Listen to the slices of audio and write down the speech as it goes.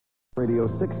Radio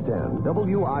 610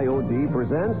 WIOD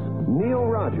presents Neil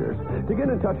Rogers. To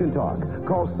get in touch and talk,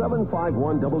 call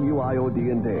 751 WIOD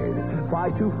in Dade,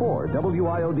 524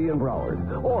 WIOD in Broward,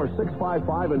 or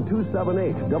 655 and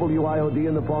 278 WIOD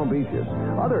in the Palm Beaches.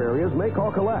 Other areas may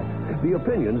call collect. The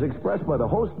opinions expressed by the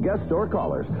host, guests, or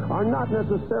callers are not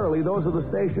necessarily those of the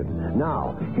station.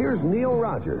 Now, here's Neil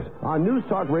Rogers on News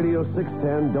Talk Radio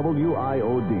 610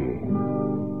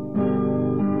 WIOD.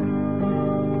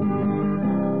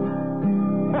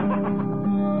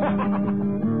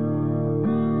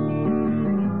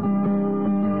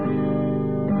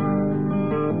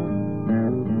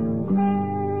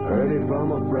 Heard it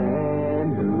from a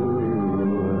friend who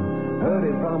heard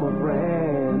it from a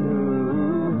friend who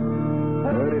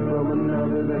heard it from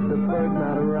another that the bird's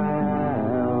not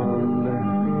around.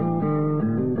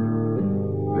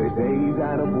 They say he's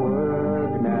out of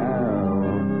work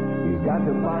now. He's got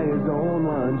to buy his own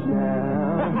lunch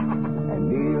now. And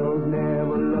Neil's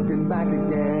never looking back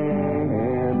again.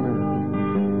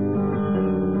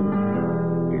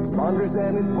 It's ponderous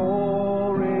and it's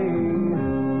boring.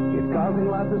 It's causing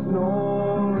lots of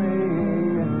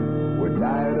snoring. We're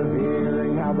tired of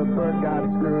hearing how the bird got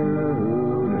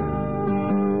screwed.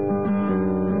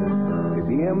 Is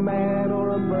he a man or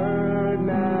a bird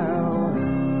now?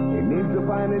 He needs to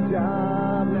find a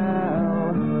job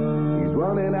now. He's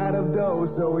running out of dough,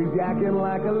 so he's yakking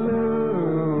like a loon.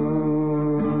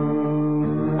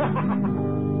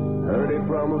 Heard it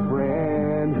from a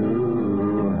friend who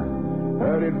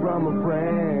heard it from a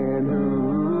friend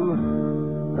who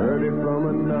heard it from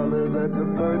another that the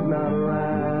bird's not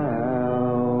around.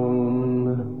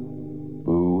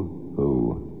 Boo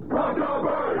hoo.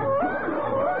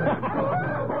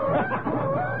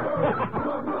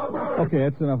 Okay,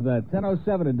 that's enough of that.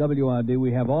 10:07 at WID.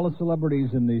 We have all the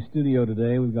celebrities in the studio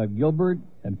today. We've got Gilbert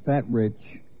and Fat Rich.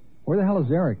 Where the hell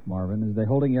is Eric, Marvin? Is they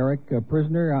holding Eric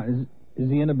prisoner? Is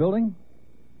he in the building?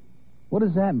 What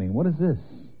does that mean? What is this?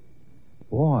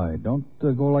 Boy, don't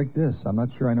go like this. I'm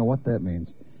not sure I know what that means.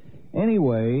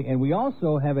 Anyway, and we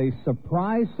also have a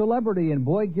surprise celebrity in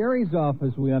Boy Gary's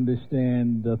office, we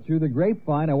understand, through the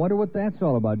grapevine. I wonder what that's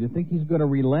all about. Do you think he's going to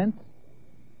relent?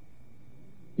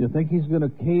 You think he's going to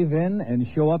cave in and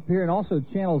show up here? And also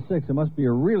Channel 6, it must be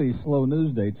a really slow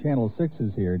news day. Channel 6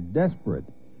 is here, desperate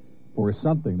for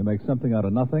something, to make something out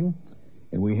of nothing.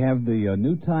 And we have the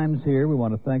New Times here. We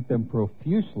want to thank them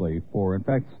profusely for, in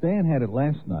fact, Stan had it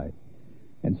last night.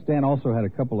 And Stan also had a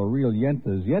couple of real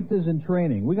yentas. Yentas in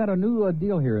training. We got a new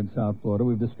deal here in South Florida.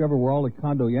 We've discovered where all the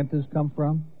condo yentas come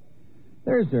from.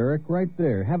 There's Eric right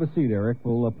there. Have a seat, Eric.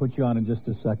 We'll put you on in just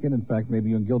a second. In fact, maybe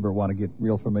you and Gilbert want to get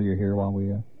real familiar here while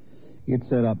we get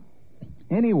set up.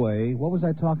 Anyway, what was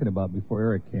I talking about before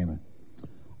Eric came in?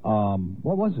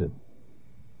 What was it?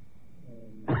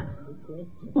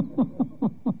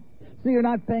 See, you're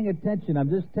not paying attention. I'm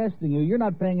just testing you. You're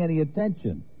not paying any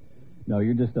attention. No,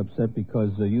 you're just upset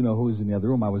because you know who's in the other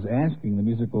room. I was asking the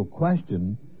musical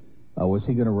question, was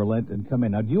he going to relent and come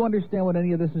in? Now, do you understand what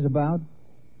any of this is about?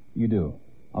 You do.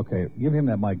 Okay, give him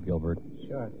that mic, Gilbert.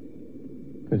 Sure.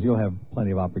 Because you'll have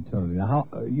plenty of opportunity. Now,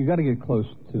 you got to get close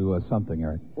to something,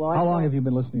 Eric. Well, how long have you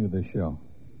been listening to this show?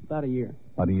 About a year.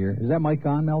 About a year. Is that mic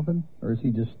on, Melvin? Or is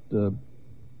he just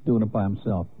doing it by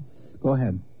himself? Go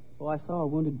ahead. Well, I saw a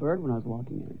wounded bird when I was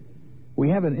walking in. We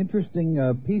have an interesting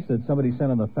piece that somebody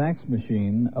sent on the fax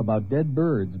machine about dead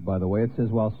birds, by the way. It says,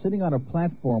 while sitting on a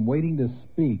platform waiting to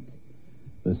speak,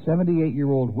 the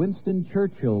 78-year-old Winston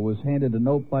Churchill was handed a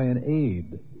note by an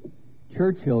aide.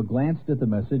 Churchill glanced at the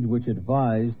message, which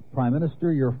advised, Prime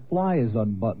Minister, your fly is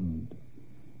unbuttoned.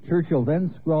 Churchill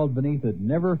then scrawled beneath it,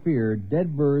 never fear,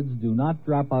 dead birds do not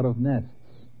drop out of nests.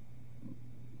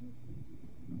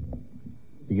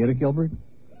 You get it, Gilbert?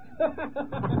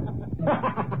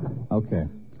 Okay.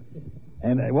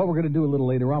 And what we're going to do a little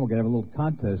later on, we're going to have a little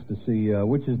contest to see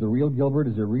which is the real Gilbert.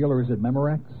 Is it real or is it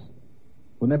Memorex?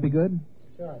 Wouldn't that be good?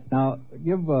 Sure. Now,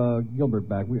 give Gilbert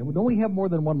back. Don't we have more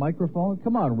than one microphone?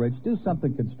 Come on, Rich, do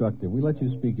something constructive. We let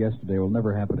you speak yesterday. It will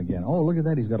never happen again. Oh, look at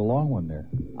that. He's got a long one there.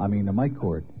 I mean, a mic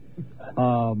cord.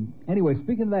 Anyway,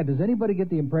 speaking of that, does anybody get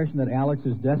the impression that Alex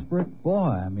is desperate? Boy,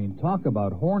 I mean, talk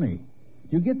about horny.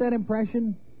 Do you get that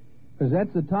impression? Because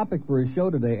that's the topic for his show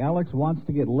today. Alex wants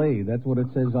to get laid. That's what it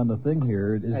says on the thing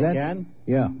here. Is that again?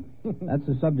 Yeah. That's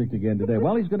the subject again today.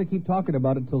 Well, he's going to keep talking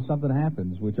about it until something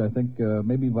happens, which I think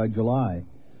maybe by July.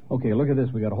 Okay, look at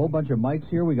this. We got a whole bunch of mics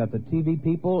here. We got the TV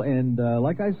people. And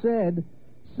like I said,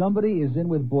 somebody is in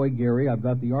with Boy Gary. I've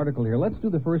got the article here. Let's do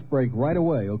the first break right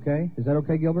away, okay? Is that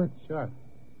okay, Gilbert? Sure.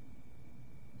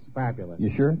 It's fabulous.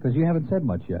 You sure? Because you haven't said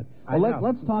much yet. I Well, know.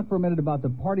 let's talk for a minute about the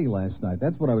party last night.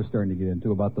 That's what I was starting to get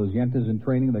into, about those yentas in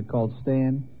training that called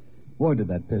Stan. Boy, did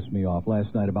that piss me off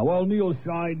last night about, well, Neil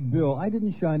shined Bill. I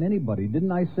didn't shine anybody.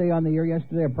 Didn't I say on the air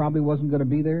yesterday I probably wasn't going to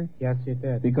be there? Yes, you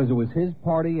did. Because it was his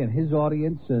party and his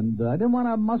audience, and I didn't want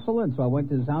to muscle in, so I went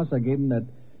to his house. I gave him that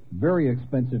very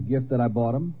expensive gift that I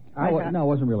bought him. No, it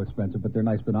wasn't real expensive, but they're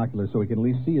nice binoculars, so he can at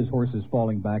least see his horses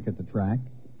falling back at the track.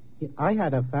 I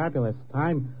had a fabulous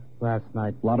time last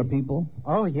night. A lot of people?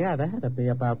 Oh, yeah, there had to be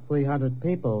about 300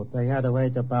 people. They had to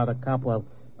wait about a couple of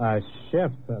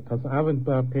shifts, because Oven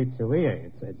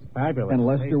Pizzeria, it's fabulous. And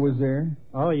Lester was there?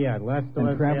 Oh, yeah, Lester was there.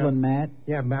 And Traveling Matt?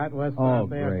 Yeah, Matt was there. Oh,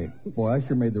 great. Boy, I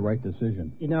sure made the right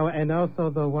decision. You know, and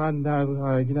also the one,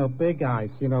 Big Eyes,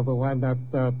 the one that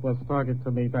was talking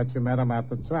to me that you met him at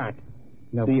the track.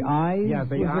 The Eyes? Yeah,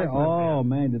 the Eyes. Oh,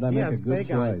 man, did I make a good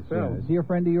choice. Yeah. Is he a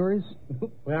friend of yours?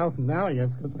 Well, now he is,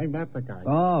 because I met the guy.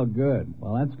 Oh, good.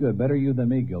 Well, that's good. Better you than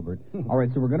me, Gilbert. All right,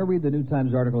 so we're going to read the New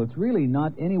Times article. It's really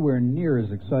not anywhere near as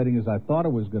exciting as I thought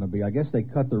it was going to be. I guess they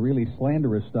cut the really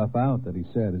slanderous stuff out that he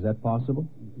said. Is that possible?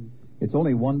 Mm-hmm. It's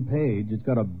only one page. It's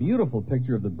got a beautiful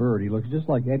picture of the bird. He looks just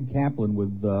like Ed Kaplan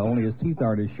with only his teeth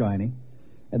aren't as shiny.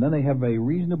 And then they have a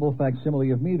reasonable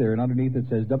facsimile of me there, and underneath it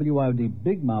says, WIOD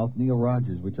Big Mouth Neil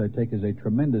Rogers, which I take as a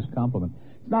tremendous compliment.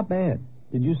 It's not bad.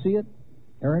 Did you see it,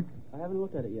 Eric? I haven't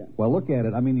looked at it yet. Well, look at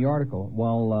it. I mean, the article,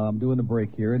 while I'm doing the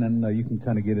break here, and then you can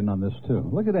kind of get in on this, too.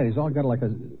 Look at that. He's all got like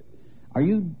a... Are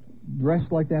you dressed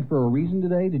like that for a reason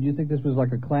today? Did you think this was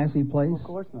like a classy place? Well, of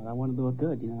course not. I wanted to look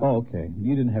good, Oh, okay.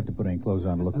 You didn't have to put any clothes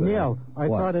on to look good. Neil, I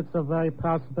thought it's a very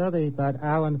possibility that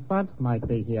Alan Funt might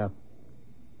be here.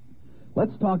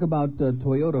 Let's talk about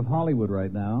Toyota of Hollywood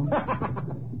right now.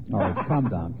 All right, calm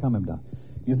him down.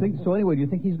 You think so? Anyway, do you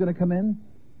think he's going to come in?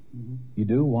 Mm-hmm. You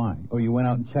do? Why? Oh, you went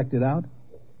out and checked it out?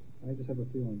 I just have a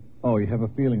feeling. Oh, you have a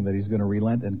feeling that he's going to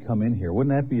relent and come in here.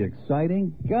 Wouldn't that be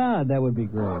exciting? God, that would be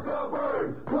great.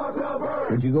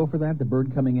 Would you go for that? The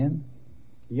bird coming in?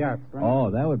 Yes. Right.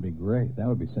 Oh, that would be great. That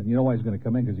would be something. You know why he's going to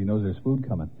come in? Because he knows there's food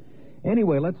coming.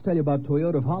 Anyway, let's tell you about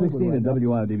Toyota of Hollywood. 16 at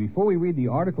WIOD. Before we read the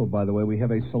article, by the way, we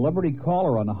have a celebrity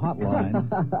caller on the hotline.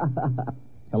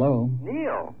 Hello?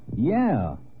 Neil.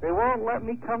 Yeah. They won't let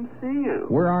me come see you.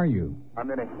 Where are you?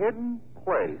 I'm in a hidden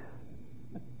place.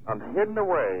 I'm hidden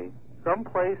away,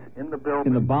 someplace in the building.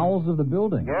 In the bowels of the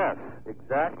building? Yes,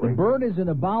 exactly. The bird is in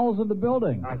the bowels of the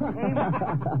building. I came...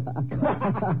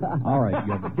 All right,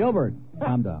 Gilbert,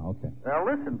 calm down, okay. Now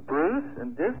listen, Bruce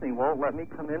and Disney won't let me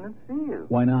come in and see you.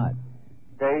 Why not?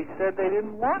 They said they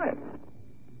didn't want it.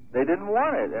 They didn't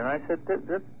want it, and I said...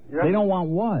 They don't want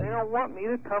what? They don't want me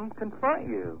to come confront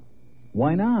you.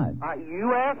 Why not?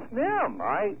 You asked them.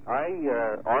 I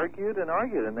argued,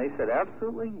 and they said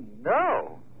absolutely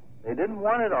no. They didn't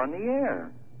want it on the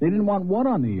air. They didn't want what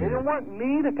on the air? They didn't want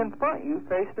me to confront you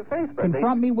face to face.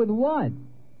 Confront me with what?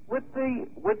 With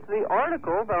the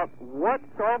article about what's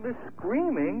all this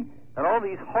screaming and all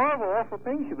these horrible, awful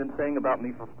things you've been saying about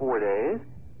me for 4 days.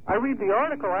 I read the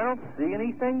article, I don't see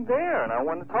anything there, and I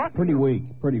want to talk to you.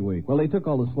 Pretty weak. Well, they took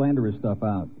all the slanderous stuff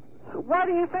out. So why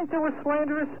do you think there was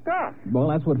slanderous stuff? Well,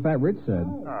 that's what Fat Rich said.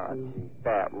 Oh, gee,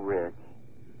 Fat Rich.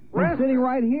 We're sitting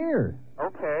right here.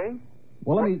 Okay.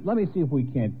 Well, let me see if we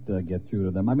can't get through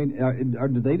to them. I mean,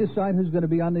 do they decide who's going to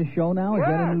be on this show now? Is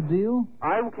that a new deal?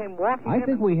 I came walking I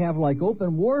think we have, like,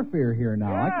 open warfare here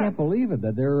now. Yes. I can't believe it,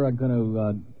 that they're going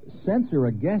to censor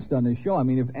a guest on this show. I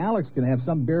mean, if Alex can have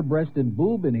some bare-breasted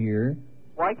boob in here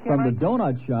from the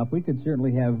donut shop, we could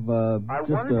certainly have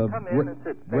just a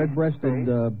red-breasted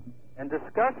and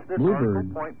discuss this bluebird.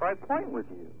 article point by point with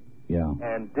you. Yeah.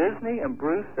 And Disney and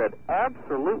Bruce said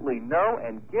absolutely no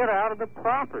and get out of the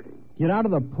property. Get out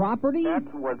of the property?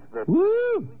 That's what's the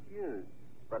Woo! used.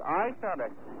 But I found a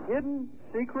hidden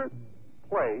secret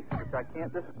place, which I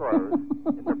can't disclose,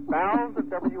 in the bowels of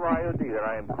WIOD that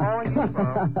I am calling you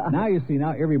from. Now you see,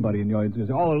 now everybody in the audience goes,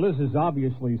 oh, this is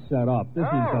obviously set up. This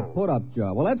is a put-up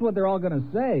job. Well, that's what they're all going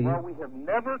to say. Well, we have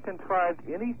never contrived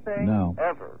anything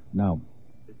ever. No.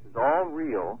 This is all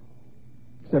real.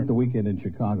 Except the weekend in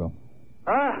Chicago.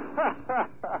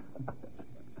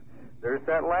 There's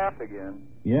that laugh again.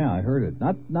 Yeah, I heard it.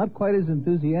 Not quite as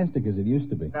enthusiastic as it used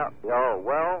to be. Now,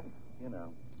 you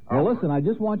know. Well, listen, I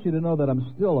just want you to know that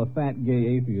I'm still a fat gay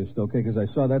atheist, okay? Because I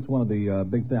saw that's one of the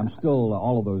big things. I'm still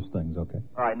all of those things, okay?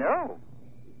 I know.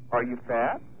 Are you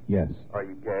fat? Yes. Are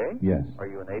you gay? Yes. Are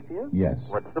you an atheist? Yes.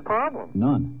 What's the problem?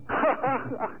 None.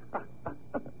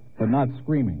 But not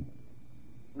screaming.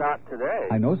 Not today.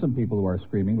 I know some people who are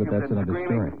screaming, but that's another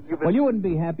story. Well, you wouldn't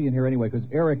be happy in here anyway, because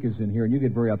Eric is in here, and you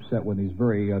get very upset when these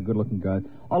very good-looking guys.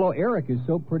 Although Eric is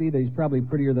so pretty that he's probably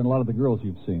prettier than a lot of the girls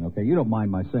you've seen, okay? You don't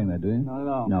mind my saying that, do you? Not at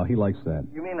all. No, he likes that.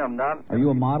 You mean I'm not... Are you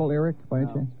a model, Eric, by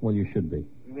any chance? Well, you should be.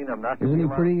 You mean I'm not going to Isn't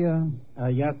be he allowed?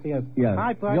 pretty, Yes, he is. yeah.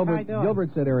 Hi, Bud. How you doing? Gilbert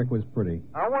said Eric was pretty.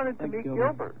 I wanted to meet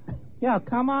Gilbert. Yeah,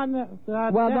 come on.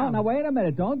 Well, down. now, wait a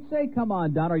minute. Don't say come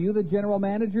on down. Are you the general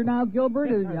manager now, Gilbert?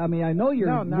 I mean, I know you're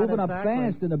No, not moving exactly. up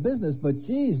fast in the business, but,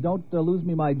 geez, don't lose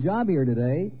me my job here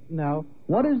today. No.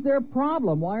 What is their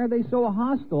problem? Why are they so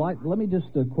hostile? Let me just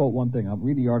quote one thing. I'll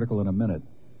read the article in a minute.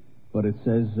 But it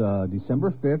says,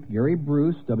 December 5th, Gary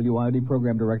Bruce, WIOD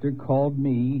program director, called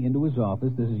me into his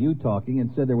office, this is you talking,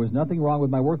 and said there was nothing wrong with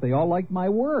my work. They all liked my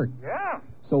work. Yeah.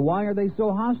 So why are they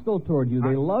so hostile toward you?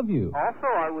 They love you. Also,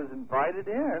 I was invited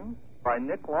in by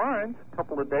Nick Lawrence a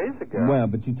couple of days ago. Well,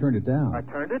 but you turned it down. I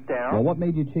turned it down. Well, what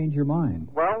made you change your mind?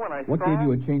 Well, when I What saw... gave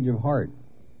you a change of heart?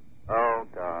 Oh,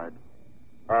 God.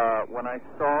 When I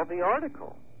saw the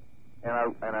article.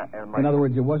 And In other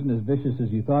words, it wasn't as vicious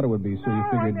as you thought it would be, so you No,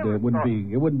 I figured never it wouldn't thought-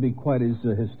 be. It wouldn't be quite as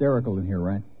hysterical in here,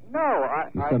 right? No,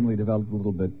 You I suddenly developed a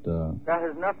little bit. that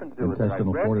has nothing to do with it. I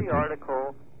intestinal read fortitude. the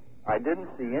article. I didn't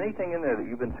see anything in there that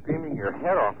you've been screaming your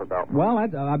head off about. Well,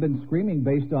 I've been screaming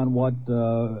based on what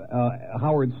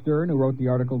Howard Stern, who wrote the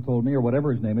article, told me, or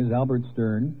whatever his name is, Albert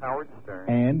Stern, Howard Stern.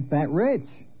 and Fat Rich.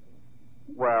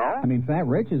 Well, I mean, Fat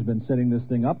Rich has been setting this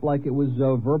thing up like it was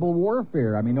verbal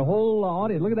warfare. I mean, the whole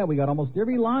audience. Look at that. We got almost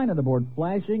every line on the board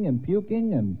flashing and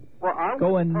puking and well, I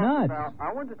going wanted to talk nuts.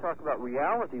 I wanted to talk about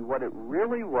reality, what it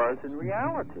really was in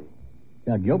reality.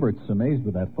 Yeah, Gilbert's amazed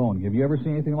with that phone. Have you ever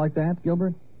seen anything like that,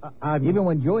 Gilbert? Even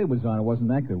when Joey was on, it wasn't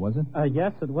that good, was it?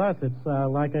 Yes, it was. It's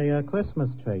like a Christmas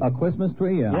tree. A Christmas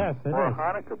tree, yeah. Yes, it Or a is.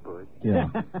 Hanukkah bush. Yeah.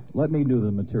 Let me do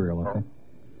the material, okay?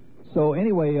 So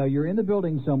anyway, you're in the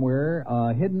building somewhere,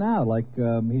 hidden out, like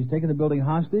he's taking the building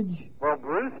hostage. Well,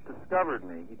 Bruce discovered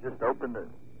me. He just opened the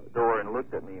door and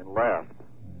looked at me and left.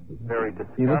 Very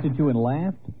disgusted. He looked at you and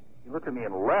laughed. He looked at me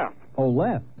and left. Oh,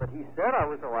 left. But he said I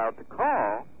was allowed to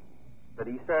call. But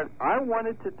he said I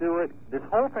wanted to do it. This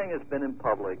whole thing has been in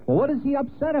public. Well, what is he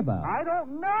upset about? I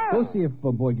don't know. Go see if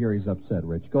Boy Gary's upset,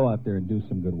 Rich. Go out there and do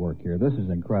some good work here. This is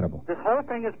incredible. This whole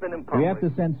thing has been in public. We have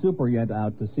to send Super Yet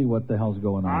out to see what the hell's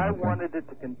going on. I okay? wanted it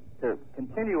to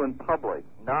continue in public,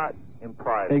 not in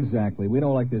private. Exactly. We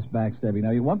don't like this backstabbing.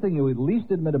 Now, one thing you at least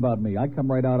admit about me, I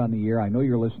come right out on the air. I know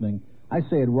you're listening. I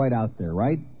say it right out there,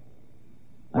 right?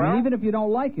 I Well- mean, even if you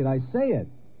don't like it, I say it.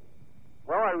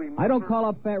 Well, I remember. I don't call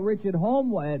up Fat Rich at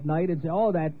home at night and say,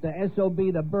 oh, that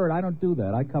SOB, the bird. I don't do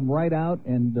that. I come right out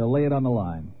and lay it on the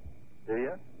line. Do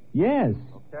you? Yes.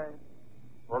 Okay.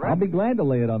 Well, I'll be glad to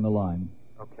lay it on the line.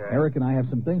 Okay. Eric and I have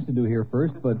some things to do here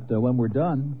first, but when we're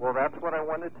done... Well, that's what I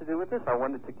wanted to do with this. I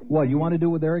wanted to continue. What, you want to do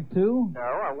with Eric, too? No,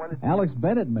 I wanted to... Alex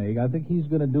Bennett may. I think he's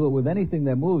going to do it with anything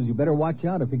that moves. You better watch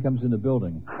out if he comes in the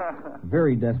building.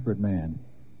 Very desperate man.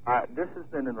 This has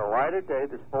been in the light of day,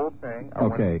 this whole thing. I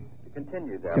Okay. wanted to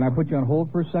continue that. Can I put you on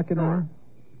hold for a second Sure. there?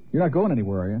 You're not going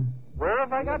anywhere, are you? Where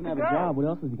have I got to go? What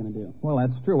else is he going to do? Well,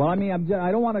 that's true. Well, I mean,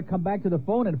 I don't want to come back to the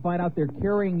phone and find out they're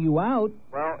carrying you out.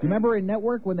 Well, Do you remember in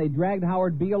Network when they dragged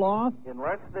Howard Beale off?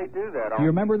 unless they do that, Do you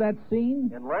remember that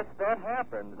scene? unless that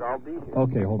happens, I'll be here.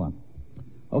 Okay, hold on.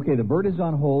 Okay, the bird is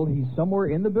on hold. He's somewhere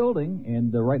in the building,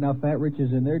 and right now Fat Rich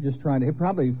is in there just trying to...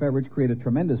 Probably Fat Rich created a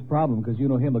tremendous problem because you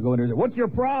know him. He'll go in there and say, what's your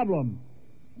problem?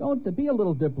 Don't be a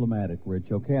little diplomatic, Rich,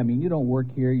 okay? I mean, you don't work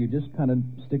here. You just kind of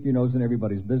stick your nose in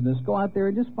everybody's business. Go out there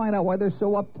and just find out why they're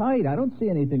so uptight. I don't see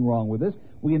anything wrong with this.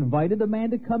 We invited the man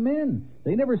to come in.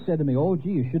 They never said to me, oh, gee,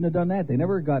 you shouldn't have done that. They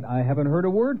never got... I haven't heard a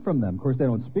word from them. Of course, they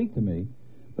don't speak to me,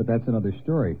 but that's another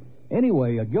story.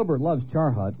 Anyway, Gilbert loves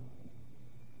Char Hut.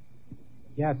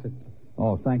 Yes,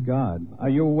 Oh, thank God. Are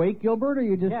you awake, Gilbert, or are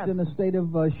you just Yes. in a state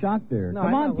of shock there? No,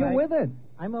 Come I'm on, get awake. with it.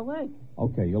 I'm awake.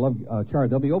 Okay, you'll love Char.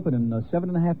 They'll be open in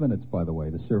 7.5 minutes, by the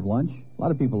way, to serve lunch. A lot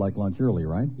of people like lunch early,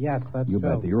 right? Yes, that's You true.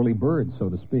 bet. The early bird, so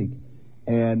to speak.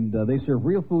 And they serve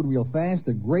real food real fast.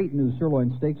 A great new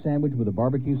sirloin steak sandwich with a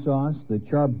barbecue sauce. The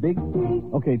Char Big...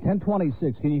 Okay,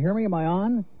 10:26. Can you hear me? Am I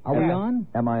on? Are we Yes. on?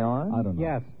 Am I on? I don't know.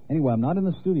 Yes. Anyway, I'm not in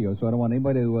the studio, so I don't want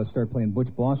anybody to start playing Butch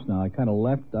Boss now. I kind of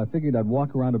left. I figured I'd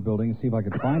walk around the building and see if I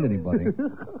could find anybody.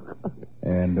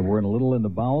 And we're in the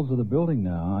bowels of the building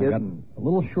now. I got Hidden. a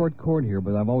little short cord here,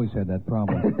 but I've always had that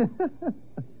problem.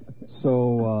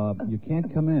 So you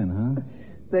can't come in, huh?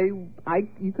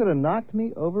 You could have knocked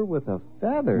me over with a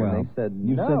feather. Well, and they said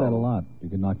you've no. said that a lot. You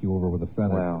could knock you over with a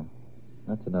feather. Well,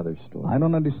 that's another story. I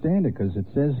don't understand it because it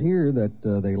says here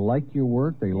that they like your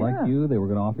work, they like Yeah. you, they were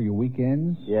going to offer you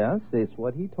weekends, Yes, it's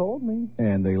what he told me.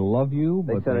 and they love you,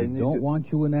 They but said they I need don't to-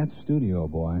 want you in that studio,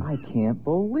 boy. I can't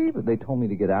believe it. They told me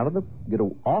to get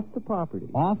off the property.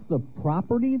 Off the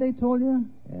property, they told you?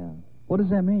 Yeah, What does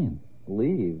that mean?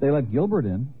 leave. They let Gilbert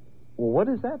in. Well, what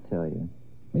does that tell you?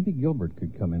 Maybe Gilbert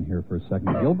could come in here for a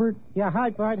second. Gilbert? Yeah, hi,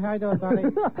 Bud. How you doing, buddy?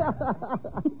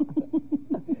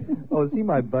 Oh, is he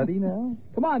my buddy now?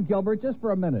 Come on, Gilbert, just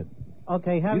for a minute.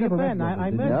 Okay, how You you never met been? Gilbert, I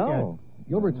did you? missed No.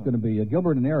 Gilbert's going to be...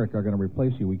 Gilbert and Eric are going to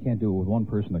replace you. We can't do it with one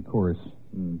person, of course.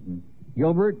 Mm-hmm.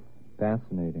 Gilbert?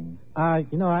 Fascinating.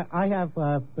 you. I have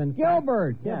been...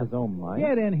 Gilbert! He has his own mic.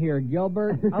 Get in here,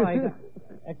 Gilbert. All right.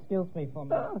 Excuse me for a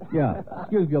minute. Yeah,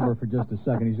 excuse Gilbert for just a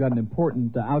second. He's got an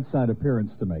important outside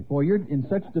appearance to make. Boy, you're in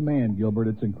such demand, Gilbert.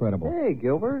 It's incredible. Hey,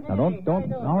 Gilbert. Now, don't.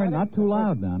 All right, not too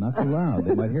loud now. Not too loud.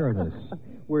 They might hear this.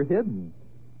 We're hidden.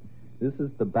 This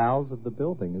is the bowels of the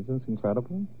building. Isn't this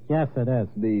incredible? Yes, it is.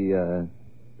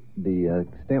 The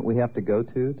extent we have to go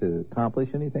to accomplish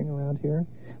anything around here.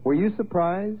 Were you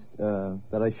surprised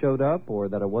that I showed up or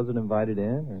that I wasn't invited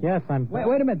in? Or? Yes, I'm... Wait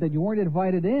a minute. That you weren't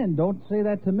invited in. Don't say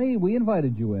that to me. We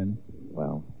invited you in.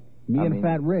 Well, Me I and mean,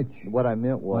 Fat Rich, what I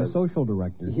meant was... my social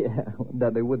director. Yeah,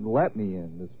 that they wouldn't let me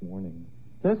in this morning.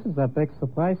 This is a big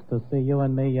surprise to see you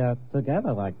and me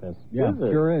together like this. Yeah, Is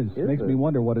it? sure is. Is Makes it? me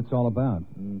wonder what it's all about.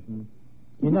 Mm-hmm.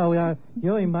 You know,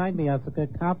 you remind me of a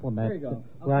good compliment. There you go.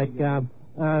 Like,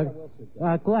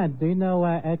 Glenn, do you know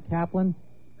Ed Kaplan?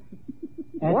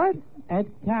 What? Ed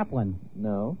Kaplan.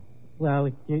 No. Well,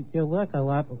 you look a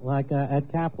lot like Ed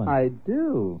Kaplan. I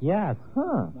do. Yes.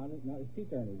 Huh. Not his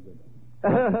teeth aren't as good.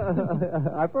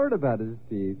 I've heard about his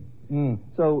teeth. Mm.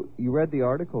 So, you read the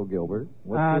article, Gilbert.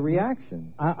 What's your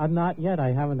reaction? I'm not yet.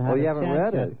 I haven't had you a haven't chance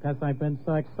read yet it? because I've been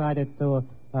so excited to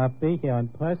be here in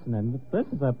person, and this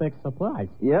is a big surprise.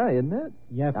 Yeah, isn't it?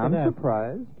 Yes, I'm it is.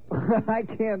 surprised. I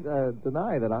can't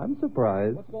deny that I'm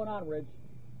surprised. What's going on, Rich?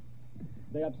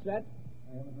 They upset?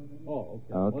 Oh,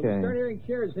 okay. Okay. Well, if you start hearing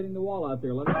chairs hitting the wall out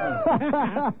there, let us know.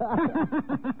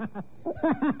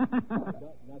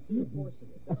 That's you forcing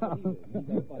it. That's what he did. You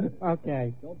gotta fight it.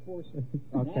 Okay. Don't force it.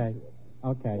 Okay. Natural.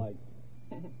 Okay. Like,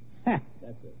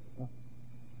 that's it.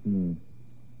 Hmm.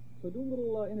 So do a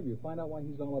little interview. Find out why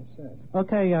he's all upset.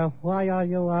 Okay, why are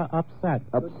you upset?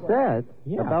 Upset?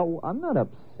 Yeah. I'm not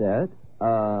upset.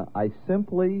 I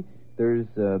simply, there's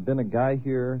been a guy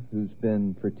here who's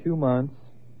been for 2 months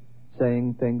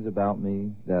saying things about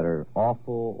me that are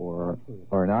awful or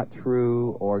are not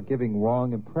true or giving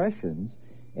wrong impressions.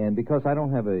 And because I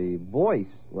don't have a voice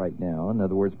right now, in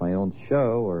other words, my own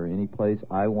show or any place,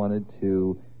 I wanted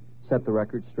to set the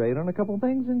record straight on a couple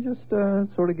things and just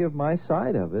sort of give my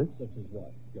side of it. Such as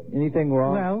what? Anything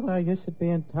wrong? Well, you should be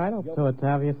entitled to it to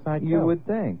have your side You too. would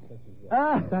think.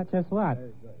 Such as what?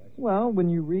 Well, when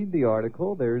you read the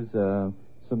article, there's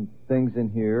some things in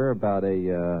here about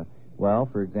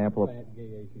for example...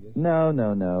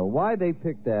 No. Why they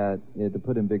picked that to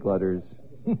put in big letters?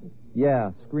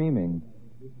 Yeah, screaming.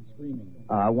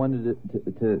 I wanted it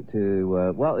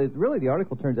really, the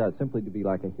article turns out simply to be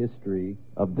like a history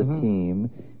of the team,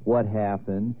 what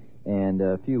happened, and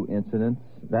a few incidents.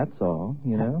 That's all,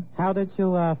 you know. How did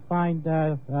you find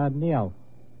Neil?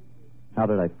 How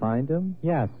did I find him?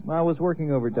 Yes. Well, I was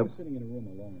working over... Sitting in a room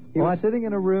alone. He was sitting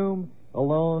in a room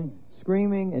alone,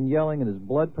 screaming and yelling, and his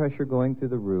blood pressure going through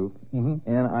the roof. Mm-hmm.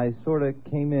 And I sort of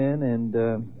came in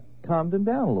and calmed him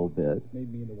down a little bit.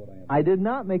 Made me into what I am. I did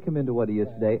not make him into what he is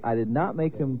today. I did not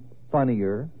make him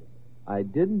funnier. I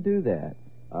didn't do that.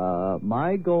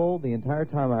 My goal the entire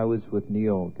time I was with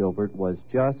Neil Gilbert was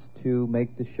just to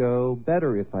make the show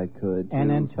better if I could.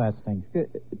 And interesting.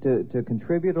 To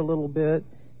contribute a little bit.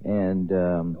 And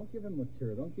don't give him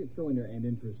material. Don't throw in there and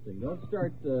interesting. Don't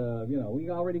start. We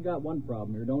already got one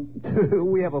problem here.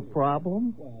 Don't. we have a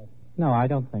problem. Well, No, I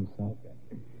don't think so.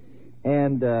 okay.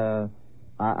 And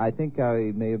I think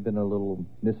I may have been a little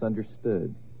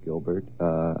misunderstood, Gilbert.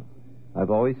 I've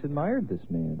always admired this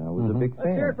man. I was a big fan.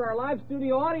 Let's hear it for our live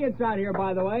studio audience out here.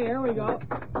 By the way, here we go.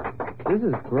 This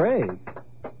is great.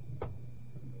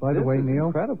 By the way, This is Neil,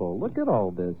 incredible. Look at all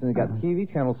this. And it got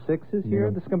TV. Channel 6 is here.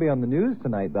 This is going to be on the news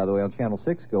tonight, by the way, on Channel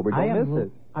 6, Gilbert. Don't miss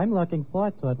it. I'm looking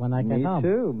forward to it when I get Me home.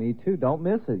 too. Me too. Don't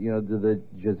miss it. You know, the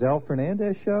Giselle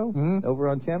Fernandez show over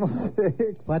on Channel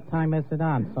 6. What time is it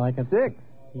on? So I can 6.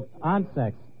 On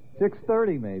 6.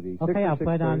 6:30 maybe. 6 Okay, or I'll put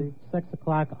it on 6:30. 6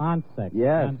 o'clock on 6.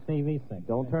 Yes. On TV 6.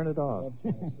 Don't turn it off.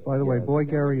 by the way, Boy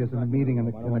Gary is in a meeting in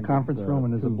the conference room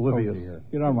and is oblivious.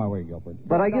 Get out of my way, Gilbert.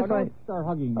 But I guess don't start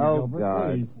hugging me, Oh, Gilbert.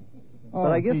 God. Please. Oh,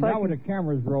 But I guess gee, I now can- when the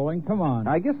camera's rolling, come on.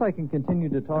 I guess I can continue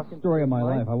to talk. Story of my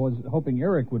life. I was hoping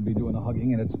Eric would be doing the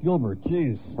hugging, and it's Gilbert.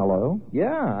 Jeez. Hello?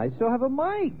 Yeah, I still have a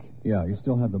mic. Yeah, you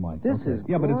still have the mic. This Okay. is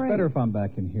Yeah, but it's great. better if I'm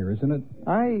back in here, isn't it?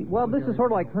 Well, this is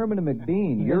sort of like Herman and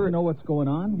McBean. You You're know what's going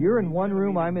on? You're in one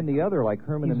room, I'm in the other, like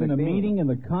Herman He's and in a McBean. meeting in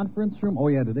the conference room. Oh,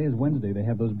 yeah, today is Wednesday. They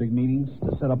have those big meetings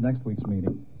to set up next week's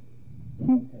meeting. Okay.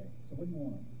 So what do you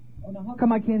want? Oh, now how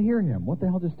come I can't hear him? What the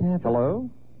hell just happened? Hello?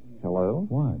 Hello?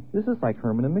 What? This is like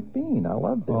Herman and McBean. I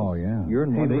love this. Oh, yeah. You're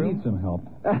in hey, one they room? need some help.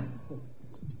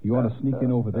 You ought to sneak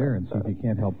in over there and see if you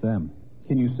can't help them.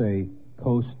 Can you say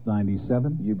Coast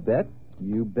 97? You bet.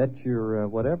 You bet your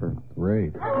whatever.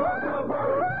 Great.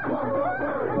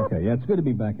 Okay, yeah, it's good to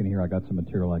be back in here. I got some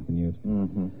material I can use.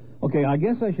 Mm-hmm. Okay, I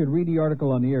guess I should read the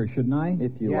article on the air, shouldn't I?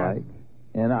 If you Yes. like.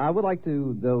 And I would like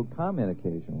to, though, comment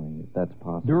occasionally, if that's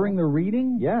possible. During the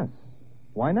reading? Yes.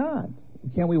 Why not?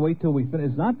 Can't we wait till we finish?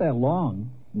 It's not that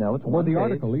long. No, it's Or one the page.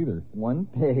 article either. One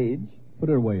page. Put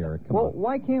it away, Eric. Come Well, on.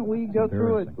 why can't we go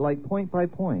through it, embarrassing. like, point by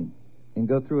point and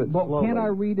go through it Well, slowly? can't I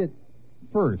read it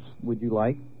first? Would you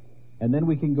like? And then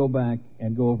we can go back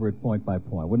and go over it point by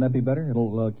point. Wouldn't that be better?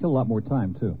 It'll kill a lot more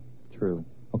time, too. True.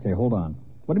 Okay, hold on.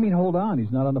 What do you mean, hold on?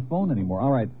 He's not on the phone anymore.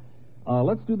 All right.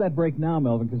 Let's do that break now,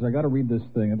 Melvin, because I got to read this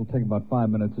thing. It'll take about 5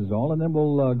 minutes is all, and then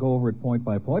we'll go over it point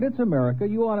by point. It's America.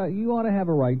 You ought to have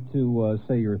a right to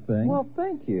say your thing. Well,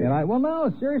 thank you. And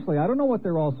no, seriously, I don't know what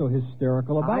they're all so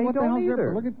hysterical about. I What the don't hell's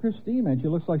either. Look at Christine, man. She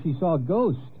looks like she saw a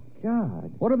ghost.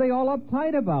 God, What are they all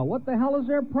uptight about? What the hell is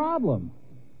their problem?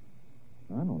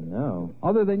 I don't know.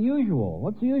 Other than usual.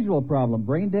 What's the usual problem?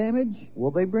 Brain damage?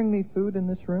 Will they bring me food in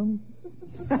this room?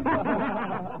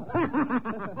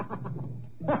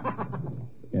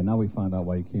 Yeah, now we found out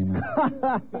why you came in.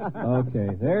 Okay,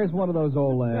 there's one of those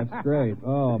old laughs. Great.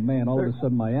 Oh, man, all of a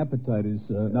sudden my appetite is...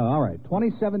 no, all right.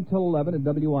 27 till 11 at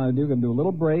WIOD. We're going to do a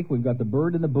little break. We've got the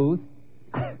bird in the booth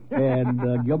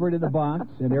and Gilbert in the box.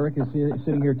 And Eric is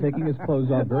sitting here taking his clothes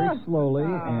off very slowly.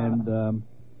 And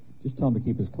just tell him to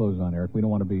keep his clothes on, Eric. We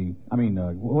don't want to be...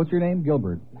 what's your name?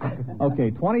 Gilbert. Okay,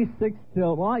 26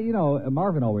 till... Well,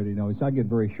 Marvin already knows. I get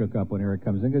very shook up when Eric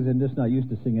comes in because I'm just not used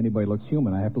to seeing anybody looks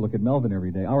human. I have to look at Melvin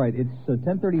every day. All right, it's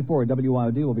 10:34 at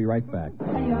WIOD. We'll be right back.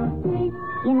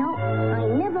 You know,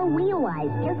 I never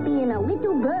realized just being a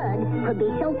little bird could be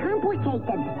so complicated.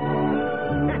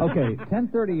 Okay,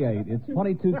 10:38. It's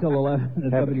 22 till 11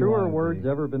 at Have WIOD. truer words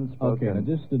ever been spoken? Okay, now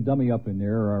just to dummy up in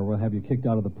there, or we'll have you kicked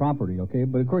out of the property, okay?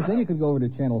 But, of course, then you could go over to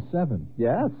Channel 7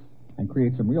 Yes. and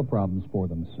create some real problems for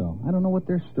them. So I don't know what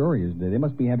their story is today. They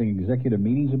must be having executive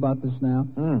meetings about this now.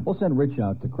 We'll send Rich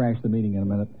out to crash the meeting in a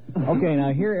minute. Okay,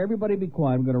 now here, everybody be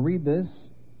quiet. I'm going to read this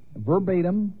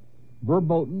verbatim,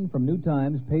 verboten from New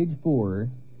Times, page 4.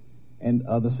 And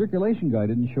the circulation guy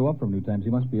didn't show up from New Times.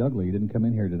 He must be ugly. He didn't come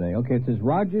in here today. Okay, it says,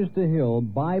 Rogers to Hill,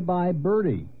 bye-bye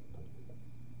birdie.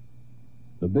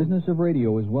 The business of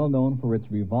radio is well known for its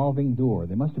revolving door.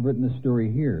 They must have written this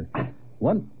story here.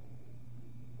 One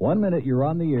minute you're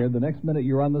on the air, the next minute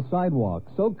you're on the sidewalk.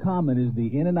 So common is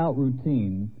the in-and-out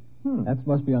routine. That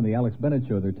must be on the Alex Bennett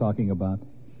show they're talking about.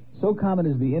 So common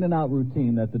is the in-and-out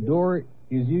routine that the door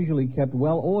is usually kept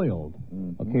well oiled.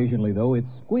 Occasionally, though, it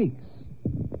squeaks.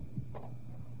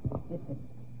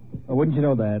 Oh, wouldn't you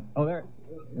know that? Oh, there.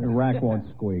 The rack won't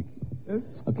squeak.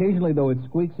 Occasionally, though, it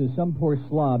squeaks as some poor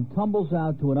slob tumbles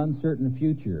out to an uncertain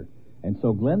future. And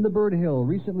so Glenn the Bird Hill,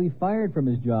 recently fired from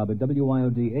his job at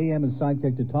WIOD AM and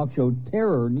sidekick to talk show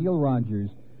Terror, Neil Rogers,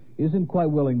 isn't quite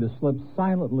willing to slip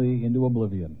silently into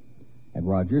oblivion. And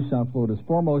Rogers, South Florida's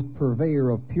foremost purveyor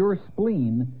of pure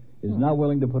spleen, is not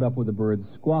willing to put up with the birds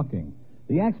squawking.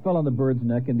 The axe fell on the bird's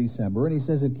neck in December, and he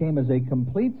says it came as a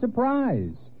complete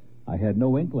surprise. I had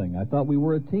no inkling. I thought we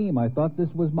were a team. I thought this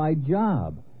was my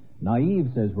job. Naive,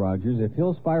 says Rogers. If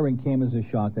Hill's firing came as a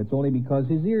shock, that's only because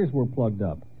his ears were plugged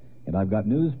up. And I've got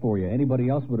news for you. Anybody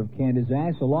else would have canned his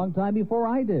ass a long time before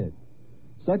I did.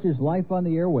 Such is life on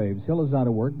the airwaves. Hill is out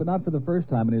of work, but not for the first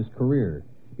time in his career.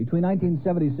 Between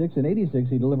 1976 and 86,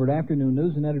 he delivered afternoon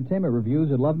news and entertainment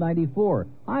reviews at Love 94.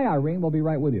 Hi, Irene. We'll be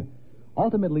right with you.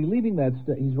 Ultimately leaving that...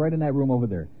 he's right in that room over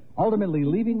there. Ultimately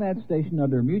leaving that station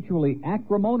under mutually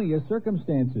acrimonious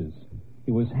circumstances.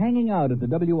 He was hanging out at the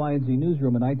WINZ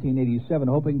newsroom in 1987,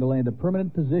 hoping to land a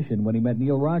permanent position when he met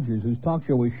Neil Rogers, whose talk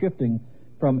show was shifting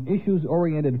from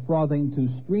issues-oriented frothing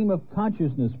to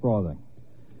stream-of-consciousness frothing.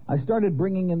 I started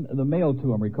bringing in the mail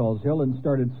to him, recalls Hill, and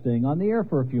started staying on the air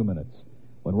for a few minutes.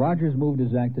 When Rogers moved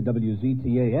his act to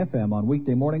WZTA-FM on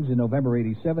weekday mornings in November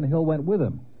 87, Hill went with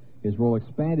him. His role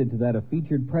expanded to that of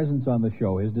featured presence on the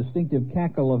show, his distinctive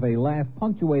cackle of a laugh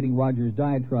punctuating Rogers'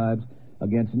 diatribes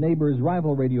against neighbors,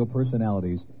 rival radio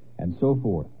personalities, and so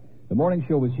forth. The morning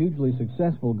show was hugely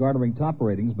successful, garnering top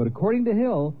ratings, but according to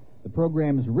Hill, the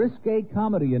program's risque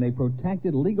comedy in a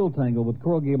protracted legal tangle with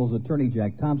Coral Gables attorney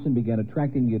Jack Thompson began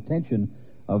attracting the attention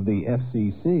of the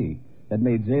FCC. That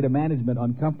made Zeta management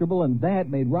uncomfortable, and that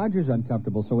made Rogers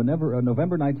uncomfortable. So in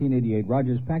November 1988,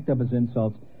 Rogers packed up his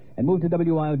insults and moved to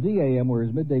WIOD AM, where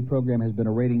his midday program has been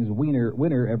a ratings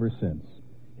winner ever since.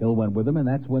 Hill went with him, and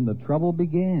that's when the trouble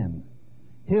began.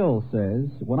 Hill says,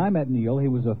 when I met Neil, he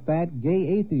was a fat,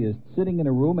 gay atheist sitting in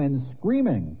a room and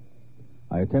screaming.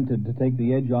 I attempted to take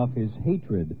the edge off his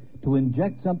hatred, to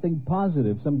inject something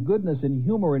positive, some goodness and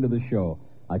humor into the show.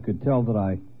 I could tell that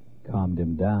I calmed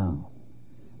him down.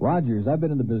 Rogers, I've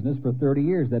been in the business for 30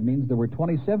 years. That means there were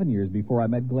 27 years before I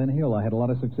met Glenn Hill. I had a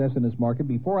lot of success in this market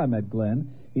before I met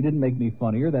Glenn. He didn't make me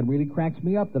funnier. That really cracks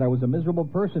me up that I was a miserable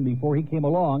person before he came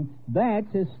along. That's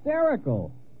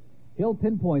hysterical. Hill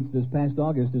pinpoints this past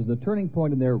August as the turning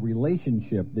point in their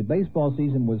relationship. The baseball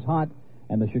season was hot,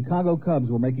 and the Chicago Cubs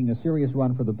were making a serious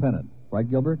run for the pennant. Right,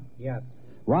 Gilbert? Yes.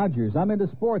 Rogers, I'm into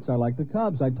sports. I like the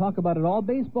Cubs. I talk about it all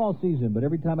baseball season, but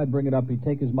every time I bring it up, he'd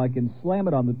take his mic and slam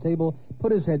it on the table,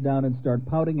 put his head down, and start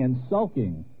pouting and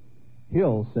sulking.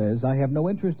 Hill says, I have no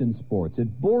interest in sports.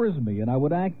 It bores me, and I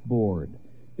would act bored.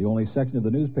 The only section of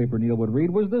the newspaper Neil would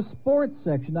read was the sports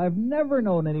section. I've never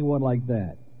known anyone like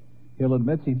that. Hill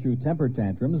admits he threw temper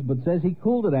tantrums, but says he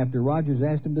cooled it after Rogers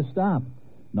asked him to stop.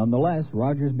 Nonetheless,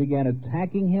 Rogers began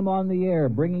attacking him on the air,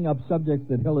 bringing up subjects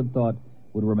that Hill had thought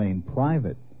would remain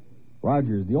private.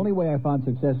 Rogers, the only way I found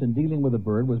success in dealing with a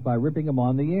bird was by ripping him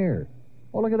on the air.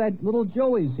 Oh, look at that. Little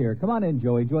Joey's here. Come on in,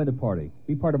 Joey. Join the party.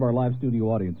 Be part of our live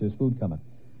studio audience. There's food coming.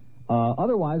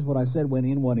 Otherwise, what I said went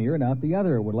in one ear and out the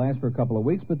other. It would last for a couple of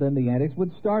weeks, but then the antics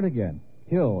would start again.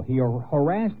 Hill, he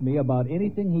harassed me about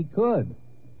anything he could.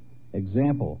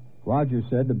 Example, Rogers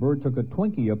said the bird took a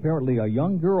Twinkie, apparently a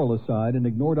young girl, aside and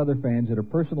ignored other fans at her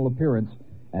personal appearance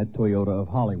at Toyota of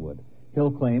Hollywood.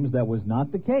 Hill claims that was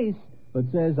not the case, but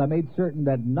says, I made certain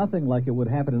that nothing like it would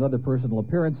happen in other personal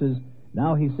appearances.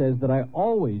 Now he says that I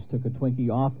always took a Twinkie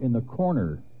off in the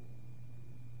corner.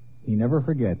 He never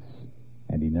forgets,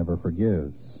 and he never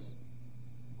forgives.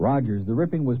 Rogers, the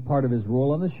ripping was part of his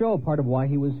role on the show, part of why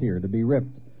he was here, to be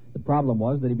ripped. The problem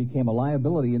was that he became a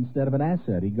liability instead of an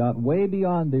asset. He got way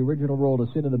beyond the original role to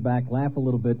sit in the back, laugh a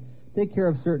little bit, take care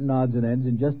of certain odds and ends,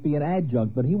 and just be an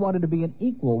adjunct. But he wanted to be an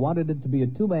equal, wanted it to be a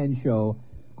two-man show.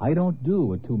 I don't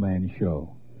do a two-man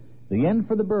show. The end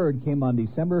for the bird came on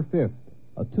December 5th,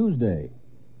 a Tuesday.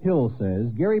 Hill says,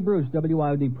 Gary Bruce,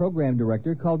 WIOD program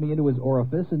director, called me into his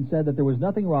orifice and said that there was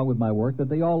nothing wrong with my work, that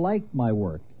they all liked my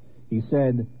work. He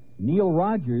said, Neil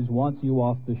Rogers wants you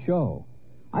off the show.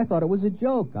 I thought it was a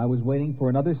joke. I was waiting for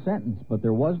another sentence, but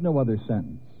there was no other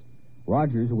sentence.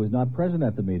 Rogers, who was not present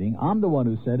at the meeting, I'm the one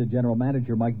who said to General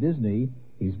Manager Mike Disney,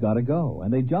 he's got to go.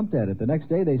 And they jumped at it. The next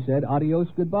day they said, adios,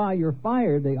 goodbye, you're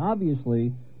fired. They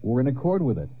obviously were in accord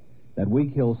with it. That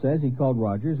week, Hill says, he called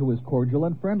Rogers, who was cordial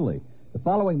and friendly. The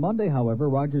following Monday, however,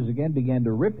 Rogers again began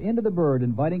to rip into the bird,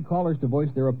 inviting callers to voice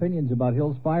their opinions about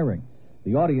Hill's firing.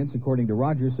 The audience, according to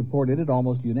Rogers, supported it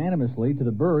almost unanimously. To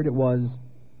the bird, it was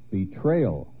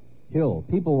betrayal. Hill,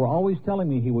 people were always telling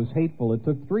me he was hateful. It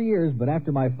took 3 years, but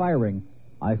after my firing,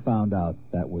 I found out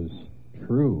that was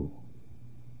true.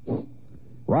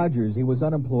 Rogers, he was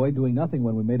unemployed, doing nothing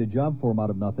when we made a job for him out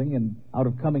of nothing, and out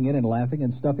of coming in and laughing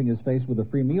and stuffing his face with a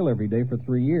free meal every day for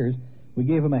 3 years, we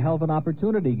gave him a hell of an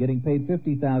opportunity, getting paid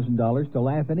 $50,000 to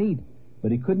laugh and eat.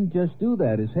 But he couldn't just do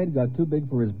that. His head got too big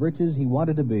for his britches. He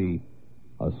wanted to be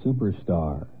a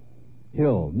superstar.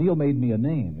 Hill, Neil made me a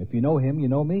name. If you know him, you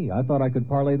know me. I thought I could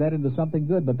parlay that into something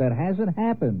good, but that hasn't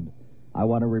happened. I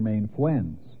want to remain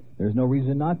friends. There's no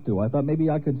reason not to. I thought maybe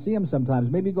I could see him sometimes,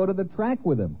 maybe go to the track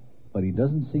with him. But he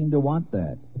doesn't seem to want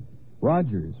that.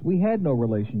 Rogers, we had no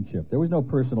relationship. There was no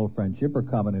personal friendship or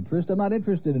common interest. I'm not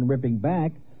interested in ripping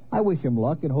back. I wish him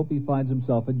luck and hope he finds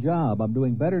himself a job. I'm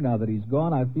doing better now that he's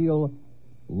gone. I feel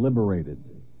liberated.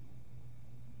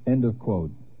 End of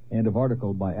quote. End of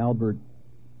article by Albert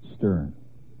Stern.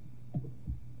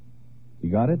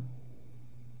 You got it?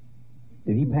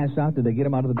 Did he pass out? Did they get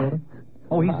him out of the building?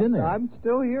 Oh, he's in there. I'm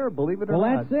still here, believe it or well,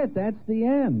 not. that's it. That's the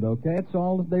end, okay? That's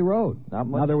all that they wrote. Not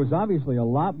much. Now, there was obviously a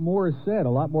lot more said, a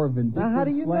lot more vindictive, Now, how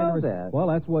do you know slanderous. that? Well,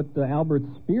 that's what Albert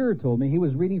Speer told me. He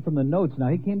was reading from the notes. Now,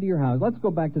 he came to your house. Let's go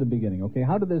back to the beginning, okay?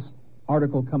 How did this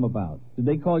article come about? Did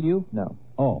they call you? No.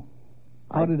 Oh.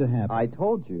 How did it happen? I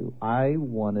told you. I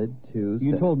wanted to...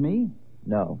 You told me?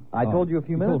 No. I told you a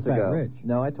few minutes told Fat ago. Rich.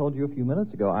 No, I told you a few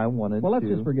minutes ago. I wanted Well, let's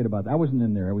to... just forget about that. I wasn't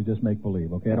in there. I was just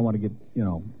make-believe, okay? I don't want to get,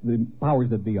 the powers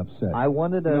that be upset. I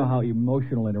wanted You know how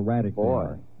emotional and erratic they Boy.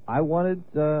 are. I wanted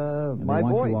And my they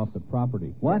want voice. you off the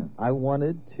property. What? I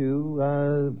wanted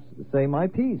to say my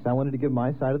piece. I wanted to give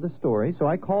my side of the story, so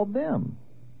I called them.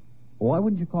 Why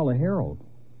wouldn't you call a Herald?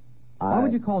 Why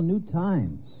would you call New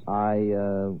Times? I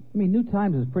mean, New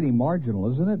Times is pretty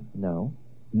marginal, isn't it? No.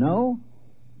 No?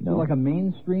 No. Is it like a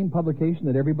mainstream publication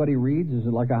that everybody reads? Is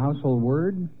it like a household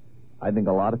word? I think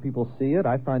a lot of people see it.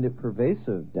 I find it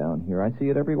pervasive down here. I see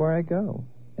it everywhere I go.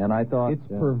 And I thought... It's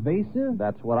pervasive?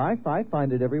 That's what I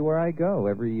find it everywhere I go.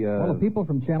 Well, the people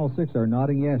from Channel 6 are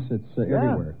nodding yes. It's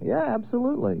everywhere. Yeah,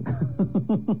 absolutely.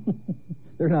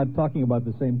 They're not talking about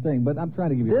the same thing, but I'm trying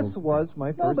to give you... This was my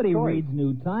first Nobody choice. reads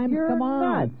New Times. You're Come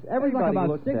on. nuts. Everybody There's like about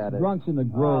looks 6 at it. drunks in the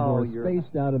Grove Oh, who are you're-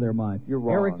 spaced out of their mind. You're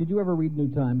wrong. Eric, did you ever read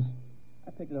New Times?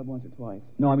 I picked it up once or twice.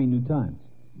 No, I mean New Times.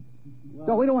 Well,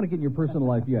 No, we don't want to get in your personal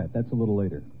life yet. That's a little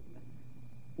later.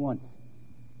 Once.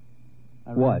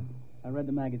 What? I read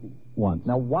the magazine. Once.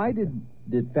 Now, why did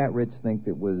Fat Rich think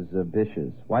it was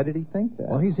vicious? Why did he think that?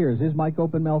 Well, he's here. Is his mic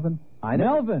open, Melvin? I never-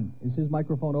 Melvin! Is his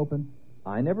microphone open?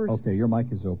 I never... Okay, your mic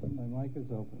is open. My mic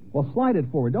is open. Well, slide it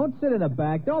forward. Don't sit in the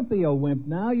back. Don't be a wimp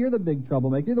now. You're the big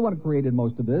troublemaker. You're the one who created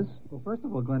most of this. Well, first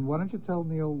of all, Glenn, why don't you tell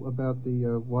Neil about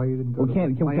the why you didn't go We to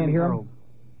can't the Miami hear him? Herald?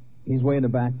 He's way in the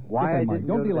back. Why Get that I mic. didn't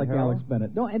Don't go be to the like Herald? Alex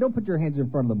Bennett. Don't put your hands in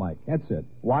front of the mic. That's it.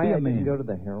 Why be I a man. didn't go to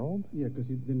the Herald? Yeah, because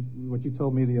you didn't. What you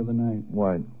told me the other night.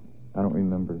 What? I don't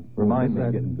remember. Remind me. This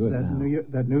is getting good that now.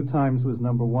 that New Times was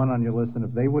number 1 on your list, and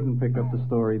if they wouldn't pick up the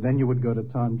story, then you would go to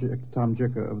Tom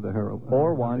Jicha of the Herald.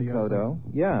 Or Juan Cotto.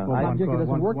 Yeah. Well, Tom Jicha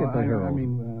doesn't work at the Herald. I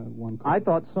mean, Juan Cotto. I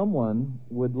thought someone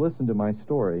would listen to my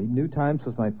story. New Times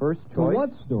was my first To choice.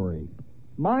 what story?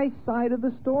 My side of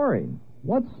the story.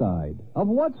 What side? Of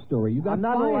what story? You got I'm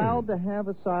not fired. allowed to have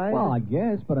a side. Well, I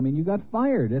guess, but I mean, you got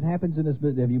fired. It happens in this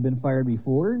business. Have you been fired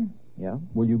before? Yeah,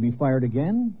 Will you be fired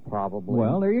again? probably.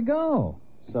 Well, there you go.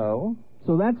 So,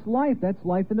 So that's life. That's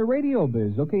life in the radio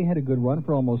biz. Okay, you had a good run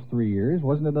for almost 3 years.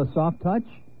 Wasn't it a soft touch?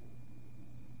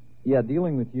 yeah,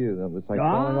 dealing with you, that was like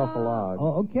falling off a log.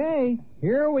 Oh, okay,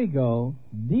 here we go.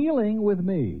 Dealing with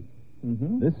me.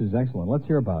 Mm-hmm. This is excellent. Let's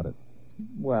hear about it.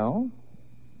 Well,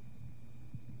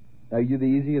 are you the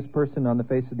easiest person on the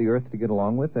face of the earth to get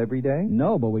along with every day?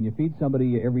 No, but when you feed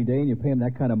somebody every day and you pay them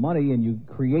that kind of money and you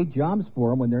create jobs for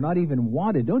them when they're not even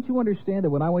wanted, don't you understand that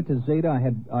when I went to Zeta,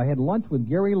 I had lunch with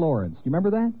Gary Lawrence. Do you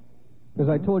remember that? Because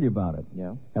I told you about it.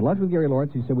 Yeah. Had lunch with Gary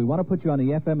Lawrence. He said, we want to put you on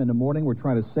the FM in the morning. We're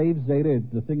trying to save Zeta.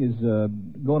 The thing is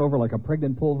going over like a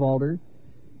pregnant pole vaulter.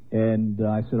 And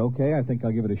I said, okay, I think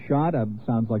I'll give it a shot.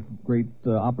 Sounds like a great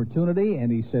opportunity.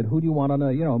 And he said, who do you want on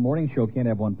a morning show can't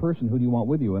have one person. Who do you want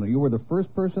with you? And you were the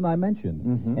first person I mentioned.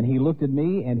 Mm-hmm. And he looked at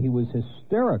me and he was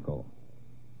hysterical.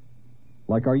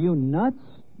 Like, are you nuts?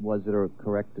 Was it a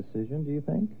correct decision, do you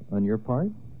think, on your part?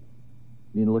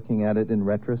 You looking at it in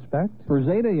retrospect? For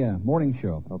Zeta, yeah, morning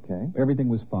show. Okay. Everything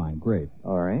was fine. Great.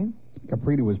 All right.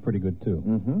 Capriti was pretty good, too.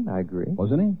 Mm-hmm. I agree.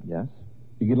 Wasn't he? Yes.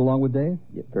 You get along with Dave?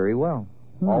 Yeah, very well.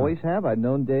 Always have. I've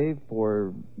known Dave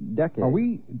for decades. Are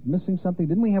we missing something?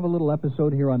 Didn't we have a little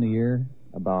episode here on the air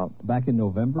About... back in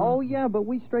November? Oh, yeah, but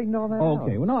we straightened all that out.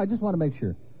 Okay. Well, no, I just want to make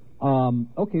sure.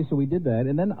 Okay, so we did that.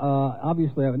 And then,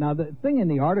 obviously, now the thing in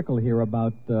the article here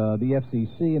about the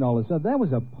FCC and all this stuff, that was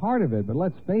a part of it. But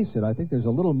let's face it, I think there's a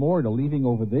little more to leaving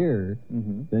over there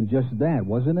than just that,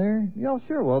 wasn't there? Yeah,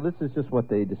 sure. Well, this is just what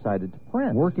they decided to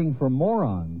print. Working for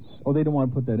morons. Oh, they don't want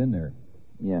to put that in there.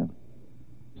 Yeah.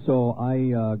 So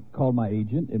I called my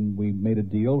agent, and we made a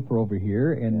deal for over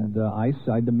here, and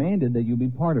I demanded that you be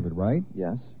part of it, right?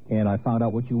 Yes. And I found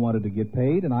out what you wanted to get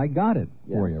paid, and I got it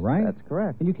for Yes, you, right? That's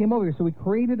correct. And you came over here, so we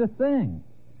created a thing.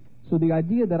 So the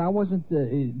idea that I wasn't,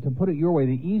 to put it your way,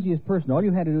 the easiest person, all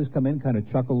you had to do is come in, kind of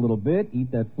chuckle a little bit,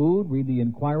 eat that food, read the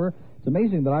Inquirer. It's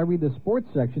amazing that I read the sports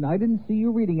section. I didn't see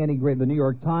you reading any great, the New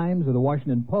York Times or the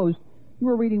Washington Post. You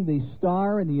were reading the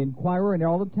Star and the Inquirer and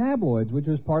all the tabloids, which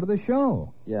was part of the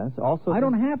show. Yes. Also, I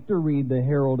don't have to read the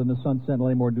Herald and the Sun Sentinel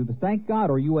anymore, do this. Thank God,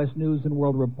 or U.S. News and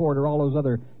World Report, or all those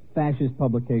other fascist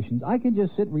publications. I can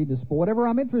just sit and read the sport, whatever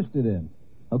I'm interested in,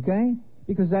 okay?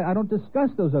 Because I don't discuss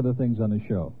those other things on the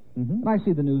show. Mm-hmm. And I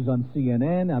see the news on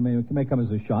CNN. I mean, it may come as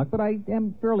a shock, but I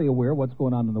am fairly aware of what's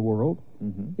going on in the world.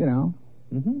 Mm-hmm. You know?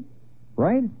 Mm-hmm.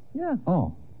 Right? Yeah.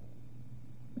 Oh.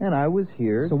 And I was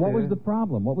here. So what was the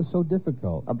problem? What was so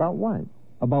difficult? About what?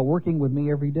 About working with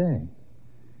me every day.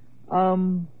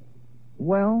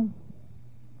 Well,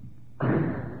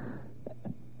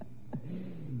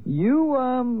 you,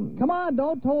 Come on,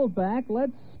 don't hold back.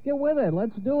 Let's get with it.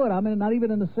 Let's do it. I'm not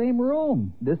even in the same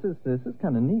room. this is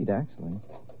kind of neat, actually.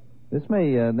 This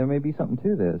may, there may be something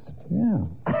to this. Yeah.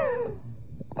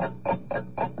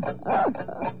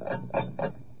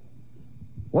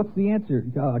 What's the answer?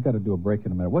 I got to do a break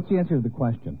in a minute. What's the answer to the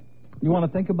question? You want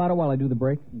to think about it while I do the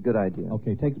break? Good idea.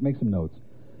 Okay, make some notes.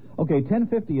 Okay,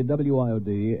 10:50 at WIOD,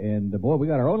 and boy, we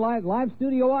got our own live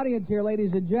studio audience here,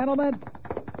 ladies and gentlemen.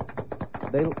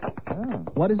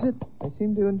 What is it? They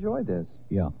seem to enjoy this.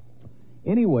 Yeah.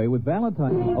 Anyway, with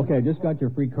Valentine's... Okay, I just got your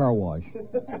free car wash.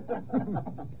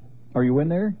 Are you in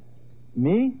there?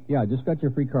 Me? Yeah, I just got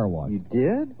your free car wash. You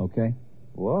did? Okay.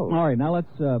 Whoa. All right, now let's,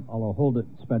 I'll hold it,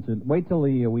 Spencer. Wait till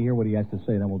we hear what he has to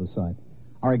say, then we'll decide.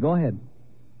 All right, go ahead.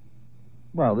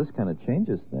 Well, this kind of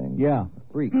changes things. Yeah.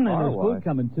 Free And car there's wash. food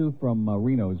coming, too, from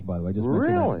Reno's, by the way. I just mentioned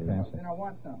Really? that in passing. And I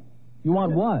want some. You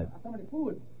want what? Somebody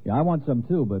food. Yeah, I want some,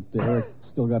 too, but Eric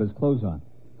still got his clothes on.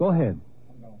 Go ahead.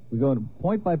 We go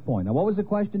point by point. Now, what was the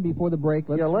question before the break?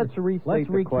 Let's restate Let's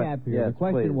the recap here. Yes, the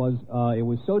question please. was, it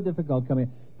was so difficult coming.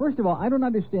 First of all, I don't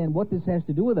understand what this has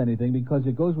to do with anything because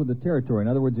it goes with the territory. In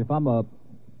other words, if I'm a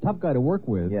tough guy to work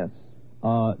with, Yes.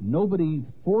 nobody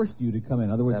forced you to come in.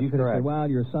 In other words, That's you could have said, correct. well,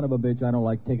 you're a son of a bitch, I don't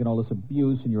like taking all this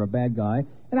abuse, and you're a bad guy,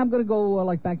 and I'm going to go,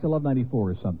 like, back to Love 94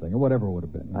 or something, or whatever it would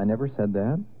have been. I never said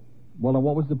that. Well, then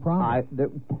what was the problem? The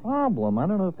problem, I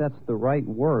don't know if that's the right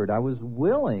word. I was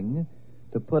willing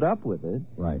to put up with it.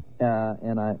 Right.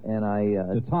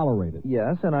 To tolerate it.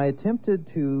 Yes, and I attempted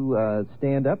to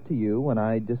stand up to you when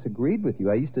I disagreed with you.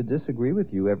 I used to disagree with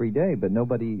you every day, but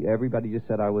everybody just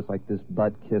said I was like this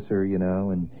butt kisser, you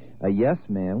know, and a yes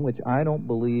man, which I don't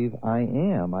believe I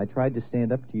am. I tried to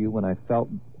stand up to you when I felt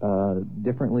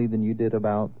differently than you did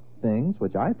about things,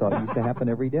 which I thought used to happen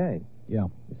every day. Yeah.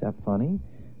 Is that funny?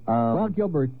 Well,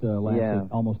 Gilbert laughs yeah.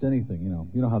 at almost anything, you know.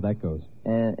 You know how that goes.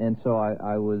 And so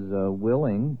I was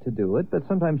willing to do it, but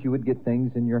sometimes you would get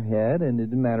things in your head, and it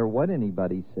didn't matter what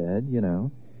anybody said, you know.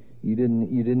 You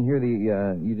didn't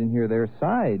hear their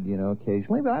side, you know,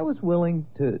 occasionally, but I was willing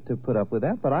to put up with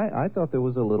that. But I thought there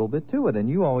was a little bit to it, and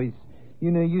you always,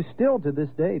 you know, you still to this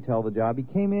day tell the job. He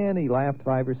came in, he laughed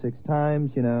 5 or 6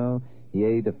 times, you know, he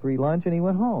ate a free lunch, and he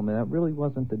went home, and that really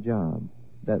wasn't the job.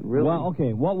 That really. Well,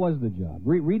 okay, what was the job?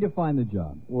 Redefine the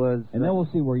job. And then we'll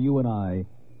see where you and I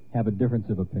have a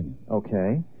difference of opinion.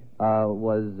 Okay.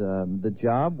 The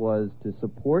job was to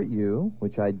support you,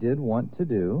 which I did want to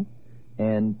do,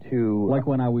 and to... Like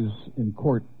when I was in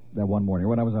court that one morning,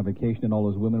 when I was on vacation and all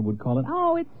those women would call in,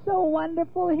 Oh, it's so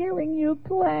wonderful hearing you,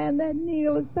 Glenn. That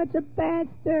Neil is such a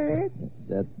bastard.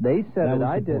 That they said that it, was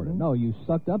I supportive. didn't. No, you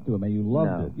sucked up to it, man. You loved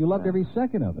No, it. You loved no. every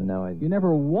second of it. No, You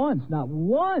never once, not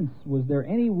once, was there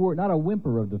any word, not a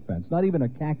whimper of defense, not even a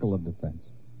cackle of defense.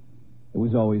 It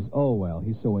was always, oh, well,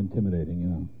 he's so intimidating, you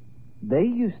know. They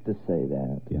used to say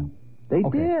that. Yeah. They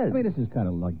Okay. did. I mean, this is kind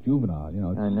of like juvenile, you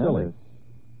know. It's I know silly. this.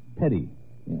 Petty.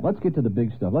 Yeah. Let's get to the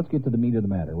big stuff. Let's get to the meat of the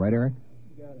matter. Right, Eric?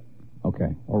 You got it.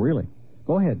 Okay. Oh, really?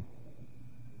 Go ahead.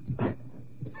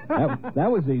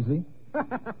 that was easy.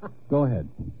 Go ahead.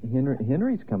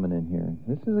 Henry's coming in here.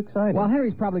 This is exciting. Well,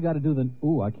 Henry's probably got to do the...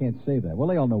 Ooh, I can't say that. Well,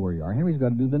 they all know where you are. Henry's got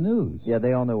to do the news. Yeah,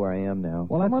 they all know where I am now.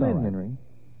 Well, Come that's on all in, right. Henry.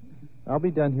 I'll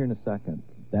be done here in a second.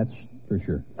 That's for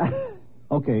sure.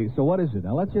 Okay, so what is it?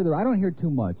 Now, let's hear I don't hear too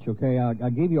much, okay? I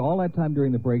gave you all that time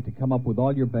during the break to come up with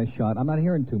all your best shot. I'm not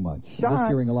hearing too much. I'm just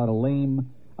hearing a lot of lame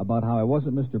about how I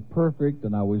wasn't Mr. Perfect,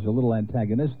 and I was a little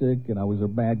antagonistic, and I was a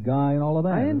bad guy, and all of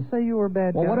that. I didn't say you were a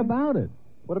bad Well, guy. what about it?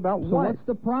 What about So what? what's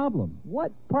the problem?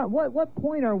 What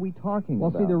point are we talking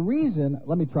Well, about? see, the reason,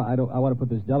 let me try, I want to put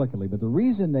this delicately, but the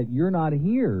reason that you're not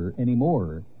here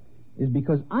anymore is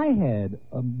because I had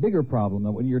a bigger problem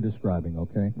than what you're describing,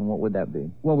 okay? And what would that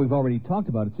be? Well, we've already talked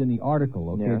about it. It's in the article,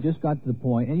 okay? Yeah. It just got to the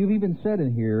point, and you've even said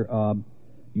in here,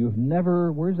 you've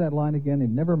never, where's that line again? You've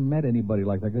never met anybody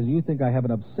like that, because you think I have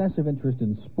an obsessive interest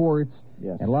in sports,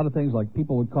 Yes. and a lot of things like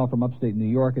people would call from upstate New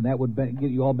York, and that would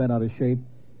get you all bent out of shape.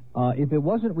 If it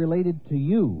wasn't related to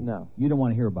you, No. you don't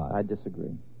want to hear about it. I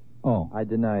disagree. Oh, I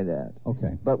deny that.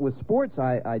 okay. But with sports,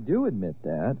 I do admit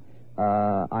that.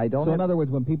 I don't. So in other words,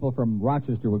 when people from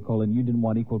Rochester would call in, you didn't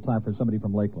want equal time for somebody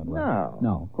from Lakeland, right? No.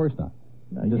 No, of course not.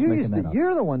 No, I'm just you making used that to, up.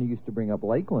 you're the one who used to bring up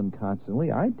Lakeland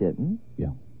constantly. I didn't. Yeah.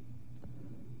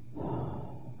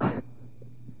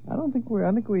 I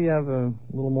think we have a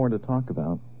little more to talk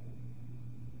about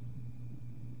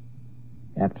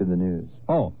after the news.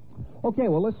 Oh, okay.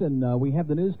 Well, listen, we have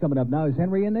the news coming up now. Is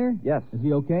Henry in there? Yes. Is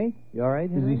he okay? You all right,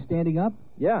 Henry? Is he standing up?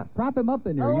 Yeah. Prop him up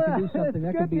in there. Oh, You can do it's something.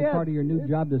 That good, could be a yeah. part of your new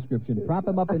job description. Prop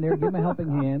him up in there, give him a helping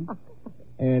hand,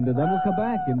 and then we'll come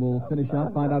back and we'll finish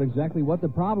up, find out exactly what the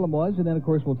problem was, and then, of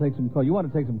course, we'll take some calls. You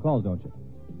want to take some calls, don't you?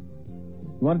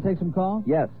 You want to take some calls?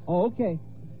 Yes. Oh, okay.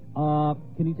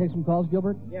 Can you take some calls,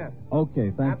 Gilbert? Yes.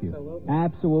 Okay, thank you.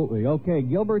 Absolutely. Okay,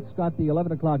 Gilbert's got the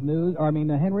 11 o'clock news,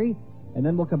 Henry, and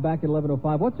then we'll come back at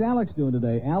 11:05. What's Alex doing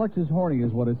today? Alex is horny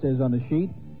is what it says on the sheet.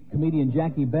 Comedian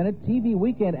Jackie Bennett, TV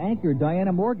weekend anchor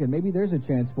Diana Morgan. Maybe there's a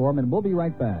chance for him, and we'll be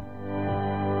right back.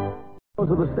 To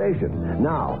the station.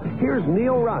 Now, here's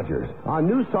Neil Rogers on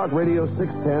News Talk Radio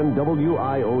 610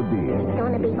 WIOD. It's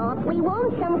going to be awfully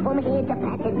lonesome from here to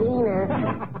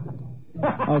Pasadena.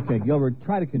 Okay, Gilbert,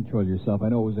 try to control yourself. I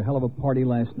know it was a hell of a party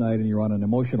last night, and you're on an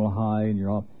emotional high, and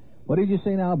you're all... What did you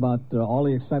say now about all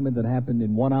the excitement that happened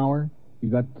in 1 hour? You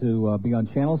got to be on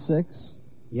Channel 6,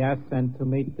 Yes, and to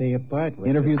meet the bird. with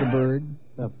interview you. the bird.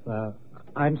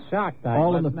 I'm shocked. I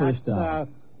All in was the first not, hour.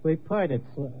 report.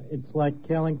 It's like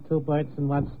killing two birds in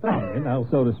one stone, you know.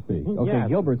 So to speak. Okay, Yes.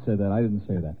 Gilbert said that. I didn't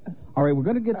say that. All right, we're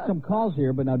going to get some calls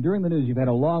here, but now during the news, you've had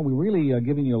a long, we really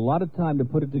giving you a lot of time to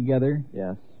put it together.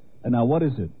 Yes. And now, what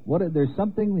is it? There's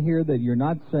something here that you're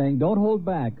not saying. Don't hold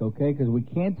back, okay? Because we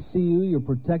can't see you. You're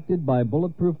protected by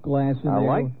bulletproof glass in I there.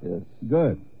 like this.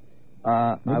 Good.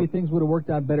 Maybe things would have worked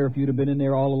out better if you'd have been in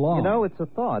there all along. You know, it's a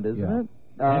thought, isn't Yeah. it?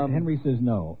 Henry says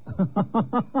no.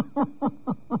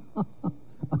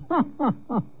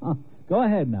 Go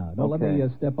ahead now. Don't let Okay. me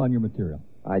step on your material.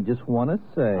 I just want to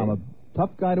say... I'm a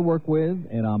tough guy to work with,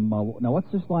 and I'm... now,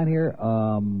 what's this line here?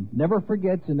 Never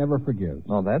forgets and never forgives.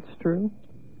 Well, that's true.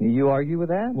 You argue with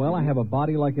that? Well, I have a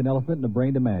body like an elephant and a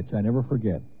brain to match. I never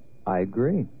forget. I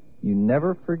agree. You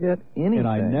never forget anything. And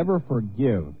I never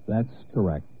forgive. That's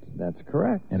correct. That's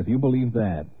correct. And if you believe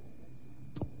that...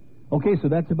 Okay, so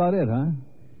that's about it, huh?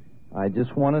 I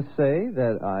just want to say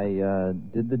that I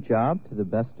did the job to the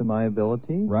best of my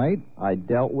ability. Right? I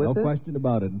dealt with it. No question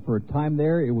about it. And for a time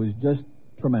there, it was just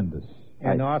tremendous.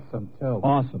 And awesome, too.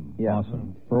 Awesome. Yeah.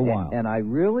 Awesome. For a while. And I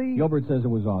really... Gilbert says it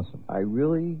was awesome.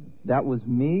 That was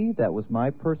me. That was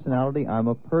my personality. I'm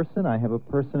a person. I have a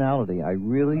personality. I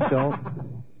really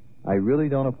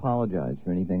don't apologize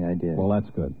for anything I did. Well, that's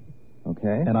good.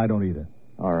 Okay? And I don't either.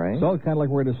 All right. So it's kind of like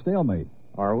we're at a stalemate.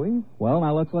 Are we? Well,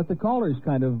 now let's let the callers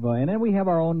kind of... and then we have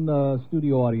our own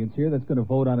studio audience here that's going to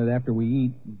vote on it after we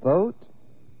eat. Vote?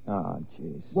 Ah,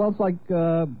 jeez. Well, it's like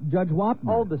Judge Wapner.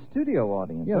 Oh, the studio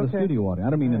audience. Yeah, okay. the studio audience. I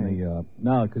don't mean in the...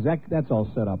 no, because that's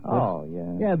all set up. Oh,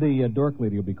 yeah. Yeah, the dork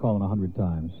lady will be calling 100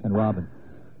 times. And Robin.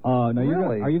 Now,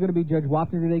 Really? are you going to be Judge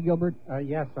Wapner today, Gilbert?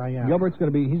 Yes, I am. Gilbert's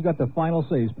going to be... He's got the final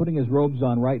say. He's putting his robes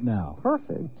on right now.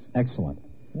 Perfect. Excellent.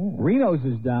 Yeah. Reno's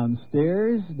is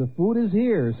downstairs. The food is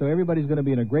here, so everybody's going to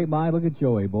be in a great mind. Look at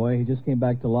Joey, boy. He just came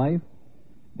back to life.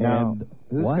 Now,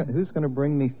 And who's going to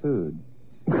bring me food?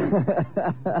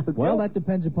 Well, that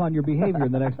depends upon your behavior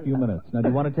in the next few minutes. Now, do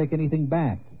you want to take anything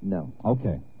back? No.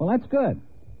 Okay. Well, that's good.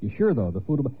 You sure, though? The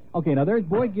food will... Okay, now there's...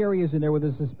 Boy Gary is in there with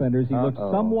his suspenders. He looks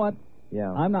somewhat...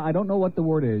 Yeah. I don't know what the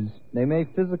word is. They may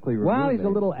physically remove Well, he's me. a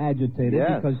little agitated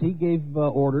Yes. because he gave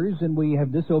orders and we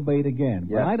have disobeyed again.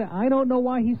 Yes. But I don't know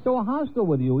why he's so hostile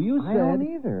with you. You said... I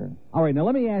don't either. All right, now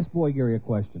let me ask Boy Gary a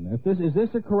question. Is this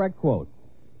a correct quote?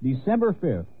 December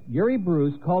 5th, Gary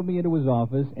Bruce called me into his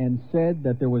office and said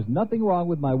that there was nothing wrong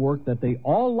with my work, that they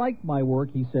all liked my work.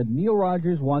 He said, Neil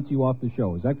Rogers wants you off the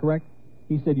show. Is that correct?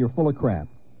 He said, you're full of crap.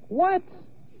 What?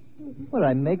 Would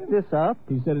I make this up?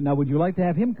 He said, now would you like to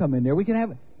have him come in there? We can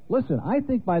have... Listen, I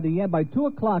think by 2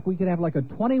 o'clock we could have like a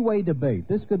 20-way debate.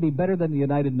 This could be better than the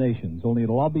United Nations, only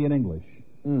it'll all be in English.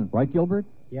 Right, Gilbert?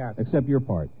 Yes. Except your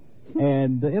part.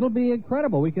 And it'll be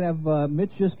incredible. We can have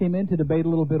Mitch just came in to debate a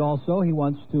little bit also. He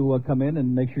wants to come in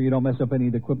and make sure you don't mess up any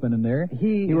of the equipment in there.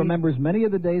 He remembers many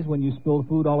of the days when you spilled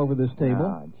food all over this table.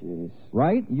 Ah, jeez.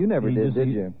 Right? You never did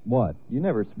you? What? You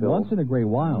never spilled. Once in a great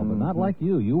while, but not like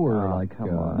you. You were come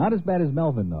on. not as bad as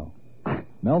Melvin, though.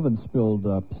 Melvin spilled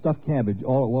stuffed cabbage.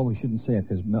 Oh, well, we shouldn't say it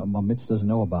because Mitch doesn't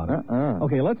know about it.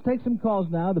 Okay, let's take some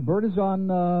calls now. The bird is on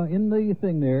in the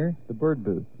thing there. The bird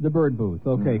booth. The bird booth.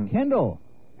 Okay, Kendall.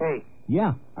 Hey.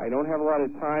 Yeah. I don't have a lot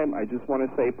of time. I just want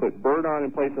to say put Bird on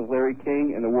in place of Larry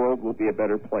King, and the world will be a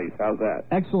better place. How's that?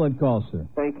 Excellent call, sir.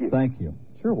 Thank you. Thank you.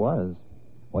 Sure was.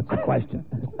 What's the question?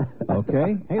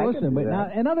 Okay. Hey, listen, but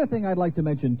now another thing I'd like to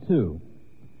mention, too.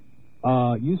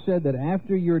 You said that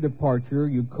after your departure,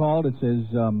 you called. It says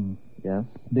yes.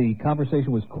 The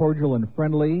conversation was cordial and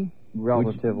friendly.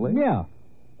 Relatively. Yeah.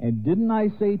 And didn't I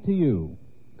say to you,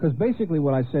 because basically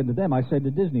what I said to them, I said to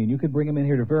Disney, and you could bring him in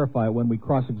here to verify it when we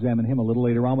cross-examine him a little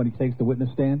later on when he takes the witness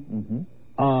stand. Mm-hmm.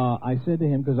 I said to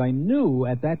him, because I knew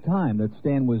at that time that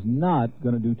Stan was not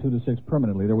going to do 2 to 6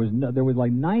 permanently. There was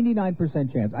like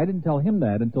 99% chance. I didn't tell him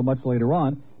that until much later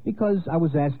on because I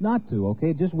was asked not to, okay?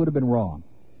 It just would have been wrong.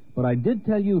 But I did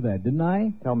tell you that, didn't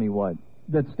I? Tell me what?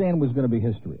 That Stan was going to be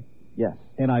history. Yes.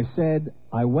 And I said,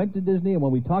 I went to Disney, and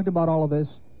when we talked about all of this,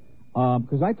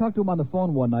 because I talked to him on the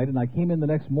phone one night, and I came in the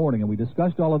next morning, and we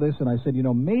discussed all of this, and I said,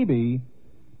 maybe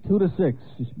 2 to 6,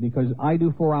 because I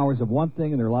do 4 hours of one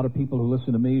thing, and there are a lot of people who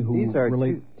listen to me who These are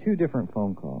relate. two different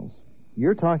phone calls.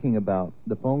 You're talking about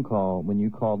the phone call when you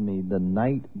called me the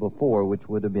night before, which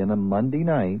would have been a Monday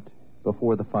night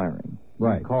before the firing.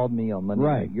 Right. You called me on Monday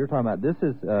Right. night. You're talking about, this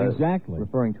is exactly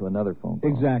referring to another phone call.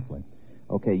 Exactly.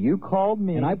 Okay, you called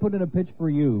me. And I put in a pitch for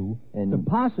you to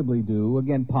possibly do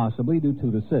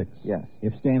 2 to 6. Yes.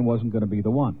 If Stan wasn't going to be the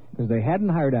one. Because they hadn't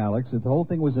hired Alex. The whole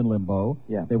thing was in limbo.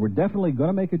 Yeah. They were definitely going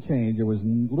to make a change. There was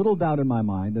little doubt in my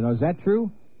mind. And is that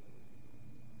true?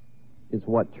 Is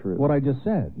what true? What I just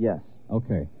said. Yes.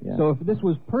 Okay. Yeah. So if this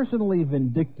was personally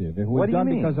vindictive, if it was What do you done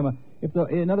mean? because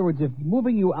in other words, if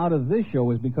moving you out of this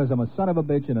show is because I'm a son of a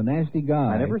bitch and a nasty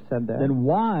guy, I never said that. Then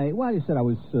why? Well, you said I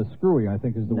was screwy, I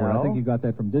think is the word. I No. think you got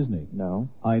that from Disney. No.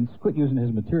 And quit using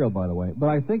his material, by the way. But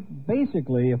I think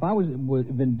basically, if I was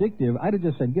vindictive, I'd have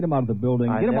just said, get him out of the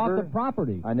building, get him off the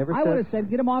property. I never I said. would have said,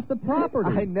 get him off the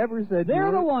property. I never said. They're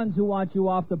you the were- ones who want you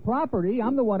off the property.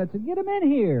 I'm the one that said, get him in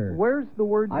here. Where's the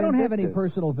word? I don't have any vindictive?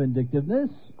 personal vindictiveness.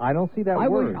 I don't see that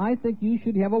word. I think you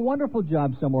should have a wonderful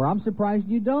job somewhere. I'm surprised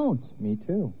you don't. Me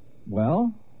too.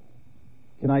 Well,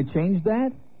 can I change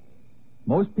that?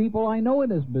 Most people I know in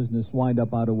this business wind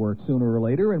up out of work sooner or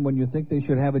later, and when you think they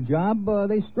should have a job,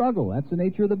 they struggle. That's the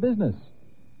nature of the business.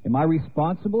 Am I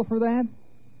responsible for that?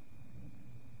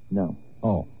 No.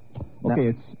 Oh. Okay,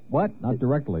 it's what? Not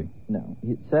directly. No.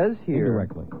 It says here.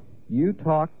 Indirectly. You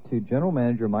talked to General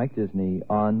Manager Mike Disney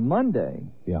on Monday.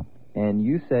 Yeah. And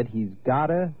you said he's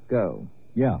gotta go.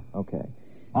 Yeah. Okay.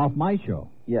 Off my show.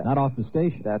 Yes. Not off the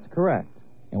station. That's correct.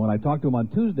 And when I talked to him on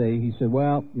Tuesday, he said,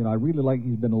 well, I really like,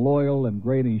 he's been loyal and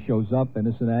great, and he shows up and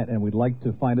this and that, and we'd like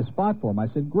to find a spot for him. I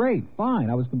said, great, fine.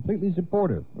 I was completely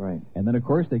supportive. Right. And then, of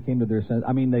course, they came to their sense.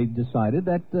 I mean, they decided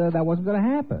that that wasn't going to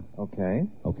happen. Okay.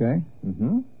 Okay?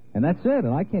 Mm-hmm. And that's it.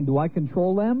 And do I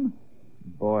control them?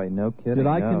 Boy, no kidding. Did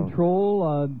I no.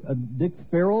 control Dick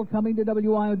Farrell coming to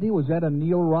WIOD? Was that a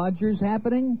Neil Rogers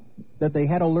happening? That they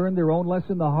had to learn their own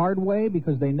lesson the hard way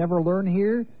because they never learn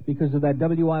here? Because of that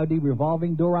WIOD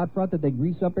revolving door out front that they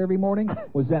grease up every morning?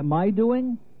 Was that my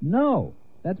doing? No.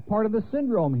 That's part of the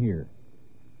syndrome here.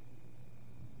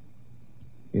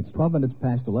 It's 12 minutes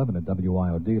past 11 at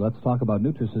WIOD. Let's talk about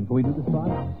Nutrisystem. Can we do this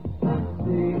live?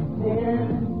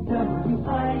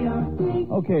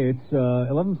 Okay, it's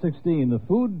 11:16. The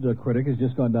food critic has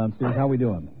just gone downstairs. How we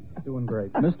doing? Doing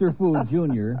great. Mr. Food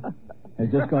Jr. has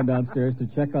just gone downstairs to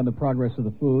check on the progress of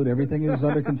the food. Everything is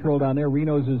under control down there.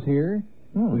 Reno's is here.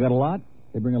 We got a lot?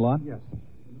 They bring a lot? Yes.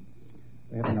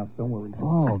 They have enough. Don't worry.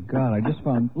 Oh, God,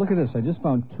 look at this. I just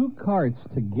found 2 carts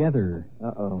together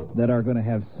that are going to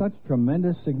have such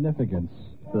tremendous significance.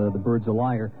 The bird's a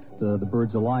liar. The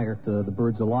bird's a liar. The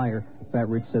bird's a liar. Fat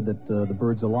Rich said that the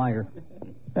bird's a liar.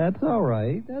 That's all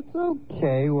right. That's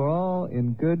okay. We're all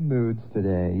in good moods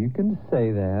today. You can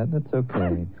say that. That's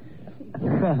okay.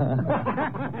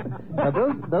 Now,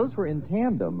 those were in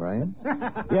tandem, right?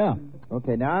 Yeah.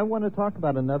 Okay, now I want to talk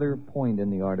about another point in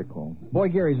the article. Boy,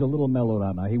 Gary's a little mellowed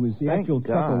out now. He Thank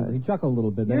God. He chuckled a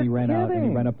little bit, then You're he ran out and he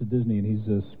kidding. ran up to Disney and he's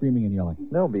screaming and yelling.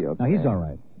 They'll be okay. Now, he's all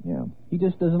right. Yeah. He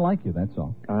just doesn't like you, that's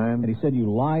all. And he said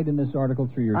you lied in this article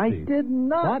through your I teeth. did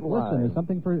not But listen, lie. there's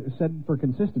something said for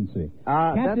consistency.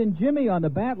 That's- Captain Jimmy on the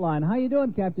bat line. How you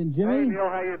doing, Captain Jimmy? Hey, Neil,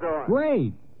 how you doing?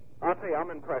 Great. I'll tell you,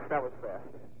 I'm impressed. That was fast.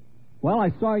 Well,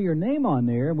 I saw your name on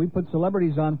there, and we put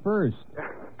celebrities on first.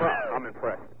 Well, I'm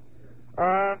impressed.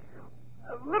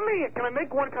 Can I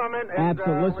make one comment? And,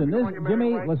 Absolutely. Listen, let me go on your Jimmy,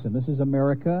 merry way? listen, this is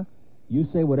America. You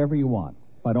say whatever you want.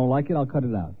 If I don't like it, I'll cut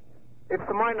it out. It's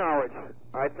to my knowledge,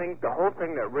 I think the whole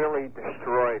thing that really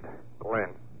destroyed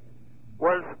Glenn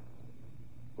was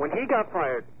when he got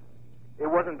fired, it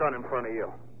wasn't done in front of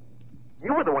you.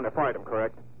 You were the one that fired him,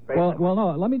 correct? Well,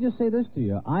 no, let me just say this to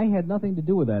you. I had nothing to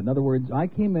do with that. In other words, I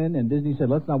came in and Disney said,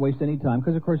 let's not waste any time,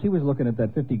 because, of course, he was looking at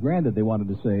that $50,000 that they wanted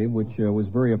to save, which was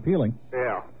very appealing.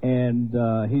 Yeah. And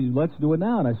let's do it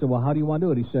now. And I said, well, how do you want to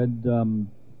do it?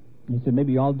 He said,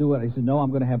 maybe I'll do it. I said, no, I'm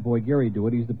going to have Boy Gary do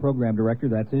it. He's the program director.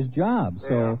 That's his job. Yeah.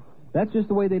 So that's just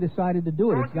the way they decided to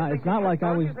do it. It's not like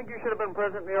I was... Don't you think you should have been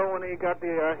present, Neil, when he got the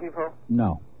HEFO?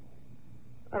 No.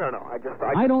 I don't know.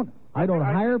 I don't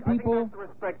hire people. I think that's the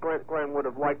respect Glenn would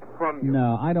have liked from you.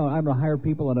 No, I don't hire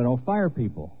people and I don't fire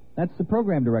people. That's the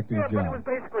program director's Yeah, but it job. was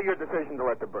basically your decision to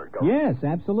let the bird go. Yes,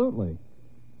 absolutely.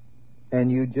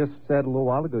 And you just said a little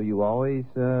while ago you always,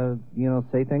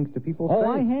 say things to people.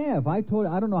 Oh, I have. I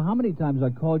don't know how many times I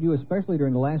called you, especially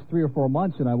during the last 3 or 4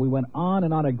 months, and we went on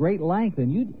and on at great length,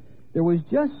 and there was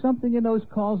just something in those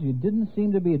calls it didn't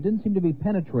seem to be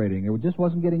penetrating. It just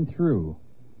wasn't getting through.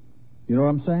 You know what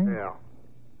I'm saying? Yeah.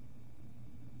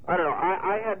 I don't know.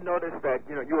 I had noticed that,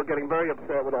 you were getting very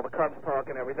upset with all the Cubs talk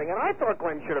and everything, and I thought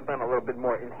Glenn should have been a little bit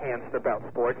more enhanced about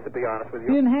sports, to be honest with He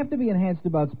you. didn't have to be enhanced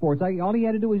about sports. All he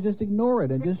had to do was just ignore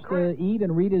it and just eat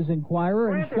and read his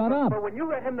Inquirer and shut up. But when you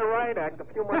read him the riot act a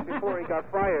few months before he got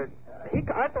fired,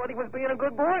 I thought he was being a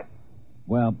good boy.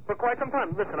 Well, For quite some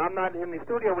time. Listen, I'm not in the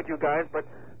studio with you guys, but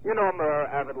You know I'm an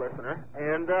avid listener,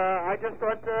 and I just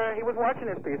thought he was watching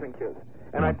his P's and Q's.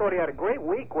 And I thought he had a great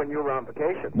week when you were on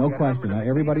vacation. No question.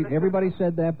 Everybody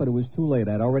said that, but it was too late.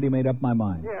 I'd already made up my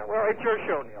mind. Yeah, well, it's your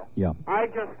show, Neil. Yeah. I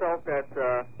just felt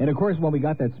that... And, of course, when we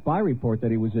got that spy report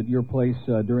that he was at your place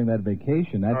during that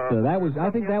vacation, that was it.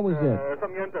 I think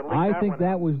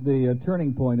that was the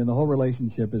turning point in the whole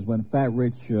relationship is when Fat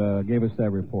Rich gave us that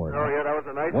report. Oh, yeah, that was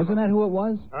a nice Wasn't that who it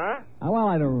was? Huh? Well,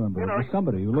 I don't remember. You know, it was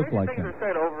somebody who looked like things him. are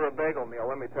said over a bagel, Neil,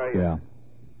 let me tell you. Yeah.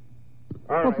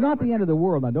 All Well, it's not the end of the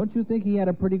world. Now, don't you think he had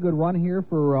a pretty good run here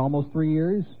for almost 3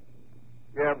 years?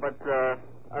 Yeah, but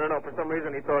I don't know. For some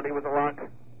reason, he thought he was a lock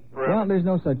forever. Well, there's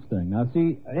no such thing. Now,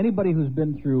 see, anybody who's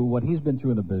been through what he's been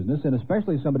through in the business, and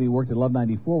especially somebody who worked at Love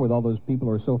 94 with all those people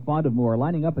who are so fond of him, who are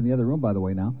lining up in the other room, by the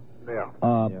way, now. Yeah.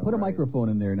 Put a microphone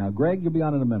in there. Now, Greg, you'll be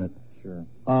on in a minute. Sure.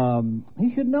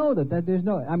 He should know that there's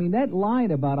no... I mean, that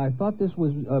line about I thought this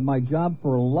was my job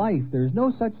for life, there's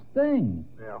no such thing.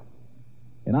 Yeah.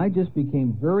 And I just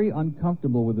became very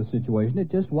uncomfortable with the situation.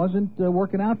 It just wasn't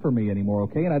working out for me anymore,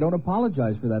 okay? And I don't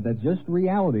apologize for that. That's just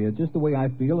reality. It's just the way I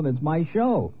feel, and it's my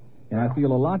show. And I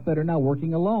feel a lot better now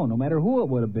working alone. No matter who it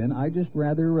would have been, I'd just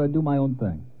rather do my own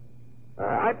thing.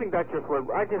 I think that's just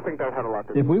what... I just think that had a lot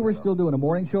to do If we with were it. still doing a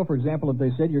morning show, for example, if they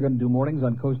said you're going to do mornings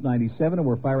on Coast 97 and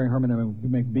we're firing Herman and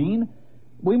McBean,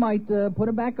 we might put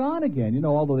him back on again. You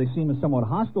know, although they seem somewhat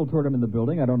hostile toward him in the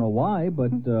building. I don't know why,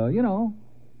 but, you know...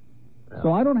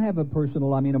 So I don't have a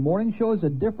personal. I mean, a morning show is a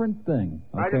different thing.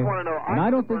 Okay? I just want to know. And I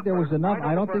don't think there was enough.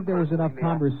 I don't think there was enough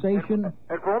conversation.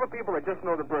 And for all the people that just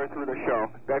know the Bird through the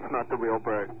show, that's not the real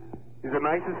Bird. He's the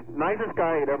nicest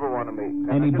guy you'd ever want to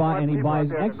meet. And he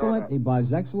buys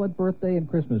excellent birthday and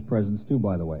Christmas presents too.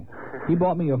 By the way, he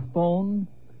bought me a phone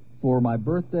for my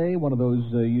birthday. One of those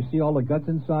you see all the guts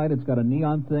inside. It's got a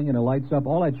neon thing and it lights up.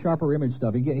 All that sharper image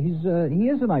stuff. He is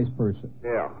a nice person.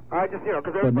 Yeah, I just because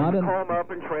But not everybody call him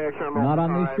up and trash him. Not all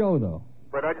on the this time. show though.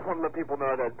 But I just want to let people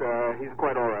know that he's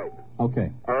quite all right.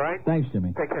 Okay. All right. Thanks,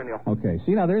 Jimmy. Take care, Neil. Okay.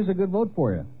 See, now there's a good vote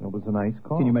for you. That was a nice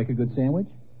call. Can you make a good sandwich?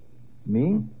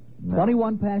 Me? No.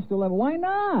 21 past 11. Why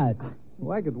not?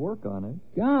 Well, I could work on it.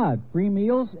 God, free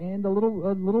meals and a little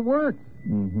work.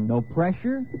 Mm-hmm. No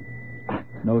pressure,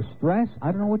 no stress.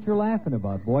 I don't know what you're laughing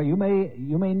about, boy. You may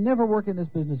never work in this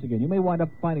business again. You may wind up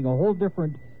finding a whole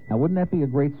different. Now, wouldn't that be a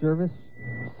great service?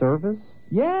 Service?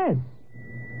 Yes.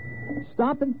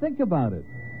 Stop and think about it.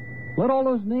 Let all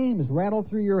those names rattle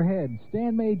through your head.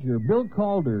 Stan Major, Bill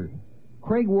Calder,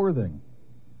 Craig Worthing,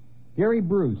 Gary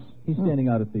Bruce. He's standing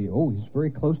out at the... Oh, he's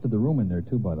very close to the room in there,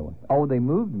 too, by the way. Oh, they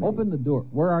moved me. Open the door.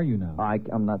 Where are you now?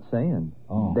 I'm not saying.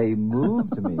 Oh. They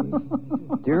moved me.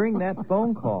 During that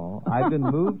phone call, I've been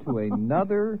moved to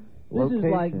another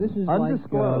location. This is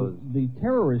undisclosed. like the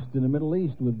terrorist in the Middle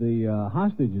East with the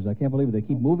hostages. I can't believe it. They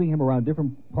keep moving him around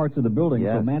different parts of the building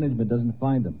so management doesn't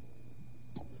find him.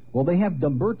 Well, they have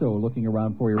Dumberto looking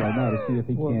around for you right now to see if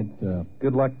he can't...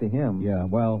 Good luck to him. Yeah,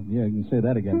 well, yeah, you can say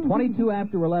that again. 22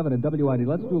 after 11 at WID.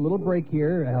 Let's do a little break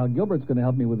here. Gilbert's going to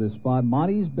help me with this spot.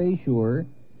 Monty's Bayshore,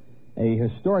 a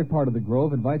historic part of the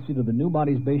Grove, invites you to the new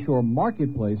Monty's Bayshore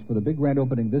Marketplace for the big grand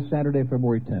opening this Saturday,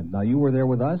 February 10th. Now, you were there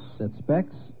with us at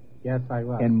Specs. Yes, I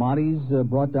was. And Monty's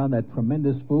brought down that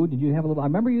tremendous food. Did you have a little... I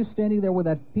remember you standing there with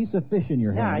that piece of fish in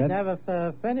your hand. Yeah, I never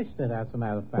finished it, as a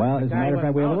matter of fact. Well, as a matter of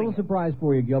fact, we have a little surprise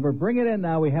for you, Gilbert. Bring it in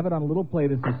now. We have it on a little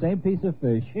plate. It's the same piece of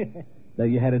fish that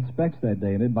you had at Specs that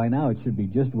day, and by now it should be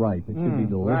just ripe. It should be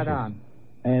delicious. Right on.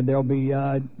 And there'll be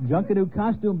Junkanoo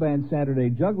Costume Band Saturday,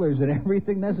 jugglers, and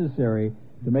everything necessary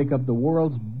to make up the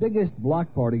world's biggest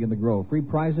block party in the Grove. Free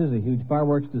prizes, a huge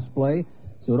fireworks display.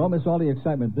 So don't miss all the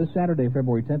excitement this Saturday,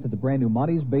 February 10th, at the brand new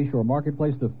Monty's Bayshore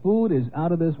Marketplace. The food is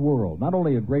out of this world. Not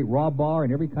only a great raw bar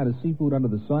and every kind of seafood under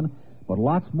the sun, but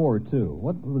lots more, too.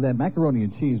 What was that macaroni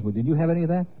and cheese? Did you have any of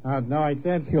that? No, I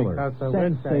didn't. Killer. Because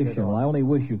Sensational. I only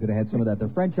wish you could have had some of that.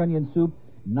 The French onion soup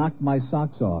knocked my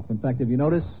socks off. In fact, if you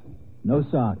notice, no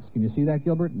socks. Can you see that,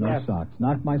 Gilbert? No socks.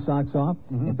 Knocked my socks off.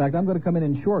 Mm-hmm. In fact, I'm going to come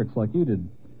in shorts like you did.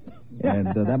 And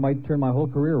that might turn my whole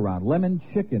career around. Lemon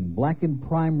chicken, blackened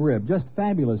prime rib, just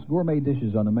fabulous gourmet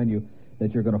dishes on the menu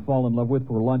that you're going to fall in love with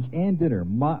for lunch and dinner.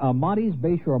 Monty's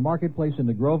Bayshore Marketplace in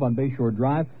the Grove on Bayshore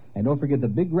Drive. And don't forget the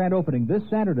big grand opening this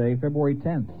Saturday, February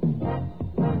 10th.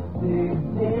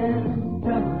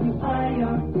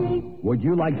 Would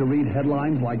you like to read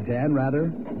headlines like Dan Rather?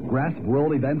 Grasp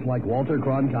world events like Walter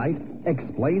Cronkite?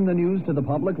 Explain the news to the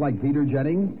public like Peter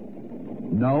Jennings?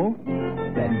 No?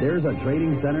 Then there's a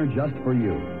training center just for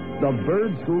you. The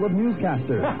Bird School of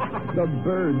Newscasters. The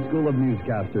Bird School of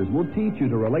Newscasters will teach you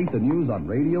to relate the news on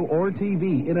radio or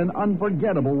TV in an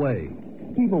unforgettable way.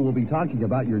 People will be talking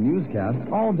about your newscast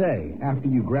all day after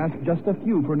you grasp just a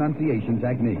few pronunciation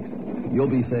techniques. You'll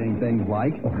be saying things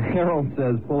like, Harold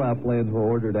says pull-out plans were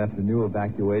ordered after new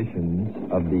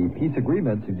evacuations of the peace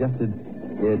agreement suggested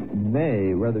it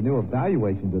may, rather new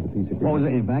evaluations of the peace agreement. What was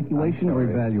it, evacuation or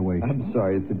evaluation? I'm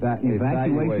sorry, it's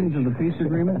Evacuations of the peace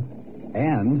agreement?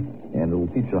 And it'll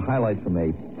feature highlights from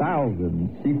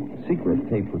 1,000 secret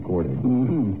tape recordings.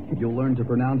 You'll learn to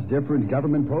pronounce different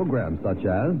government programs such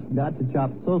as Not to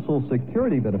chop Social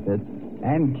Security benefits,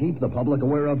 and keep the public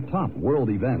aware of top world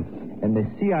events. and the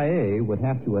CIA would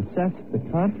have to assess the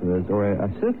Contras or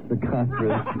assist the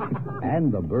Contras.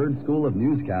 And the Byrd School of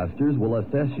Newscasters will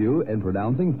assess you in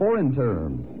pronouncing foreign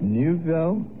terms.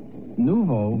 Nuevo.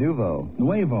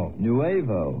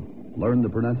 Learn the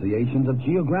pronunciations of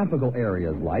geographical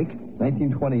areas like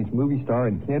 1920s movie star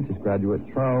and Kansas graduate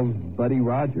Charles Buddy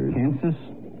Rogers. Kansas?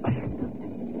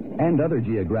 And other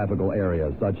geographical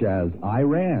areas such as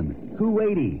Iran,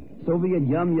 Kuwaiti, Soviet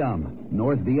Yum Yum,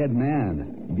 North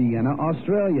Vietnam, Vienna,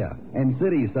 Australia, and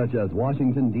cities such as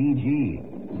Washington, D.C.,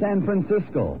 San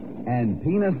Francisco, and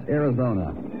Penis,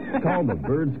 Arizona. Call the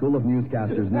Byrd School of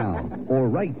Newscasters now, or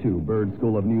write to Byrd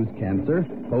School of News Cancer,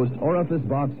 Post Orifice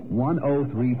Box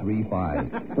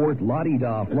 10335, Fort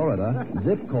Lauderdale, Florida,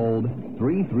 zip code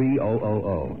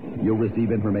 33000. You'll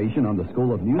receive information on the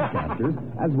School of Newscasters,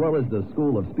 as well as the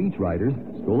School of Speechwriters,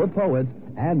 School of Poets,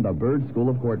 and the Byrd School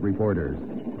of Court Reporters.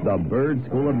 The Byrd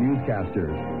School of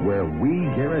Newscasters, where we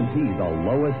guarantee the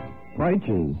lowest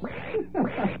prices.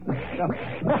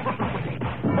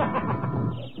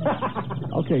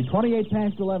 Okay, 28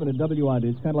 past 11 at WID.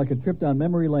 It's kind of like a trip down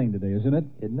memory lane today, isn't it?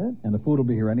 Isn't it? And the food will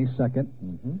be here any second.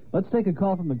 Mm-hmm. Let's take a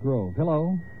call from the Grove.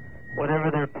 Hello. Whatever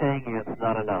they're paying you, it's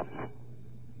not enough.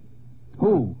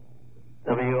 Who?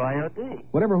 WIOD.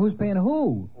 Whatever, who's paying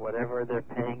who? Whatever they're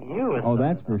paying you is Oh,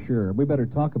 not that's for sure. We better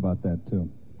talk about that, too.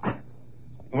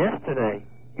 Yesterday,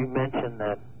 you mentioned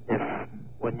that if,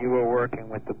 when you were working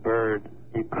with the Byrd,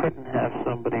 you couldn't have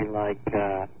somebody like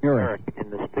Eric in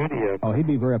the studio. Oh, he'd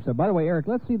be very upset. By the way, Eric,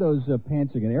 let's see those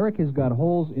pants again. Eric has got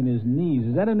holes in his knees.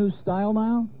 Is that a new style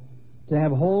now? To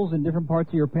have holes in different parts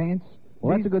of your pants?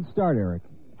 Well, that's a good start, Eric.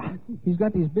 He's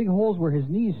got these big holes where his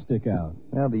knees stick out.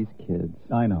 Well, these kids.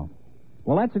 I know.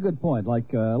 Well, that's a good point.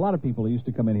 Like a lot of people who used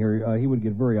to come in here, he would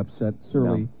get very upset,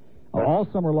 surly. No. All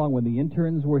summer long when the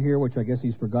interns were here, which I guess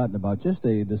he's forgotten about, just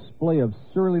a display of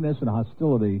surliness and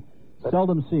hostility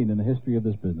seldom seen in the history of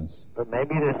this business. But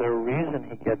maybe there's a reason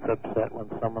he gets upset when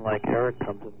someone like Eric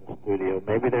comes in the studio.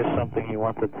 Maybe there's something he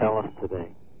wants to tell us today.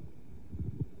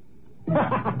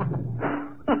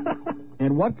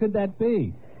 And what could that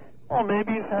be? Well,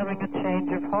 maybe he's having a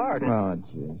change of heart. Oh,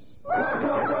 jeez.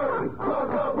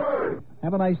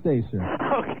 Have a nice day, sir.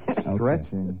 Okay.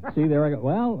 Stretching. See, there I go.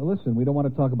 Well, listen, we don't want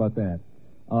to talk about that.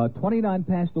 29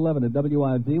 past 11 at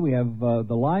WID. We have,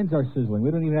 the lines are sizzling.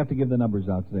 We don't even have to give the numbers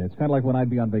out today. It's kind of like when I'd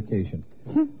be on vacation.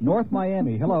 North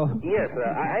Miami, hello. Yes,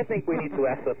 I think we need to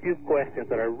ask a few questions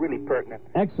that are really pertinent.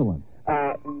 Excellent.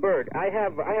 Byrd, I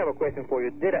have a question for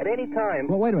you. Did at any time...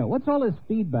 Well, wait a minute. What's all this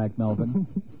feedback, Melvin?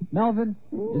 Melvin,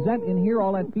 is that in here,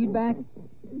 all that feedback?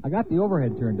 I got the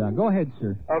overhead turned down. Go ahead,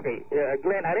 sir. Okay,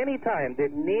 Glenn, at any time,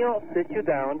 did Neil sit you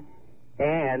down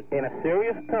and, in a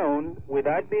serious tone,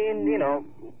 without being,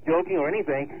 joking or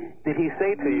anything, did he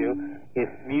say to you, if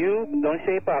you don't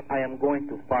shape up, I am going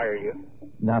to fire you?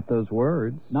 Not those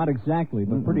words. Not exactly,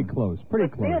 but pretty close. Pretty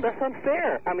But close. Neil, that's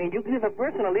unfair. I mean, you give a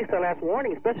person at least a last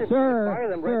warning, especially if you fire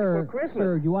them right before Christmas.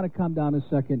 Sir, you want to calm down a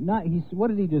second? What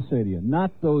did he just say to you? Not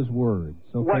those words,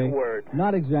 okay? What words?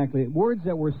 Not exactly. Words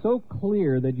that were so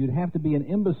clear that you'd have to be an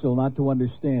imbecile not to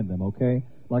understand them, okay?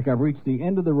 Like I've reached the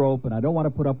end of the rope, and I don't want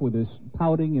to put up with this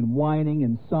pouting and whining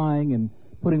and sighing and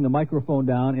putting the microphone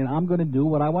down, and I'm going to do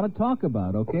what I want to talk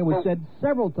about, okay? It was said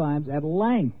several times at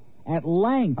length. At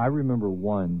length. I remember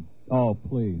one. Oh,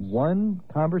 please. One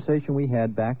conversation we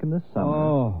had back in the summer.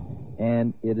 Oh.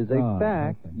 And it is a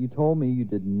fact. Okay. You told me you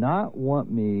did not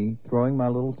want me throwing my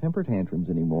little temper tantrums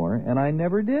anymore, and I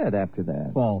never did after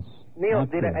that. False. Neil,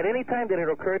 at any time did it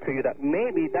occur to you that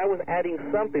maybe that was adding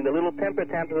something, the little temper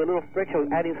tantrum, the little friction was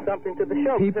adding something to the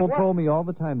show? People told me all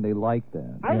the time they liked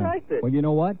that. I liked it. Well, you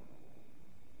know what?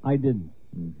 I didn't.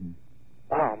 Mm-hmm.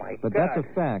 Oh, my But God. that's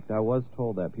a fact. I was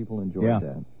told that. People enjoyed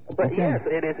that. But Okay. yes,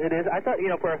 it is. I thought,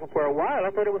 for a while, I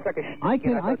thought it was like a shtick.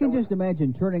 I can just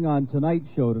imagine turning on Tonight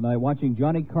Show tonight, watching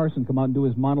Johnny Carson come out and do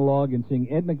his monologue and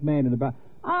seeing Ed McMahon in the back.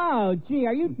 Oh, gee,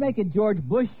 are you making George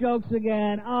Bush jokes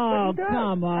again? Oh,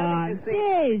 come on.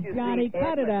 Jeez, Johnny,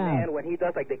 cut it out. When he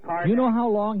does, like, the car... You know how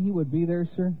long he would be there,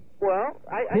 sir? Well,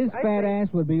 His fat ass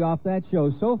would be off that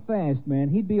show so fast, man.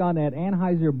 He'd be on that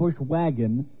Anheuser-Busch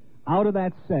wagon out of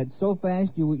that set so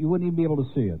fast you wouldn't even be able to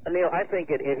see it. Neil, I think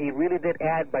if he really did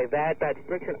add by that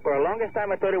restriction, for the longest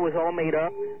time I thought it was all made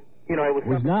up. You know, it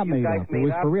was not made up. It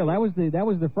was for real. That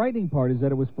was the frightening part, is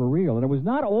that it was for real. And it was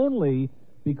not only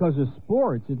because of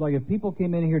sports. It's like if people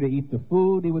came in here to eat the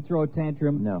food, he would throw a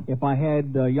tantrum. No. If I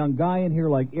had a young guy in here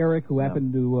like Eric who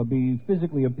happened to be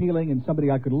physically appealing and somebody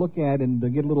I could look at and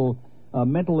get a little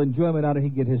mental enjoyment out of it,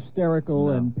 he'd get hysterical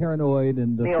and paranoid.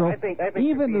 And Neil, I think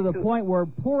even to the point where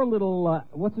poor little,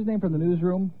 what's his name from the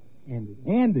newsroom?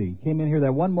 Andy came in here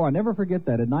that one morning. I'll never forget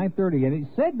that, at 9:30, and he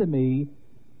said to me,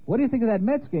 "What do you think of that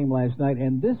Mets game last night?"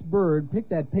 And this bird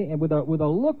picked that with a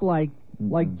look like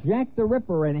Jack the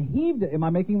Ripper and heaved it. Am I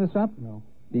making this up? No.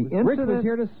 Rick was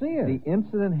here to see it. The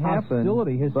incident happened,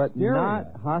 Hostility, but hysteria. not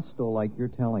hostile like you're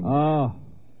telling me. Oh,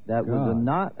 that was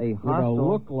not a hostile. With a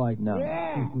look like no.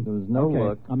 Yeah. There was no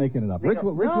look. I'm making it up. Rich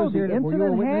was here. The Were you a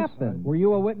incident witness? happened. Were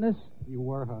you a witness? You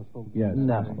were hostile. Yes,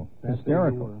 No. hostile.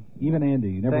 Hysterical. Even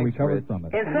Andy never Thanks, recovered Rich. from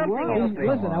it. And something else.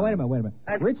 Listen, now wait a minute.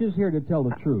 Rich is here to tell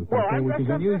the truth, Well, which is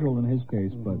unusual in his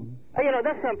case, but... You know,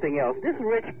 that's something else. This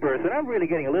rich person, I'm really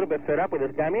getting a little bit fed up with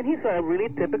this guy. I mean, he's a really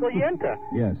typical yenta.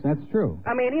 Yes, that's true.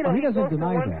 I mean, you know, he doesn't goes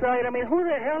deny to one that. side. I mean, who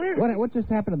the hell is he? What just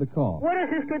happened to the call? What is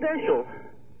his credentials?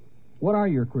 What are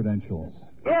your credentials?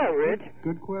 Yeah, Rich.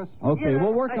 Good question. Okay,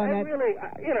 we'll work on that. Really,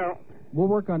 you know. We'll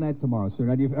work on that tomorrow, sir.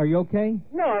 Now, are you okay?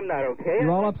 No, I'm not okay.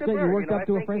 You're all I think upset. the bird, You worked up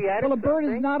to a friend. Well, the bird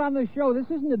is not on the show. This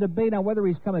isn't a debate on whether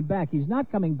he's coming back. He's not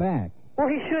coming back. Well,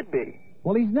 he should be.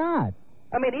 Well, he's not.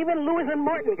 I mean, even Lewis and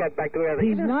Martin got back together.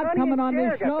 He's Even not Sonny coming and on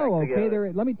Cher this got show, back okay?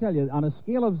 together. Let me tell you, on a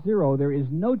scale of 0, there is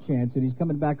no chance that he's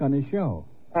coming back on this show.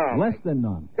 Oh, Less than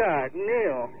none. God,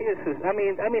 Neil. I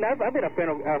mean, I've been a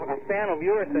fan of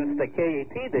yours since the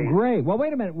KAT days. Great. Well,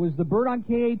 wait a minute. Was the bird on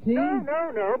KAT?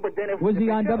 No. But then it Was was he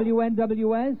on show.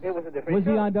 WNWS? It was a different Was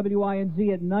show. he on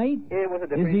WINZ at night? It was a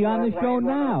different Is he on the show Ryan Reynolds,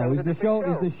 now? that was Is a the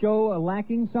different show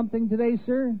lacking something today,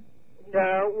 sir?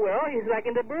 Well, he's like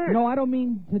in the bird. No, I don't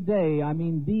mean today. I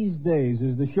mean these days.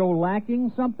 Is the show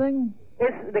lacking something?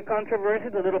 It's the controversy,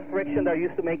 the little friction that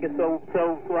used to make it so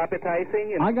appetizing.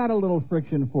 You know? I got a little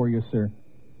friction for you, sir.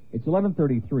 It's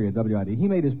 11:33 at WID. He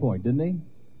made his point, didn't he?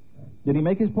 Did he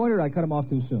make his point, or did I cut him off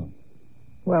too soon?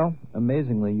 Well,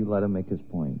 amazingly, you let him make his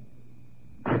point.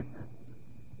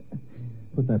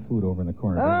 Put that food over in the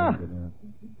corner. Ah!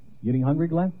 Getting hungry,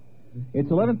 Glenn? It's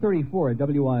 11:34 at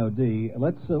WIOD.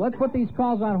 Let's put these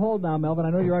calls on hold now, Melvin. I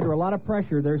know you're under a lot of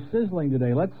pressure. They're sizzling today.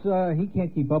 He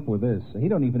can't keep up with this. He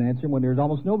don't even answer when there's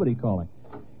almost nobody calling.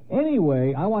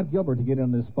 Anyway, I want Gilbert to get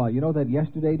on this spot. You know that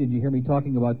yesterday, did you hear me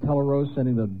talking about Telerose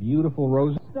sending the beautiful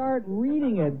roses? Start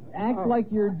reading it. Act like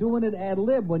you're doing it ad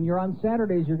lib. When you're on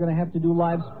Saturdays, you're going to have to do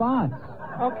live spots.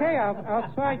 Okay,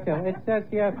 I'll try to. It says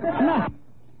here.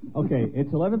 Okay, it's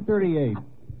 11:38.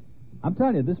 I'm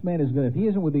telling you, this man is good. If he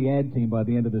isn't with the ad team by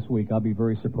the end of this week, I'll be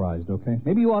very surprised, okay?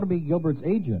 Maybe you ought to be Gilbert's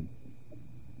agent.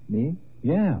 Me?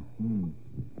 Yeah.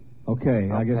 Okay,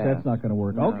 I guess that's not going to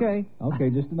work. No. Okay,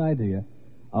 just an idea.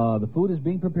 The food is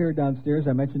being prepared downstairs.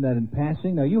 I mentioned that in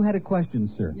passing. Now, you had a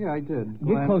question, sir. Yeah, I did. Get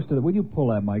Glenn, close to the... Will you pull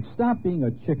that mic? Stop being a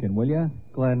chicken, will you?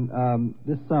 Glenn,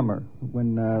 this summer,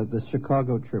 when the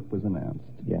Chicago trip was announced,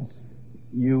 Yes.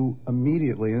 you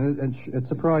immediately, and it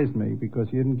surprised me because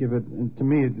you didn't give it, and to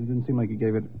me, it didn't seem like you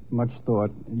gave it much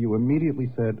thought. You immediately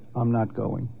said, I'm not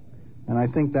going. And I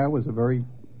think that was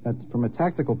from a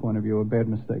tactical point of view, a bad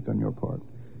mistake on your part.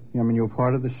 I mean, you were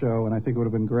part of the show, and I think it would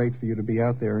have been great for you to be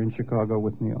out there in Chicago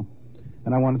with Neil.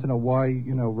 And I wanted to know why,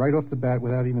 right off the bat,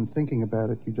 without even thinking about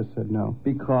it, you just said no.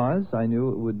 Because I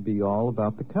knew it would be all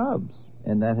about the Cubs,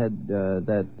 and that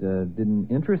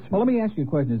didn't interest me. Well, let me ask you a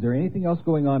question. Is there anything else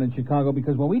going on in Chicago?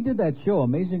 Because when we did that show,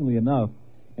 amazingly enough,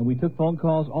 and we took phone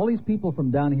calls, all these people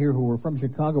from down here who were from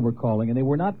Chicago were calling, and they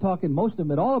were not talking, most of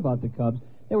them, at all about the Cubs.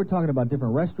 They were talking about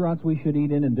different restaurants we should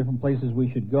eat in and different places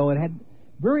we should go. It had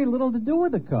very little to do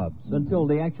with the Cubs until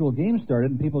the actual game started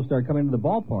and people started coming to the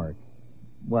ballpark.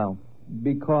 Well,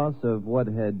 because of what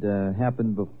had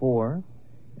happened before,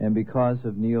 and because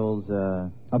of Neil's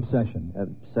obsession.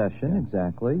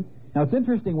 Exactly. Now, it's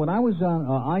interesting. When I was on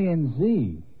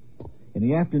INZ in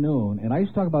the afternoon, and I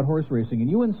used to talk about horse racing, and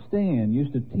you and Stan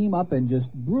used to team up and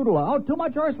just brutalize. Oh, too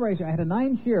much horse racing. I had a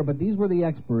 9 share, but these were the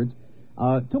experts.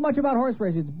 Too much about horse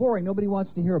racing. It's boring. Nobody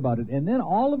wants to hear about it. And then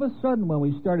all of a sudden, when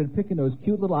we started picking those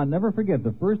cute little... I'll never forget,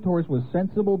 the first horse was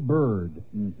Sensible Bird.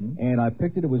 Mm-hmm. And I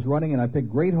picked it. It was running, and I picked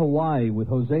Great Hawaii with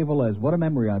Jose Velez. What a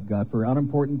memory I've got for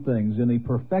unimportant things. And they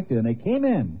perfected, and they came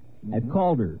in at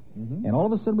Calder. Mm-hmm. And all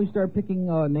of a sudden, we started picking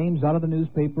names out of the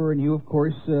newspaper, and you, of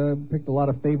course, picked a lot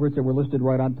of favorites that were listed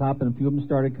right on top, and a few of them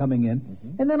started coming in.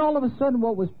 Mm-hmm. And then all of a sudden,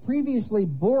 what was previously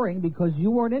boring because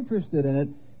you weren't interested in it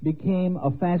became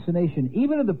a fascination,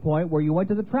 even to the point where you went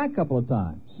to the track a couple of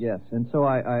times. Yes, and so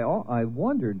I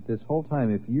wondered this whole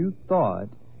time if you thought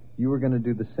you were going to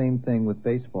do the same thing with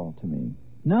baseball to me.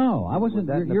 No, I wasn't.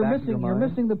 You're mind?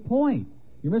 missing the point.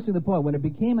 You're missing the point. When it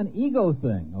became an ego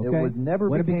thing, okay? It was never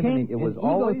when became it was an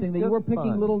always ego thing that just you were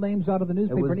picking fun. little names out of the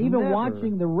newspaper, and even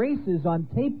watching the races on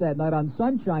tape that night on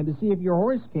Sunshine to see if your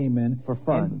horse came in for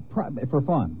fun. For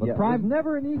fun. But it was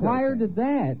never an ego prior thing. to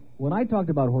that, when I talked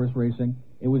about horse racing,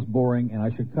 it was boring, and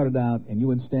I should cut it out. And you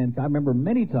would stand. I remember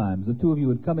many times the two of you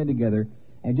would come in together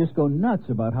and just go nuts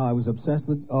about how I was obsessed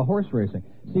with horse racing.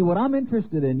 See, what I'm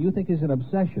interested in, you think is an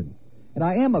obsession, and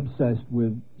I am obsessed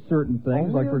with certain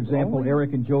things. Like, for example,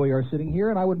 Eric and Joey are sitting here,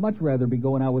 and I would much rather be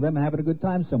going out with them and having a good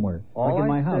time somewhere, like in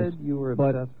my house. All I said you were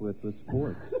obsessed with was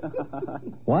sports.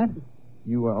 What?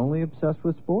 You were only obsessed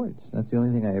with sports. That's the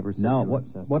only thing I ever said. No,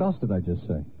 what else did I just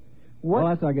say? Well,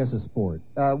 that's, I guess, a sport.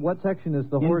 What section is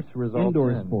the horse result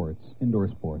Indoor in? sports. Indoor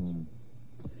sports.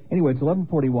 Anyway, it's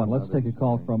 11:41. Let's take a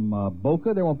call from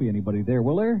Boca. There won't be anybody there,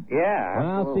 will there? Yeah,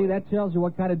 Well, absolutely. see, that tells you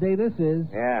what kind of day this is.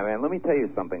 Yeah, man, let me tell you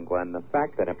something, Glenn. The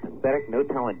fact that a pathetic,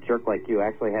 no-talent jerk like you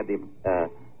actually had the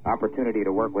opportunity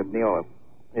to work with Neil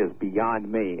is beyond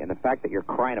me. And the fact that you're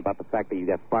crying about the fact that you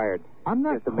got fired. I'm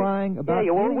not crying about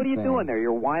Yeah, well, what are you anything. doing there?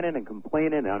 You're whining and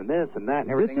complaining on this and that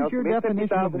and everything This is else. your You made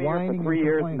definition of $50,000 a year whining for 3 and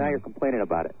years, complaining. and now you're complaining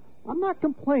about it. I'm not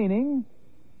complaining.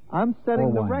 I'm setting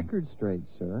Or the whining. record straight,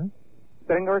 sir.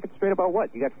 Setting the record straight about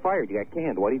what? You got fired. You got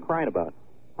canned. What are you crying about?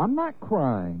 I'm not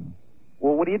crying.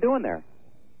 Well, what are you doing there?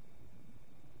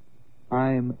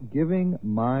 I'm giving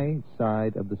my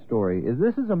side of the story.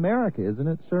 This is America, isn't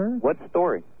it, sir? What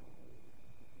story?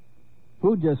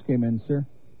 Food just came in, sir.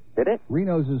 Did it?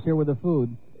 Reno's is here with the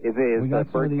food. Is We got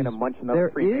the some of bird these- going to munch another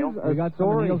free meal? We got some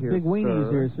of story Neil's here, big weenies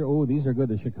sir. here, sir. Oh, these are good,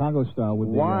 the Chicago style with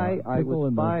Why the I pickle was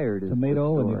and fired the is the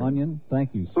tomato and the story. onion.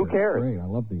 Thank you, sir. Who cares? Great, I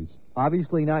love these.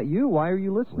 Obviously not you. Why are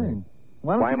you listening?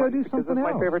 Why don't you go do Because something it's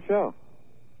else? my favorite show.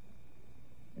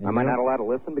 Am I not allowed to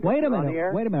listen because Wait a you're on the minute.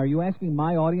 air? Wait a minute. Are you asking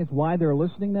my audience why they're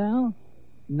listening now?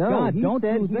 No, God, he don't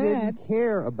said do he that. didn't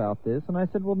care about this, and I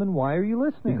said, well, then why are you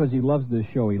listening? Because he loves this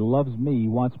show. He loves me. He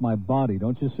wants my body,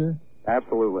 don't you, sir?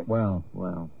 Absolutely. Well.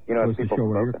 You know, Of it's course, the people show from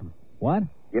where you're Boca. from. What?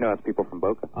 You know, it's people from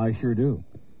Boca. I sure do.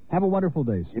 Have a wonderful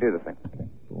day, sir. You do the same.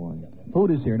 Okay.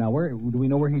 Food is here. Now, where do we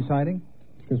know where he's hiding?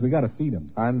 Because we got to feed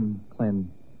him. I'm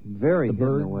playing very The hidden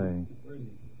bird? away.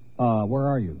 Where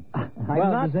are you? Well,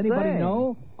 not does anybody saying.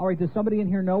 know? All right, does somebody in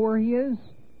here know where he is?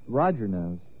 Roger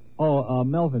knows. Oh,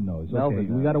 Melvin knows. Okay, Melvin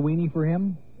we knows. got a weenie for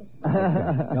him?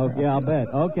 Okay, I'll bet.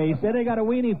 Okay, he said they got a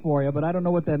weenie for you, but I don't know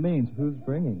what that means. Who's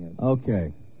bringing it?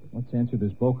 Okay, let's answer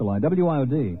this Boca line.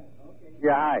 WIOD.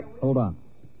 Yeah, hi. Hold on.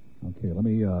 Okay, let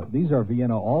me, these are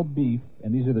Vienna all beef,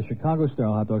 and these are the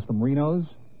Chicago-style hot dogs from Reno's.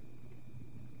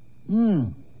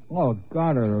 Oh,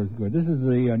 God, are those good. This is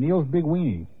the Neil's Big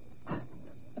Weenie.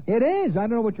 It is. I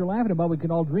don't know what you're laughing about. We can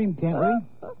all dream, can't we?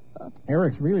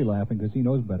 Eric's really laughing because he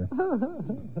knows better.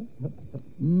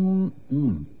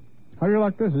 How do you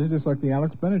like this? This is just like the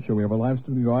Alex Bennett Show. We have a live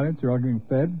studio audience. You're all getting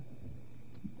fed.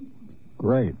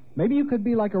 Great. Maybe you could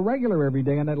be like a regular every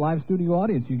day on that live studio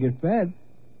audience. You get fed.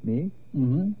 Me?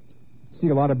 Mm-hmm. See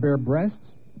a lot of bare breasts.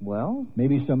 Well?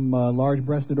 Maybe some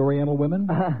large-breasted Oriental women.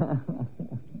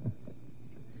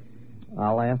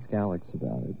 I'll ask Alex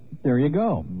about it. There you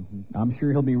go. I'm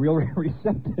sure he'll be real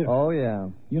receptive. Oh, yeah.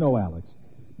 You know Alex.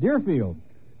 Deerfield.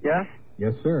 Yes?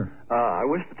 Yes, sir. I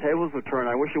wish the tables would turn.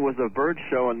 I wish it was a bird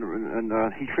show and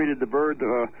he treated the bird,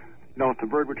 if the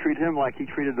bird would treat him like he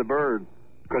treated the bird.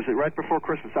 Because right before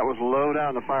Christmas, that was low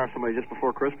down to fire somebody just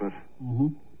before Christmas. Mm-hmm.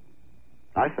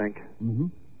 I think. Mm-hmm.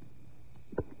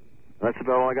 That's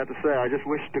about all I got to say. I just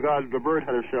wish to God the bird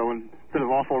had a show instead of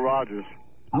awful Rogers.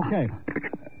 Okay.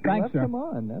 Thanks, left sir. him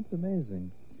on. That's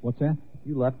amazing. What's that?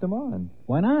 You left him on.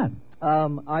 Why not?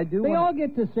 I do. They all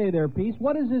get to say their piece.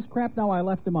 What is this crap now I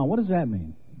left them on? What does that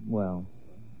mean? Well,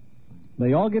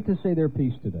 they all get to say their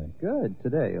piece today. Good.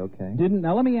 Today, okay.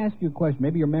 Now, let me ask you a question.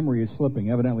 Maybe your memory is slipping.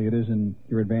 Evidently, it is in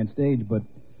your advanced age. But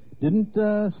didn't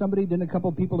a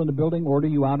couple people in the building order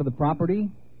you out of the property?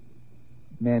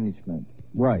 Management.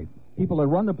 Right. People that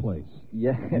run the place.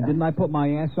 Yeah. And didn't I put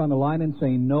my ass on the line and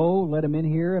say, no, let him in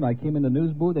here, and I came in the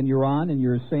news booth, and you're on, and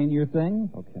you're saying your thing?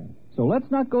 Okay. So let's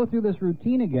not go through this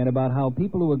routine again about how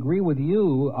people who agree with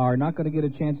you are not going to get a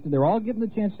chance to... They're all getting the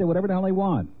chance to say whatever the hell they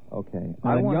want. Okay.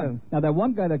 Now, that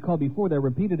one guy that called before that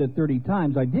repeated it 30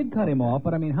 times, I did cut him off,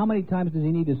 but, I mean, how many times does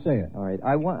he need to say it? All right.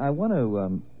 I want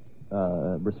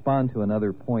to respond to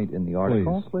another point in the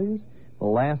article, please. The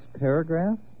last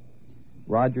paragraph.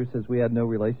 Roger says we had no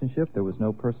relationship. There was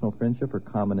no personal friendship or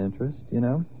common interest,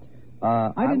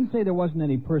 I didn't say there wasn't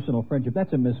any personal friendship.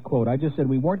 That's a misquote. I just said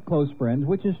we weren't close friends,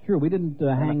 which is true. We didn't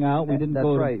hang out. We didn't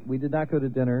go. That's right. We did not go to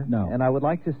dinner. No. And I would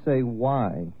like to say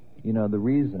why. You know, the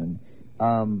reason.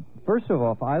 First of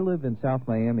all, I live in South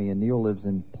Miami, and Neil lives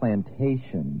in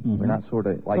Plantation. Mm-hmm. We're not sort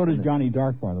of like... So does Johnny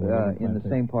Dark, by the way. In the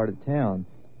same part of town.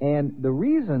 And the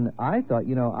reason I thought,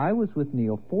 you know, I was with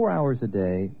Neil 4 hours a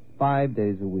day, 5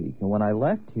 days a week. And when I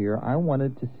left here, I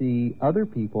wanted to see other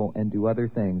people and do other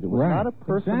things. It was not a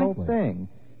personal thing.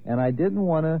 And I didn't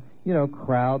want to, you know,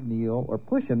 crowd Neil or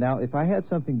push him. Now, if I had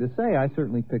something to say, I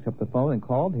certainly picked up the phone and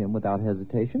called him without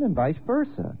hesitation, and vice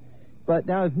versa. But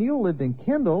now, if Neil lived in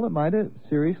Kendall, it might have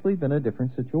seriously been a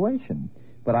different situation.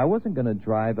 But I wasn't going to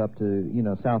drive up to, you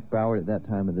know, South Broward at that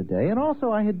time of the day. And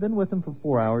also, I had been with him for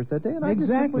 4 hours that day, and I just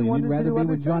simply wanted You'd rather to do be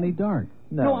other with Johnny things. Dark.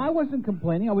 No, I wasn't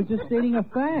complaining. I was just stating a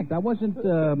fact. I wasn't...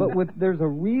 But there's a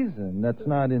reason that's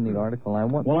not in the article.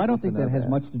 I don't think that has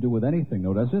much to do with anything,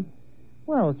 though, does it?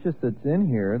 Well, it's just that it's in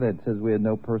here that says we had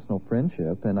no personal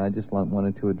friendship, and I just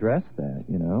wanted to address that,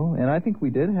 you know. And I think we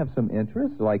did have some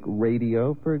interests, like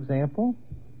radio, for example,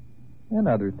 and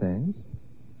other things.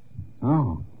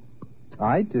 Oh.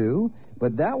 I do,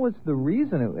 but that was the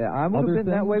reason. I would have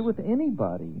been that way with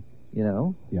anybody, you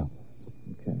know. Yeah.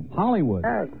 Okay. Hollywood.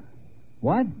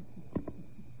 What?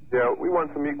 Yeah, we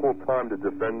want some equal time to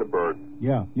defend the bird.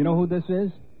 Yeah. You know who this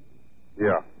is?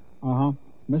 Yeah. Uh-huh.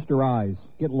 Mr. Eyes.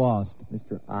 Get lost.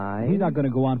 Mr. Eyes? He's not going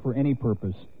to go on for any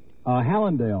purpose.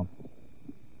 Hallandale.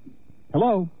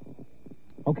 Hello?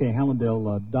 Okay,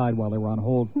 Hallandale died while they were on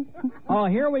hold. Oh,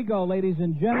 here we go, ladies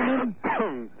and gentlemen.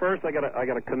 First, I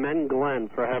gotta commend Glenn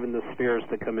for having the Spheres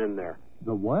to come in there.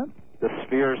 The what? The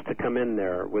Spheres to come in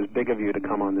there. It was big of you to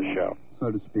come on the show, so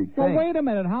to speak. Well, wait a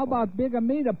minute. How about big of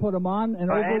me to put him on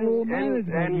and overrule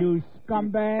management, you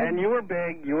scumbag? And you were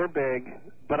big.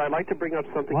 But I'd like to bring up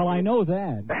something. Well, I know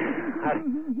that.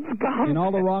 In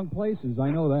all the wrong places, I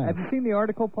know that. Have you seen the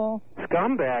article, Paul?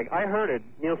 Scumbag. I heard it.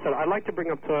 Neil said, I'd like to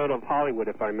bring up Toyota of Hollywood,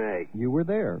 if I may. You were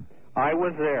there. I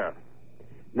was there.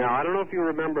 Now, I don't know if you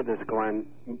remember this, Glenn.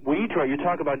 You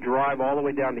talk about drive all the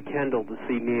way down to Kendall to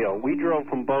see Neil. We drove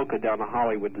from Boca down to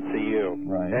Hollywood to see you.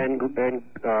 Right. And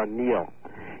Neil.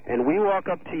 And we walk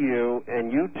up to you,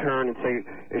 and you turn and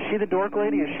say, is she the dork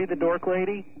lady? Is she the dork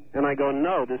lady? And I go,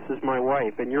 no, this is my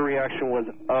wife. And your reaction was,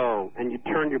 oh. And you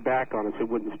turned your back on us and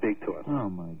wouldn't speak to us. Oh,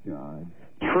 my God.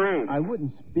 Truth. I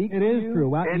wouldn't speak to you. It is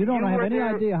true. You don't have any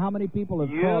idea how many people have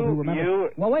called who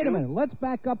remember. Well, wait a minute. Let's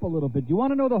back up a little bit. Do you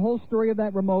want to know the whole story of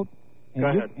that remote? Go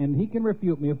ahead. And he can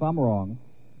refute me if I'm wrong.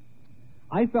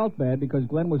 I felt bad because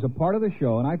Glenn was a part of the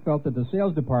show, and I felt that the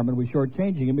sales department was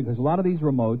shortchanging him because a lot of these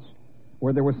remotes,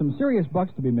 where there were some serious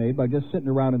bucks to be made by just sitting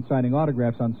around and signing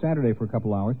autographs on Saturday for a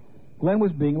couple hours, Glenn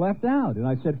was being left out. And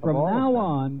I said, from now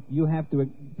on, you have to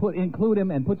include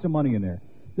him and put some money in there.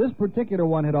 This particular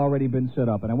one had already been set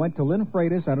up. And I went to Lynn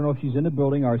Freitas. I don't know if she's in the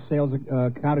building, our sales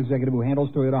account executive who handles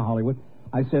Toyota Hollywood.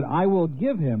 I said, I will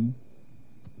give him,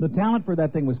 the talent for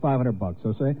that thing was $500.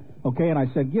 So say, okay, and I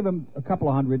said, give him a couple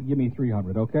of hundred, give me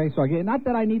 $300, okay? So not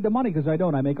that I need the money, because I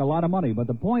don't. I make a lot of money. But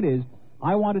the point is,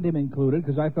 I wanted him included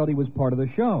because I felt he was part of the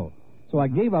show. So I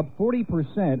gave up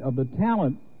 40% of the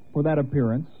talent for that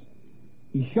appearance.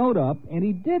 He showed up, and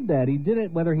he did that. He did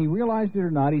it whether he realized it or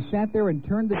not. He sat there and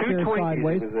turned the chair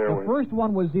sideways. The first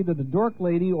one was either the dork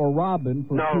lady or Robin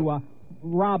for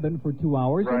 2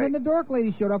 hours. Right. And then the dork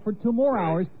lady showed up for 2 more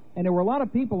hours. And there were a lot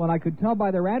of people, and I could tell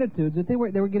by their attitudes that they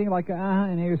were getting like,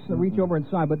 and they reach over and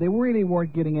sign, but they really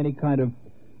weren't getting any kind of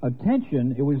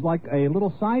attention. It was like a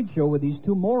little sideshow with these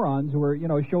 2 morons who were,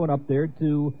 showing up there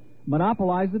to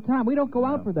monopolize the time. We don't go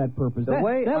out for that purpose.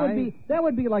 That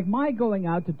would be like my going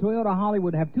out to Toyota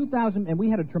Hollywood, have 2,000, and we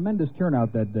had a tremendous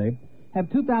turnout that day. Have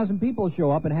 2,000 people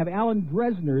show up and have Alan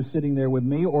Dresner sitting there with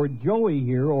me, or Joey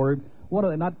here, or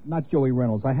not Joey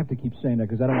Reynolds. I have to keep saying that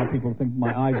because I don't want people to think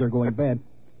my eyes are going bad.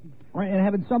 Right, and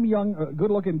having some young,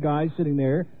 good-looking guy sitting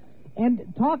there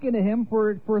and talking to him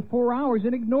for 4 hours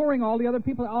and ignoring all the other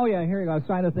people. Oh, yeah, here you go,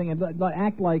 sign the thing, and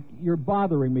act like you're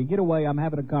bothering me. Get away, I'm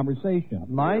having a conversation.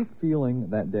 My feeling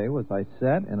that day was I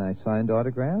sat and I signed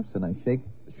autographs and I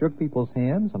shook people's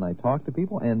hands and I talked to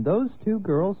people, and those 2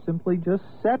 girls simply just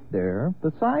sat there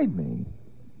beside me.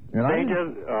 And I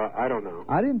don't know.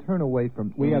 I didn't turn away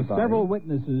from We anybody. have several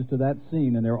witnesses to that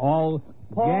scene, and they're all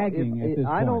gagging at this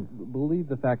I point. don't believe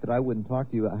the fact that I wouldn't talk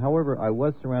to you. However, I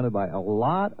was surrouded by a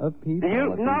lot of people.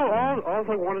 All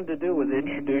I wanted to do was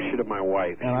introduce you to my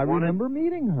wife. And I remember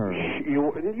meeting her.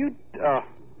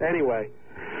 Anyway,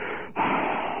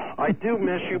 I do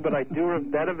miss you, but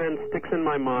that event sticks in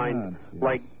my mind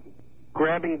like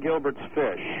grabbing Gilbert's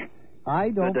fish.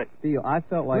 I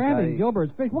felt like Grabbing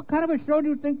Gilbert's fish. What kind of a show do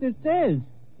you think this is?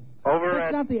 Over That's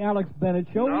at... not the Alex Bennett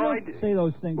show. No, We don't say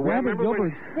those things. Grab remember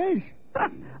Gilbert's fish.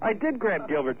 I did grab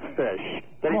Gilbert's fish.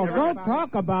 That Well, he's don't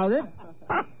talk about it.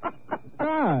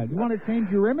 God, you want to change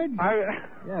your image?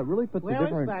 Yeah, it really puts a Where is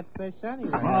different... that fish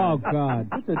anyway? Oh, God.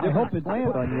 Puts a different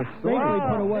slant on your Safely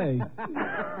put away.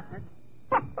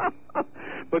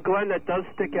 But Glenn, that does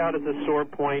stick out as a sore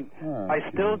point. I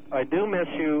do miss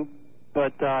you,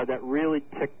 but that really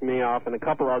ticked me off and a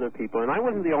couple other people, and I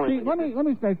wasn't the only. See, let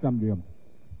me say something to you.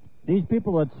 These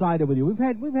people that sided with you, we've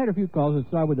had a few calls that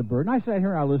side with the bird, and I sat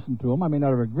here and I listened to them. I may not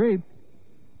have agreed,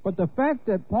 but the fact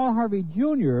that Paul Harvey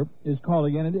Jr. is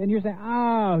calling in, and you're saying,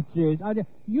 "Oh, jeez,"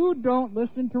 you don't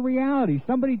listen to reality.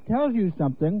 Somebody tells you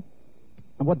something,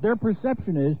 and what their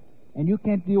perception is, and you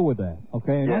can't deal with that.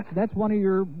 Okay, and that's one of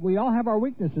your. We all have our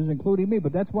weaknesses, including me,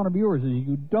 but that's one of yours. Is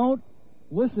you don't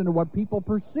listen to what people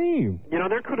perceive. You know,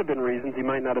 there could have been reasons he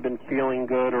might not have been feeling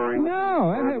good, or he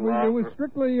it was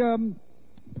strictly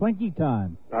Twinkie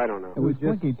time. I don't know. It was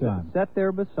just Twinkie time. Sat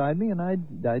there beside me, and I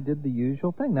did the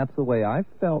usual thing. That's the way I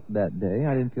felt that day.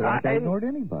 I didn't feel like I ignored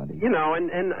anybody. You know,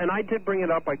 and I did bring it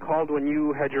up. I called when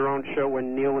you had your own show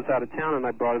when Neil was out of town, and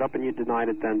I brought it up, and you denied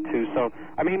it then, too. So,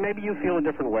 I mean, maybe you feel a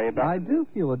different way about it. I do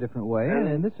feel a different way,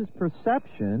 and this is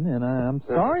perception, and I'm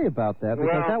sorry about that,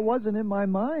 because that wasn't in my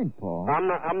mind, Paul.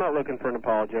 I'm not looking for an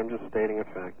apology. I'm just stating a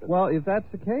fact. Well, if that's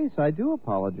the case, I do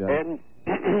apologize. And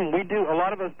we do, a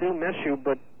lot of us do miss you,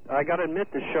 but I got to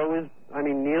admit, the show is, I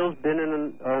mean, Neil's been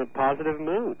in a positive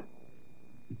mood.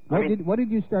 What did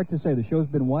you start to say? The show's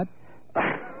been what?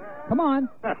 Come on.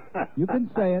 You can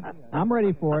say it. I'm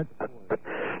ready for it.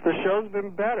 The show's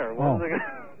been better. What was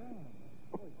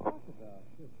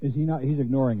Is he not? He's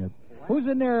ignoring it. Who's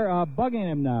in there bugging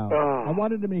him now? I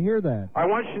wanted him to hear that. I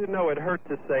want you to know it hurt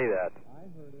to say that.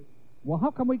 Well, how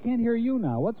come we can't hear you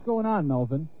now? What's going on,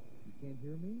 Melvin? You can't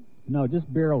hear me? No,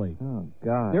 just barely. Oh,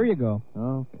 God. There you go.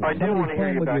 Okay. I do want to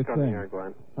hear you back on the thing. air,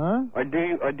 Glenn. Huh? I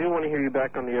do want to hear you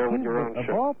back on the air with your own Of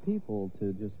show. all people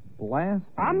to just blast...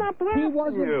 I'm not blasting He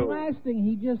wasn't you. blasting.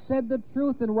 He just said the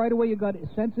truth, and right away you got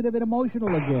sensitive and emotional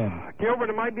again. Gilbert,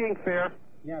 am I being fair?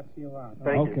 Yes, you are.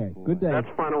 Thank you. Okay, good day. That's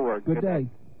final word. Good day.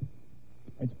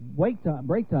 It's break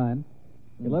time,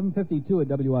 11:52 at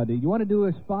WID. You want to do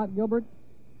a spot, Gilbert?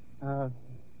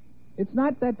 It's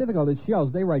not that difficult. It's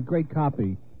Shell's. They write great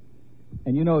copy.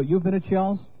 And you know, you've been at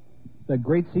Shell's? The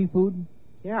great seafood?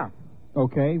 Yeah.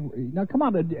 Okay. Now, come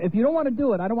on. If you don't want to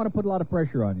do it, I don't want to put a lot of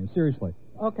pressure on you. Seriously.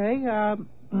 Okay,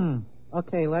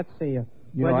 okay, let's see.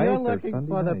 When I you're ate there looking Sunday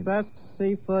for the night. best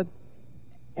seafood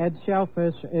and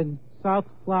shellfish in South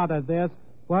Florida, there's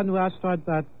one restaurant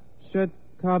that should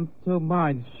come to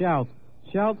mind, Shell's.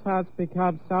 Shell's has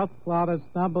become South Florida's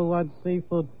 #1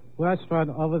 seafood restaurant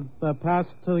over the past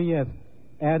 2 years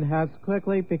and has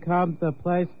quickly become the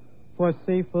place for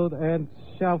seafood and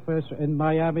shellfish in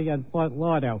Miami and Fort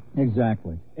Lauderdale.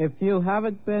 Exactly. If you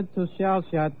haven't been to Shell's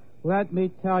yet, let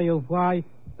me tell you why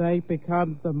they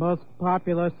become the most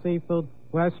popular seafood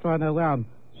restaurant around.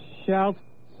 Shell's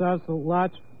serves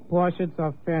large portions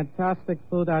of fantastic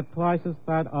food at prices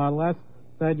that are less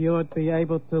than you would be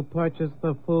able to purchase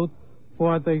the food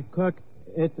for the cook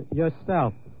it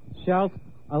yourself. Shell's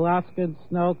Alaskan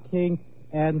Snow King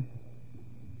and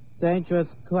Dangerous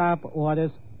Crab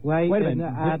orders weigh Wait a in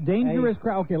minute. at Dangerous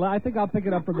crab. Okay, I think I'll pick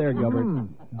it up from there, Gilbert.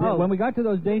 When we got to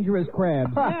those dangerous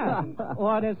crabs. Yeah,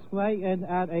 orders weigh in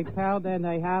at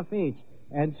 £1.5 each,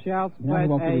 and Shell's Now he put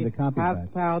won't give me the a copy half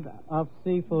back. pound of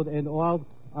seafood in all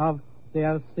of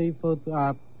their seafood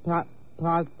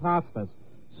pastas.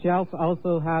 Shell's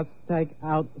also has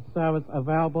take-out service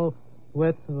available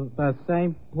with the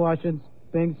same portions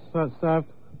being served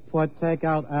for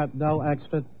takeout at no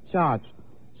extra charge.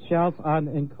 Shell's an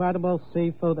incredible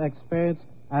seafood experience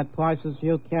at prices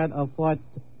you can't afford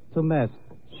to miss.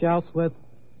 Shell's with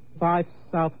 5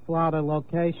 South Florida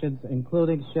locations,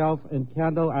 including Shell's in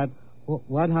Kendall at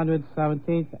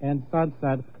 117th and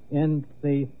Sunset in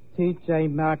the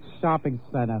TJ Maxx Shopping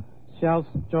Center. Shell's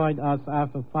joined us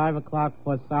after 5 o'clock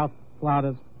for South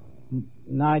Florida's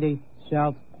 90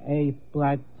 Shell's A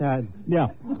Black 10. Yeah.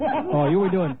 Oh, you were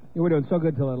doing so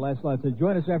good till that last slide. So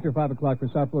join us after 5 o'clock for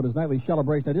South Florida's nightly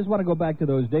celebration. I just want to go back to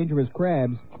those dangerous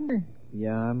crabs.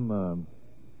 Yeah, I'm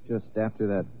just after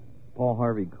that Paul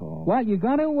Harvey call. Well, you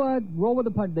got to roll with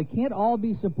the punch. They can't all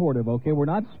be supportive, okay? We're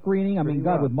not screening. I mean,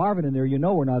 God, with Marvin in there, you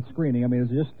know we're not screening. I mean,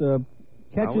 it's just I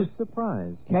was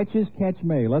surprised. Catches catch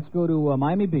May. Let's go to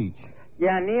Miami Beach.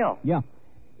 Yeah, Neil. Yeah.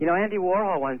 You know, Andy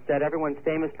Warhol once said everyone's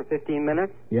famous for 15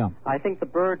 minutes. Yeah. I think the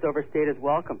birds overstayed his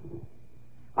welcome.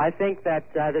 I think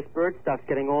that this bird stuff's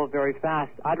getting old very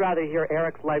fast. I'd rather hear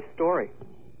Eric's life story.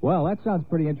 Well, that sounds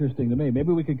pretty interesting to me.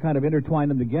 Maybe we could kind of intertwine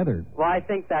them together. Well, I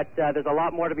think that there's a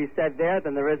lot more to be said there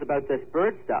than there is about this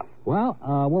bird stuff. Well,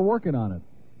 we're working on it,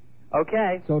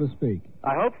 Okay. so to speak.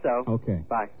 I hope so. Okay.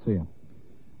 Bye. See ya.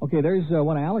 Okay, there's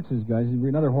one of Alex's guys. He's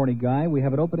another horny guy. We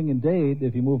have an opening in Dade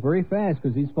if you move very fast,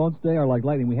 because these phones today are like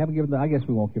lightning. We haven't given I guess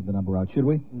we won't give the number out, should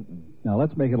we? No,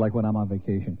 let's make it like when I'm on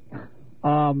vacation.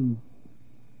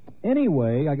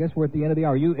 Anyway, I guess we're at the end of the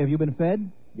hour. Have you been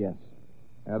fed? Yes.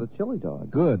 Had a chili dog.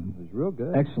 Good. It was real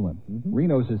good. Excellent.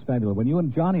 Reno's is fabulous. When you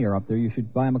and Johnny are up there, you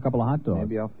should buy him a couple of hot dogs.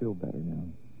 Maybe I'll feel better now.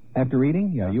 After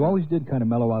eating? Yeah, you always did kind of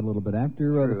mellow out a little bit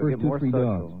after the first Get more 2-3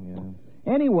 social, dogs.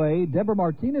 yeah. Anyway, Deborah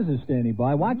Martinez is standing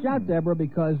by. Watch out, Deborah,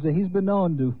 because he's been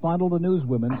known to fondle the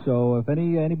newswomen. So if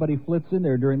anybody flits in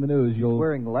there during the news, She's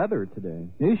wearing leather today.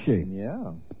 Is she?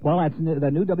 Yeah. Well, that's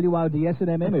the new WIOD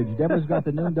S&M image. Deborah's got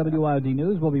the noon WIOD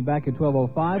news. We'll be back at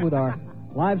 12:05 with our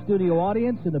live studio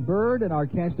audience and the Bird and our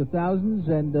cast of thousands,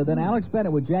 and then Alex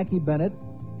Bennett with Jackie Bennett,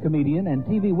 comedian, and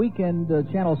TV Weekend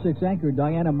Channel 6 anchor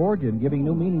Diana Morgan, giving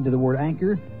new meaning to the word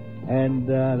anchor. And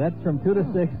that's from 2 to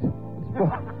 6.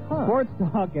 Sports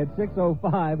Talk at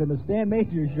 6:05 and the Stan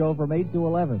Majors Show from 8 to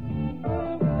 11.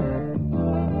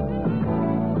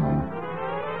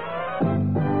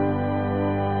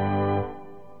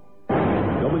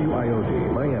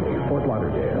 WIOD, Miami, Fort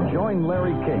Lauderdale. Join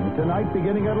Larry King tonight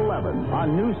beginning at 11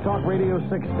 on News Talk Radio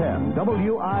 610,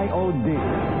 WIOD.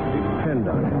 Depend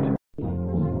on it.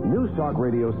 News Talk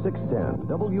Radio 610,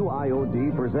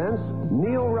 WIOD presents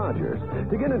Neil Rogers.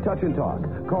 To get in touch and talk,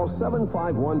 call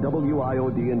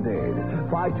 751-WIOD in Dade,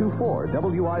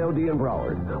 524-WIOD in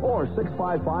Broward, or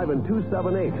 655 and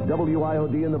 278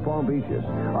 WIOD in the Palm Beaches.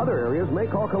 Other areas may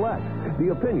call collect.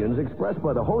 The opinions expressed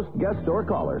by the host, guests, or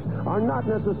callers are not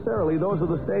necessarily those of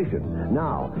the station.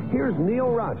 Now, here's Neil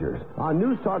Rogers on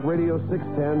News Talk Radio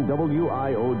 610,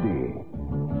 WIOD.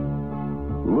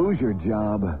 Lose your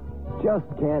job? Just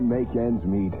can't make ends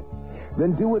meet?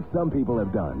 Then do what some people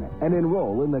have done and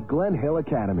enroll in the Glen Hill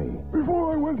Academy.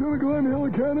 Before I went to the Glen Hill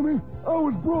Academy, I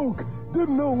was broke.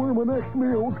 Didn't know where my next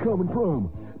meal was coming from.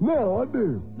 Now I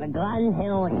do. The Glen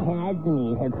Hill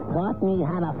Academy has taught me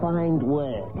how to find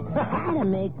work, how to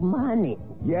make money.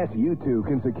 Yes, you too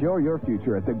can secure your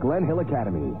future at the Glen Hill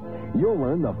Academy. You'll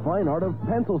learn the fine art of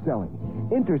pencil selling,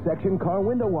 intersection car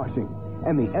window washing,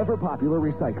 and the ever-popular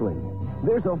recycling.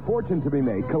 There's a fortune to be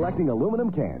made collecting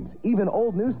aluminum cans, even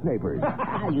old newspapers.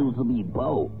 I used to be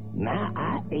broke. Now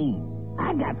I ain't.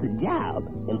 I got the job,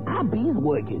 and I be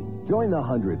working. Join the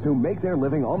hundreds who make their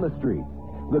living on the streets.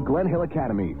 The Glen Hill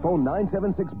Academy. Phone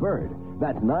 976-BIRD.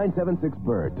 That's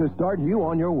 976-BIRD to start you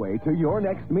on your way to your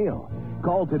next meal.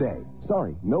 Call today.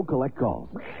 Sorry, no collect calls.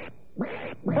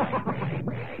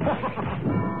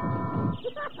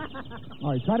 All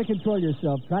right, try to control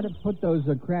yourself. Try to put those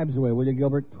crabs away, will you,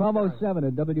 Gilbert? 12:07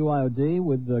 at WIOD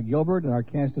with Gilbert and our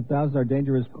cast of thousands, our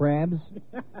dangerous crabs.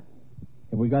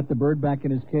 Have we got the Bird back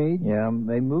in his cage? Yeah,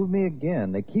 they move me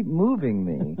again. They keep moving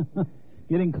me.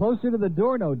 Getting closer to the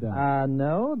door, no doubt.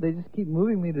 No, they just keep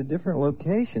moving me to different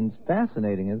locations.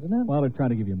 Fascinating, isn't it? Well, they're trying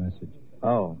to give you a message.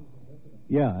 Oh.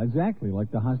 Yeah, exactly,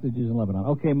 like the hostages in Lebanon.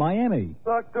 Okay, Miami.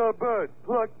 Pluck the bird,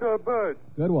 pluck the bird.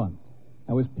 Good one.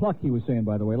 That was Pluck, he was saying,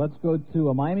 by the way. Let's go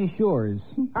to Miami Shores.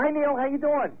 Hi, Neil. How you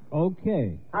doing?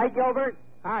 Okay. Hi, Gilbert.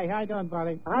 Hi, how you doing,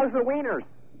 buddy? How's the wieners?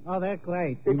 Oh, they're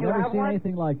great. We've Did you never have seen one?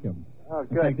 anything like them. Oh, In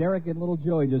good. fact, Eric and little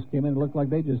Joey just came in and looked like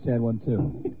they just had one,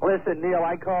 too. Listen, Neil,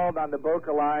 I called on the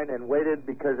Boca line and waited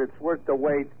because it's worth the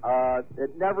wait.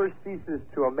 It never ceases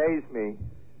to amaze me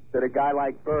that a guy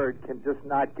like Bird can just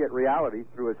not get reality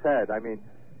through his head. I mean,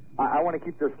 I want to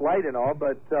keep this light and all,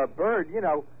 but Bird, you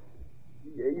know,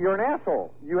 you're an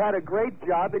asshole. You had a great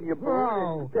job and you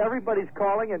blew it. Everybody's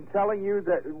calling and telling you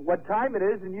that what time it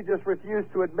is, and you just refuse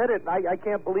to admit it. And I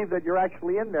can't believe that you're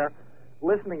actually in there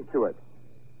listening to it.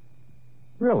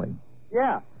 Really?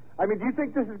 Yeah. I mean, do you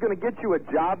think this is going to get you a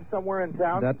job somewhere in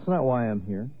town? That's not why I'm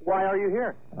here. Why are you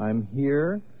here? I'm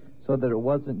here so that it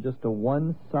wasn't just a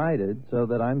one-sided, so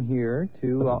that I'm here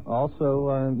to also,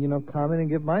 comment and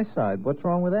give my side. What's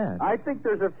wrong with that? I think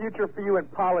there's a future for you in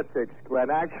politics,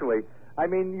 Glenn, actually. I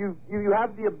mean, you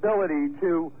have the ability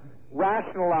to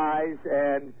rationalize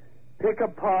and pick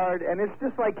apart, and it's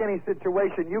just like any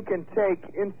situation. You can take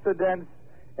incidents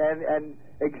and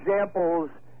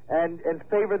examples and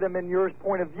favor them in your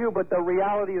point of view, but the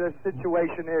reality of the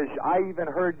situation is, I even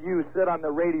heard you sit on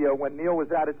the radio when Neil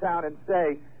was out of town and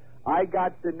say, I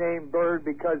got the name Bird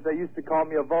because they used to call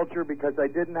me a vulture because I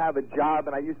didn't have a job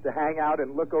and I used to hang out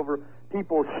and look over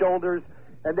people's shoulders.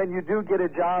 And then you do get a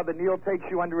job and Neil takes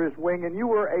you under his wing, and you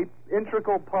were an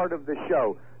integral part of the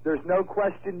show. There's no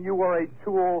question you were a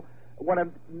tool one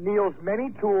of Neil's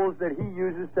many tools that he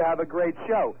uses to have a great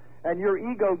show. And your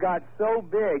ego got so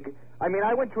big. I mean,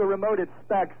 I went to a remote at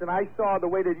Specs, and I saw the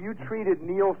way that you treated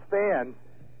Neil's fans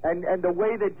and the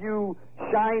way that you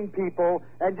shine people.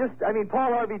 And just, I mean,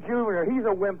 Paul Harvey Jr., he's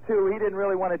a wimp, too. He didn't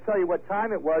really want to tell you what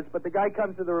time it was, but the guy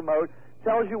comes to the remote,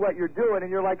 tells you what you're doing, and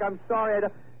you're like, I'm sorry.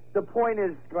 The point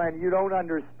is, Glenn, you don't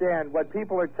understand. What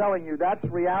people are telling you, that's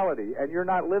reality, and you're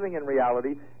not living in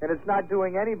reality, and it's not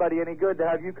doing anybody any good to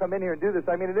have you come in here and do this.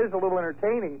 I mean, it is a little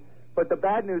entertaining, but the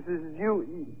bad news is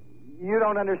you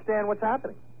don't understand what's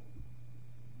happening.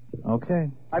 Okay.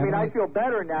 I mean, I feel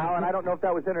better now, and I don't know if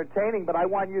that was entertaining, but I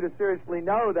want you to seriously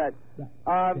know that,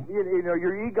 you know,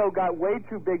 your ego got way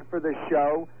too big for the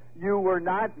show. You were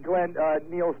not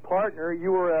Neil's partner.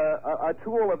 You were a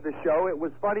tool of the show. It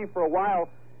was funny for a while,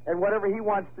 and whatever he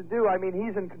wants to do, I mean,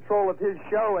 he's in control of his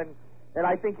show, and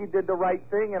I think he did the right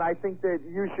thing, and I think that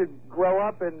you should grow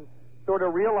up and sort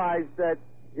of realize that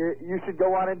you should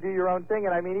go on and do your own thing.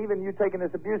 And I mean, even you taking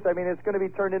this abuse, I mean, it's going to be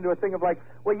turned into a thing of like,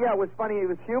 well, yeah, it was funny, it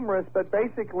was humorous, but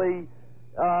basically,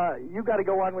 you got to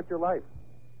go on with your life.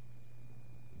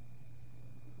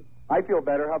 I feel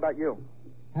better. How about you?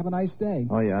 Have a nice day.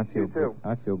 Oh yeah,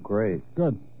 I feel great.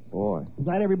 Good. Boy.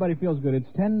 Glad everybody feels good.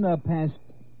 It's 10 past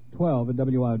 12 at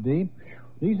WIOD.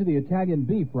 These are the Italian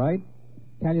beef, right?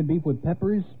 Italian beef with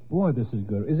peppers. Boy, this is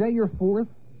good. Is that your fourth?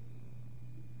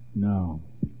 No.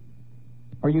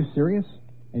 Are you serious?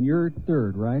 And you're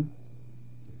third, right?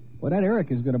 Well, that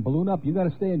Eric is going to balloon up. You got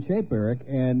to stay in shape, Eric.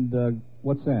 And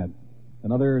what's that?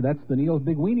 That's the Neil's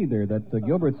Big Weenie there. That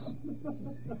Gilbert's.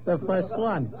 The first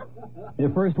one. The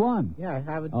first one. Yeah, I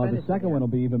haven't. Oh, the second one will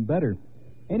be even better.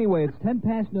 Anyway, it's 10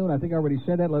 past noon. I think I already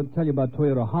said that. Let's tell you about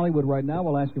Toyota Hollywood right now.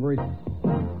 We'll ask you very. All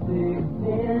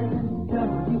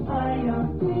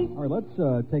right,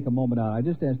 let's take a moment out. I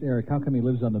just asked Eric how come he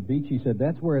lives on the beach. He said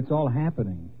that's where it's all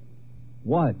happening.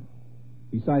 What?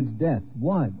 Besides death,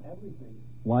 what? Everything.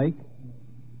 Like?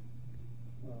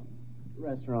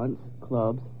 Restaurants,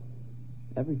 clubs,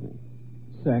 everything.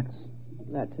 Sex.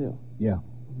 That too. Yeah.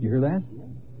 You hear that?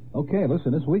 Yeah. Okay,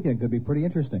 listen, this weekend could be pretty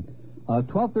interesting.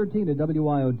 12:13 at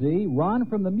WIOD. Ron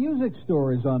from the music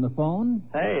store is on the phone.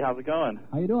 Hey, how's it going?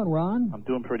 How you doing, Ron? I'm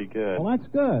doing pretty good. Well, that's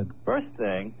good. First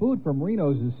thing. Food from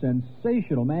Reno's is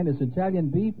sensational, man. This Italian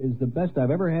beef is the best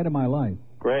I've ever had in my life.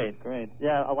 Great.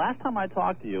 Yeah, last time I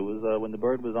talked to you was when the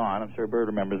Bird was on. I'm sure Bird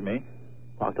remembers me.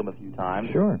 Talked to him a few times.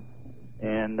 Sure.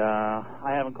 And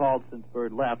I haven't called since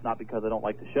Bird left, not because I don't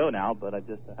like the show now, but I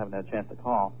just haven't had a chance to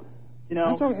call. You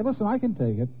know. That's okay. Listen, I can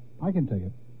take it.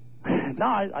 No,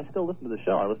 I still listen to the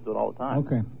show. I listen to it all the time.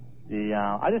 Okay.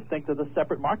 I just think there's a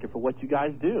separate market for what you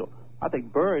guys do. I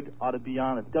think Bird ought to be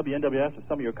on at WNWS if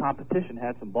some of your competition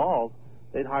had some balls.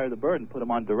 They'd hire the Bird and put him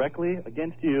on directly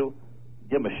against you,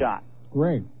 give him a shot.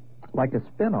 Great. Like a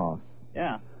spin-off.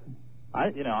 Yeah. I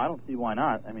don't see why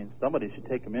not. I mean, somebody should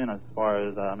take him in as far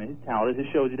as, he's talented. His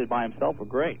shows he did by himself were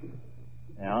great. You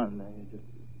know, and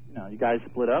you guys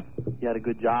split up. He had a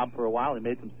good job for a while. He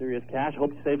made some serious cash.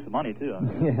 Hope you saved some money, too.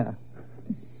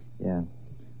 Yeah.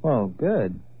 Well,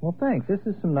 good. Well, thanks. This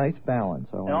is some nice balance.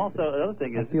 And also, the other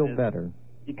thing is... I feel better.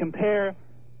 You compare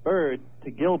Bird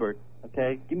to Gilbert,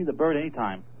 okay? Give me the Bird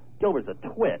anytime. Gilbert's a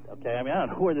twit, okay? I mean, I don't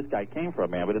know where this guy came from,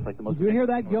 man, but it's like the most... Did you hear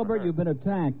that, Gilbert? You've been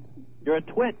attacked. You're a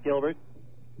twit, Gilbert.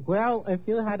 Well, if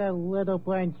you had a little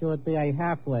brain, you would be a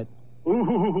half-wit.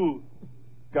 Ooh,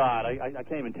 God, I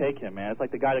can't even take him, man. It's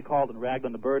like the guy that called and ragged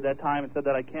on the Bird that time and said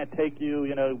that I can't take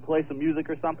you, play some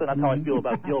music or something. That's how I feel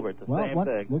about Gilbert. The same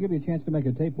thing. We'll give you a chance to make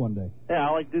a tape one day. Yeah,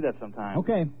 I like to do that sometime.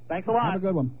 Okay. Thanks a lot. Have a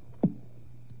good one.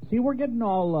 See, we're getting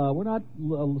all, we're not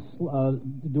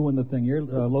doing the thing here,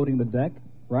 loading the deck,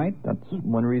 right? That's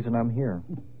one reason I'm here.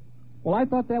 Well, I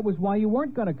thought that was why you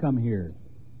weren't going to come here.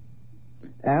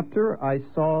 After I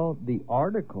saw the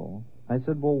article, I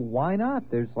said, well, why not?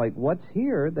 There's what's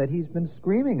here that he's been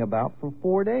screaming about for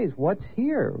 4 days? What's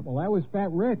here? Well, that was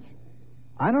Fat Rich.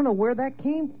 I don't know where that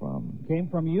came from. Came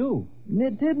from you.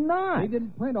 It did not. They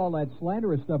didn't print all that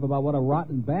slanderous stuff about what a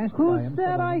rotten bastard Who I am. Who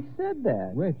said I said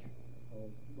that? Rich.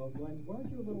 Well, Glenn,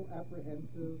 weren't you a little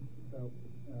apprehensive about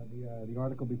the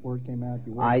article before it came out?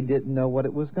 I didn't know what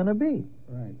it was going to be.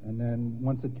 Right, and then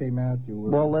once it came out, you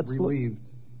were relieved.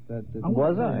 I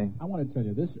want to tell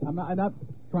you this. I'm not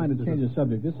trying to change the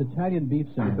subject. This Italian beef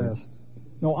sandwich.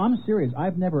 No, I'm serious.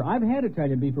 I've had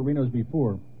Italian beef at Reno's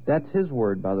before. That's his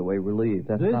word, by the way, relieved.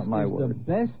 That's not my word. This is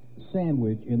the best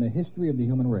sandwich in the history of the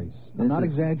human race. I'm not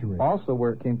exaggerating. Also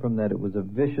where it came from that it was a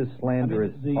vicious,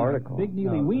 slanderous article. Big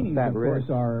Neely Weenies, of course,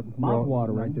 are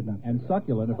mouth-watering and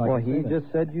succulent, if I can say that. Well, he just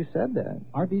said you said that.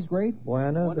 Aren't these great? Boy,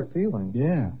 I know the feeling.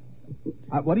 Yeah.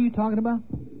 What are you talking about?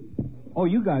 Oh,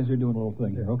 you guys are doing a little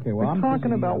thing here. Okay, well, We're I'm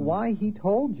talking busy, about why he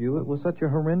told you it was such a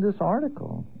horrendous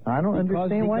article. I don't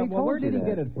understand why he told you where did he that.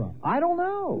 get it from? I don't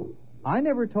know. I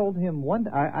never told him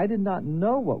I did not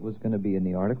know what was going to be in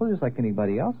the article, just like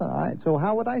anybody else. So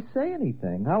how would I say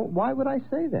anything? Why would I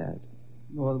say that?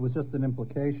 Well, it was just an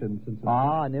implication.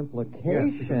 An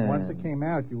implication. Yes, because once it came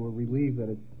out, you were relieved that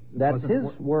it That's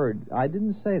wasn't his word. I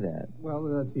didn't say that. Well,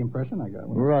 that's the impression I got.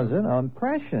 Was it?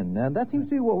 Impression. Now, that seems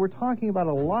to be what we're talking about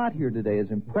a lot here today, is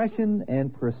impression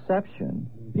and perception.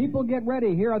 People get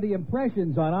ready. Here are the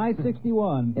impressions on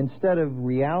I-61. Instead of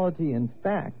reality and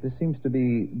fact. This seems to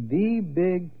be the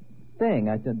big thing,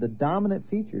 the dominant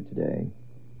feature today.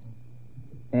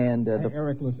 And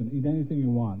Eric, listen, eat anything you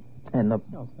want. And the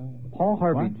Paul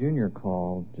Harvey Jr.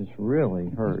 call just really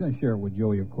hurt. He's going to share it with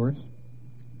Joey, of course.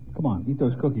 Come on, eat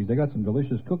those cookies. They got some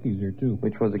delicious cookies here, too.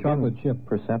 Which was a chocolate chip.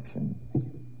 Perception.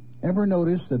 Ever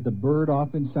notice that the bird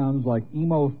often sounds like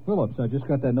Emo Phillips? I just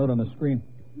got that note on the screen.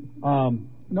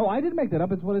 No, I didn't make that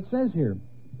up. It's what it says here.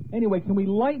 Anyway, can we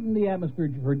lighten the atmosphere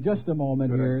for just a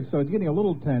moment here? So it's getting a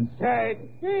little tense.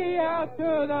 Take me out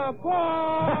to the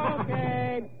ball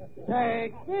game.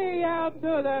 Take me out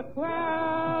to the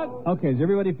crowd. Okay, does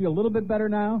everybody feel a little bit better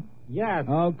now? Yes.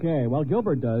 Okay, well,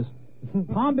 Gilbert does.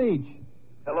 Palm Beach.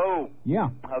 Hello. Yeah.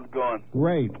 How's it going?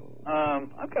 Great.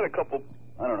 I've got a couple,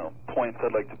 points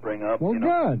I'd like to bring up. Well,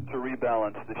 good. To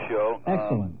rebalance the show.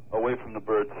 Excellent. Away from the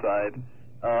bird side.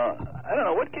 I don't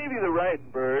know, what gave you the right,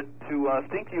 Bird, to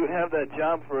think you would have that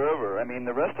job forever? I mean,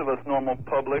 the rest of us normal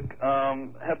public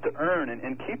have to earn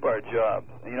and keep our jobs.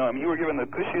 You were given the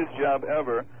cushiest job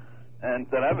ever and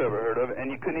that I've ever heard of, and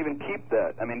you couldn't even keep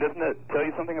that. I mean, doesn't that tell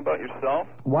you something about yourself?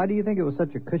 Why do you think it was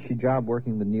such a cushy job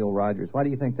working with Neil Rogers? Why do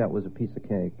you think that was a piece of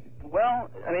cake? Well,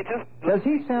 I mean, just... Does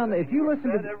he sound... If you listen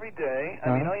to... every day,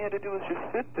 I mean, all you had to do was just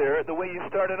sit there the way you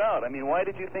started out. I mean, why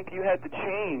did you think you had to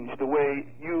change the way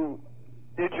you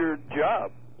did your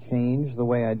job? Change the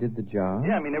way I did the job?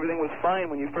 Yeah, I mean, everything was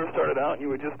fine when you first started out. You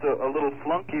were just a little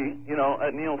flunky,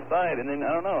 at Neil's side. And then,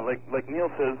 I don't know, like Neil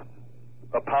says,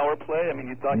 a power play? I mean,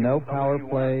 you thought... No power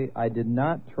play. I did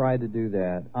not try to do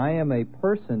that. I am a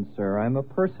person, sir. I'm a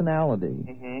personality.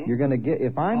 Mm-hmm. You're going to get...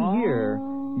 If I'm here,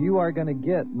 you are going to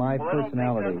get my personality.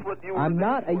 I don't think that's what you were I'm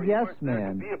not a for. yes You weren't there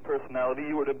man. to be a personality.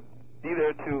 You were to be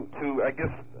there to I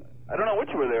guess... I don't know what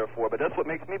you were there for, but that's what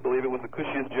makes me believe it was the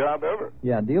cushiest job ever.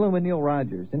 Yeah, dealing with Neil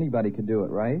Rogers. Anybody could do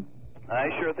it, right? I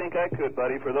sure think I could,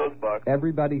 buddy, for those bucks.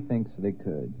 Everybody thinks they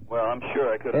could. Well, I'm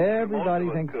sure I could. Everybody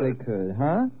thinks they could,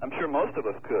 huh? I'm sure most of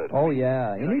us could. Oh,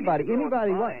 yeah. Anybody.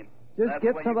 Fine. Just That's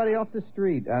get why somebody off the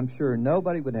street. I'm sure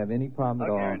nobody would have any problem at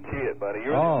all. I guarantee it, buddy.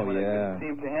 You're the one that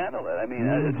seem to handle it. I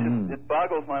mean, it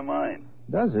boggles my mind.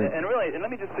 Does it? And really, and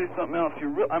let me just say something else.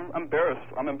 I'm embarrassed.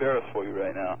 I'm embarrassed for you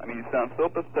right now. I mean, you sound so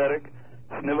pathetic,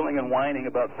 sniveling and whining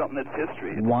about something that's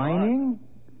history. It's whining?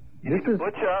 This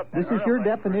is your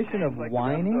definition of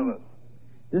whining?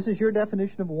 This is your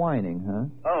definition of whining, huh?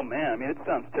 Oh, man. I mean, it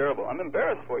sounds terrible. I'm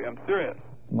embarrassed for you. I'm serious.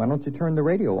 Why don't you turn the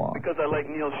radio off? Because I like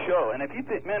Neil's show. And if you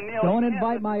think, man, Neil... Don't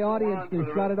invite my audience to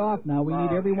shut it off now. We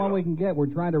need everyone we can get.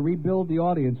 We're trying to rebuild the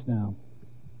audience now.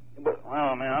 But,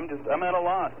 oh, man, I'm at a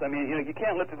loss. I mean, you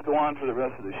can't let this go on for the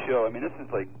rest of the show. I mean, this is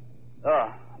like...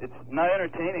 it's not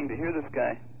entertaining to hear this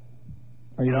guy.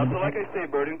 So like I say,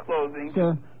 Bert, in closing...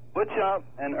 Sure. Butch up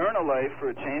and earn a life for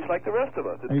a change like the rest of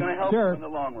us. It's going to help you in the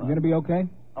long run. You're going to be okay?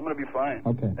 I'm going to be fine.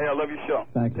 Okay. Hey, I love your show.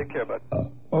 Thank you. Take care, bud.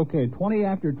 Okay, 20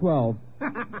 after 12.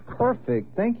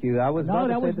 Perfect. Thank you. I was about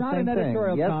to say the same thing. No, that was not an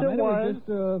editorial yes, comment. It was.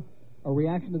 It was just a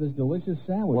reaction to this delicious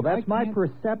sandwich. Well, that's my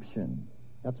perception.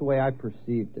 That's the way I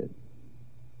perceived it.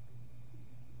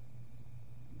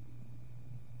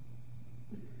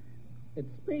 It's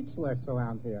speechless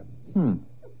around here.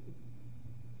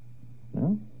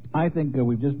 Well, I think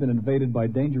we've just been invaded by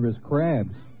dangerous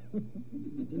crabs.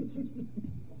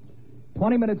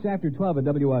 20 minutes after 12 at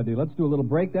WID. Let's do a little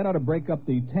break. That ought to break up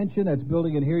the tension that's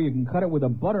building in here. You can cut it with a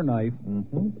butter knife.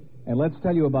 Mm-hmm. And let's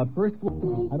tell you about First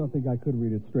Floor. I don't think I could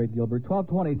read it straight, Gilbert.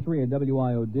 1223 at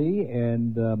WIOD.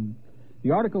 And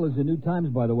the article is in New Times,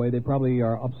 by the way. They probably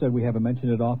are upset we haven't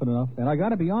mentioned it often enough. And I got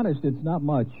to be honest, it's not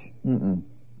much.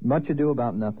 Much ado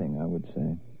about nothing, I would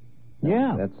say.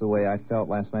 Yeah. That's the way I felt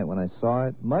last night when I saw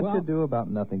it. Much ado about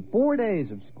nothing. 4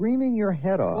 days of screaming your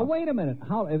head off. Well, wait a minute.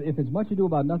 How? If it's much ado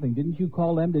about nothing, didn't you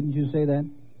call them? Didn't you say that?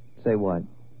 Say what?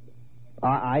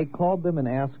 I called them and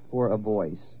asked for a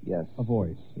voice, yes. A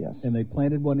voice? Yes. And they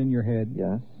planted one in your head?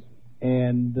 Yes.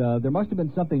 And there must have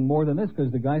been something more than this,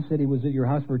 because the guy said he was at your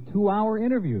house for a 2-hour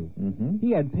interview. Mm-hmm.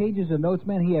 He had pages of notes,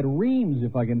 man. He had reams,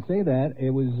 if I can say that. It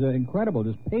was incredible.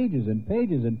 Just pages and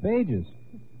pages and pages.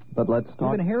 But let's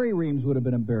talk. Even Harry Reams would have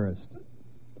been embarrassed.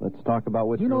 Let's talk about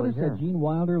what's Do you really notice here. that Gene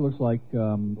Wilder looks like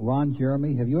Ron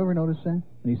Jeremy? Have you ever noticed that?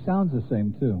 And he sounds the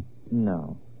same, too.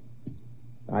 No.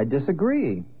 I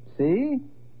disagree. See?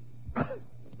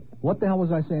 What the hell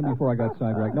was I saying before I got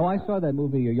sidetracked? No, I saw that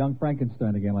movie, Young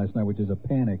Frankenstein, again last night, which is a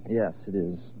panic. Yes, it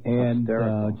is. And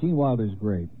Hysterical. Gene Wilder's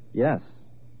great. Yes.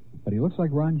 But he looks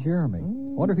like Ron Jeremy. I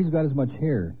wonder if he's got as much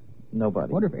hair. Nobody.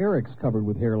 I wonder if Eric's covered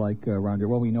with hair like Ron Jeremy.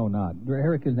 Well, we know not.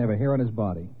 Eric doesn't have a hair on his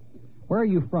body. Where are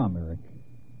you from, Eric?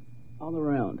 All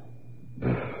around.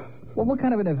 Well, what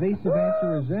kind of an evasive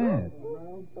answer is that?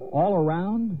 All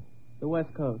around? The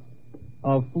West Coast.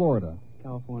 Of Florida.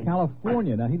 California.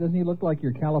 California. Now, doesn't he look like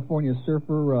your California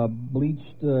surfer,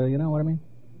 bleached, you know what I mean?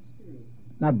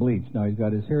 Not bleached. No, he's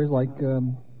got his hair is like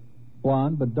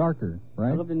blonde, but darker,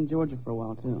 right? I lived in Georgia for a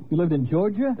while, too. You lived in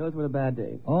Georgia? Those were the bad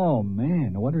days. Oh,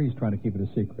 man. No wonder he's trying to keep it a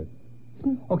secret.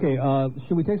 Okay,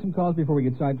 should we take some calls before we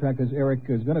get sidetracked? Because Eric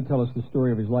is going to tell us the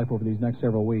story of his life over these next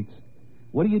several weeks.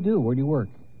 What do you do? Where do you work?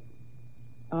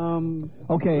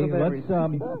 Okay, let's...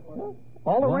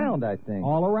 all around, I think.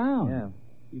 All around. Yeah.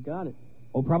 You got it.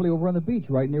 Oh, probably over on the beach,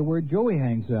 right near where Joey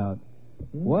hangs out.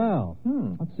 Well,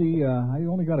 let's see. I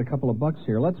only got a couple of bucks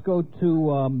here. Let's go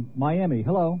to Miami.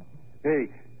 Hello. Hey,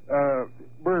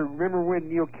 Bert, remember when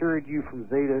Neil carried you from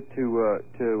Zeta to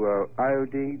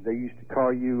IOD? They used to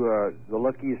call you the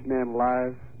luckiest man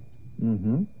alive.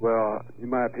 Mm-hmm. Well, in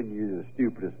my opinion, you're the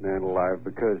stupidest man alive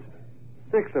because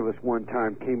 6 of us one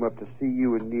time came up to see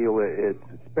you and Neil at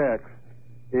Specs,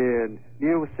 and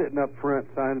Neil was sitting up front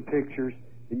signing pictures,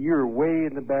 and you were way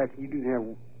in the back, and you didn't have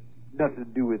nothing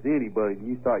to do with anybody, and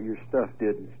you thought your stuff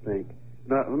didn't stink.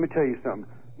 Now, let me tell you something.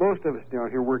 Most of us down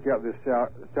here work out this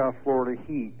South Florida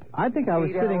heat. I think I was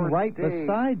 8 sitting hours right a day.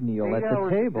 beside Neil 8 at the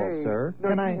hours a table, day. sir. No,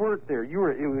 you weren't there. You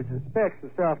were. It was at Specs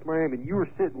in South Miami, and you were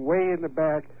sitting way in the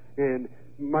back, and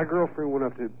my girlfriend went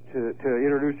up to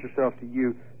introduce herself to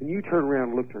you, and you turned around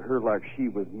and looked at her like she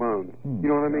was moaned. You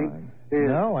know what I mean? And,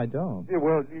 No, I don't. yeah,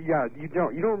 well, yeah, you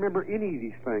don't. You don't remember any of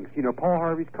these things. You know, Paul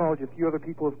Harvey's called you. A few other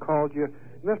people have called you. And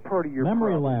that's part of your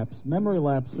Memory problem.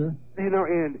 lapse, sir. You know,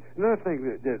 and another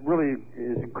thing that really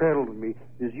is incredible to me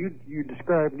is you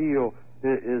describe Neil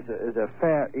as a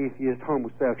fat atheist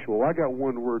homosexual. I got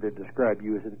one word to describe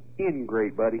you as an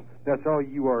ingrate, buddy. That's all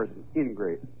you are, is an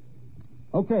ingrate.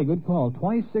 Okay, good call.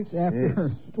 26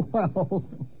 after 12.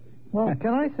 Well,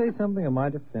 can I say something in my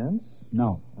defense?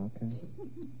 No. Okay.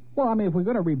 Well, I mean, if we're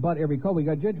going to rebut every call, we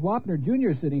got Judge Wapner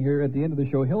Jr. sitting here at the end of the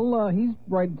show. He's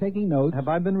taking notes. Have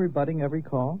I been rebutting every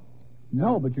call?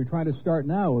 No, but you're trying to start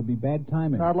now. It would be bad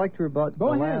timing. I'd like to rebut Go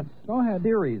the ahead. last Go ahead.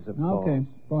 series of calls. Okay,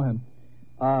 go ahead.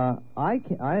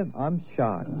 I'm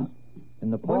shocked.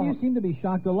 In the Well, you seem to be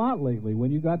shocked a lot lately.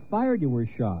 When you got fired, you were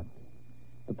shocked.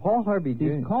 The Paul Harvey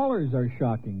These callers are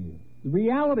shocking you. The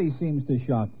reality seems to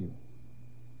shock you.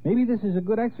 Maybe this is a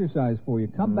good exercise for you.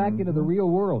 Come back into the real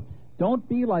world. Don't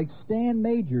be like Stan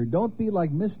Major. Don't be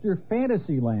like Mr.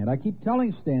 Fantasyland. I keep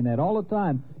telling Stan that all the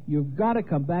time. You've got to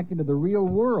come back into the real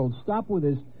world. Stop with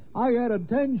this. I had a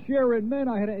 10 share in men.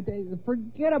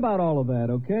 Forget about all of that,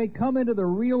 okay? Come into the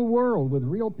real world with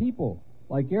real people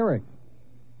like Eric.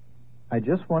 I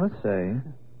just want to say,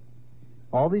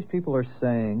 all these people are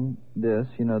saying this,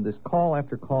 this call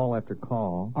after call after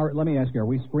call. All right, let me ask you, are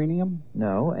we screening them?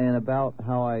 No, and about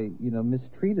how I,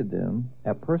 mistreated them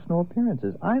at personal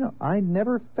appearances. I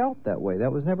never felt that way.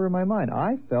 That was never in my mind.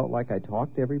 I felt like I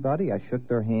talked to everybody. I shook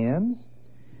their hands.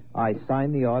 I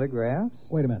signed the autographs.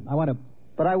 Wait a minute.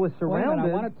 But I was surrounded.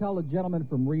 I want to tell the gentleman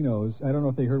from Reno's, I don't know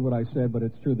if they heard what I said, but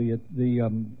it's true. The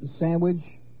sandwich,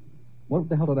 what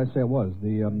the hell did I say it was?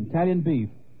 The Italian beef,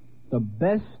 the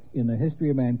best in the history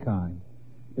of mankind.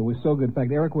 It was so good. In fact,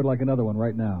 Eric would like another one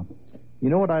right now. You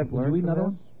know what I've Would learned you eat from another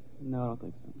this? one? No, I don't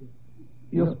think so.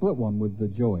 You'll split one with the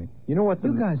Joey. You know what?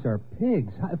 You guys are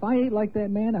pigs. If I ate like that,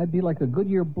 man, I'd be like a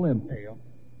Goodyear blimp. There you go.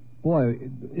 Boy,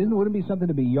 wouldn't it be something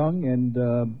to be young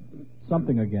and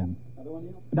something again?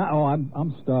 No,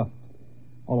 I'm stuffed.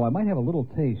 Although I might have a little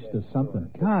taste of something.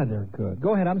 God, they're good.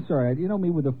 Go ahead. I'm sorry. You know me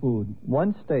with the food.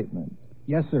 One statement.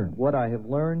 Yes, sir. What I have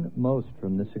learned most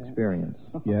from this experience.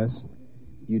 Yes.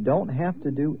 You don't have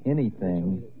to do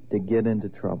anything to get into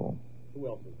trouble. Who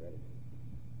else is ready?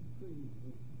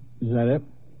 Is that it?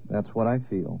 That's what I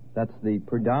feel. That's the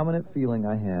predominant feeling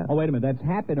I have. Oh, wait a minute. That's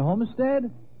Hap in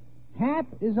Homestead? Hap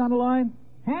is on the line?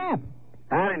 Hap!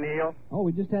 Hi, Neil. Oh,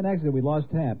 we just had an accident. We lost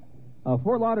Hap.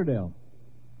 Fort Lauderdale.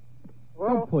 Well,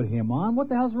 Don't put him on. What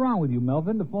the hell's wrong with you,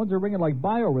 Melvin? The phones are ringing like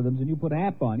biorhythms, and you put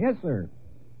Hap on. Yes, sir.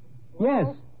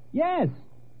 Well, Yes.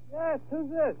 Yes, who's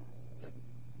this?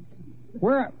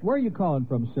 Where are you calling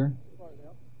from, sir?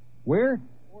 Where?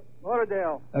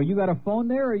 Lauderdale. Oh, you got a phone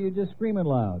there, or are you just screaming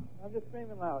loud? I'm just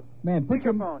screaming loud. Man, put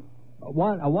your... Speakerphone.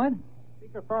 What? A what?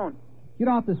 Speakerphone. Get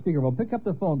off the speakerphone. Pick up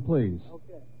the phone, please.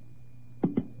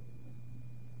 Okay.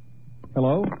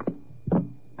 Hello?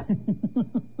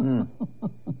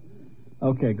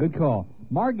 Okay, good call.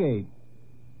 Margate.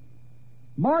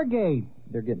 Margate.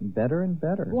 They're getting better and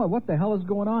better. Boy, what the hell is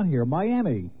going on here?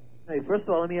 Miami. Hey, first of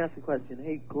all, let me ask you a question.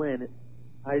 Hey, Glenn,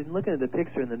 I'm looking at the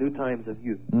picture in the New Times of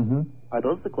you. Mm-hmm. Are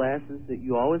those the glasses that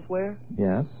you always wear?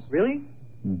 Yes. Really?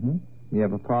 Mm-hmm. You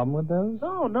have a problem with those?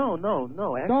 No.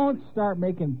 Actually, Don't start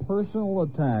making personal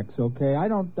attacks, okay? I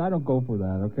don't go for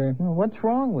that, okay? Well, what's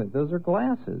wrong with those? Are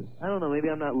glasses. I don't know. Maybe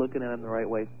I'm not looking at them the right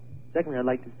way. Secondly, I'd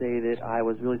like to say that I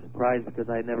was really surprised because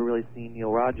I had never really seen Neil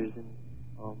Rogers, and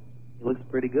he looks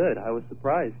pretty good. I was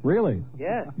surprised. Really?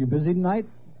 Yeah. You busy tonight?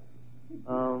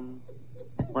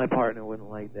 My partner wouldn't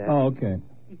like that. Oh, okay.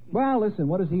 Well, listen,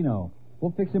 what does he know?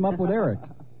 We'll fix him up with Eric.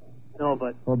 No,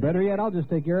 but... Or better yet, I'll just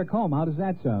take Eric home. How does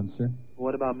that sound, sir?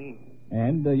 What about me?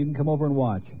 And you can come over and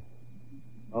watch.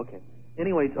 Okay.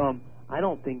 Anyways, I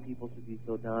don't think people should be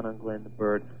so down on Glenn the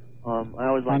Bird. I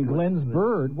always like on Glenn's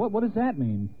Bird? What does that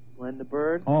mean? Glenn the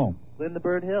Bird? Oh. Glenn the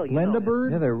Bird Hill. Glenn the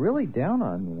Bird? Yeah, they're really down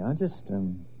on me. I just, I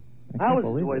always can't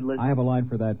believe enjoyed it. listening. I have a line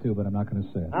for that, too, but I'm not going to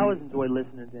say it. I always enjoyed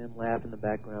listening to him laugh in the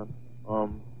background.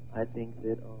 I think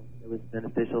that it was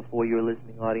beneficial for your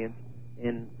listening audience.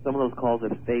 And some of those calls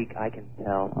are fake, I can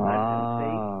tell.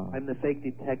 I'm the fake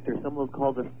detector. Some of those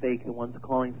calls are fake, the ones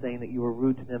calling saying that you were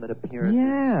rude to them at appearances.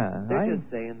 Yeah. They're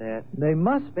just saying that. They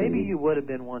must be. Maybe you would have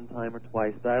been one time or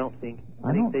twice, but I think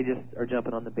they just are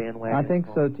jumping on the bandwagon. I think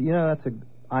so. You know,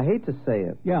 I hate to say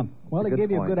it. Yeah. Well, they gave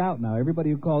you a good out now. Everybody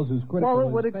who calls who's critical Well,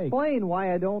 it would is fake. explain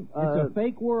why I don't... it's a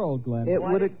fake world, Glenn.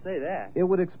 Why did you say that? It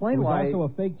would explain why... It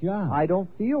was also a fake job. I don't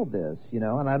feel this,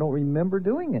 and I don't remember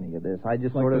doing any of this. I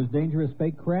just like sort of... those dangerous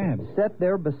fake crabs. Sat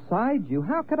there beside you.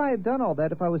 How could I have done all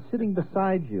that if I was sitting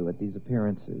beside you at these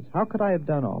appearances? How could I have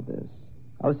done all this?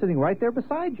 I was sitting right there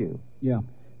beside you. Yeah.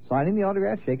 Signing the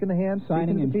autograph, shaking the hand,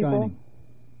 signing speaking and to people. shining.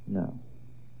 No.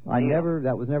 Neil.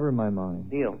 That was never in my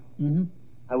mind. Neil. Mm-hmm.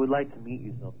 I would like to meet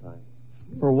you sometime.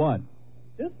 For what?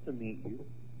 Just to meet you.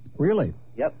 Really?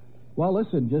 Yep. Well,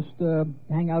 listen, just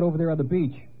hang out over there on the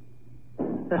beach.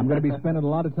 I'm going to be spending a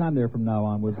lot of time there from now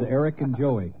on with Eric and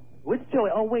Joey. Which Joey?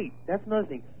 Oh, wait, that's another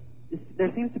thing.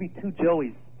 There seems to be two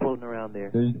Joeys floating around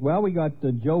there. We got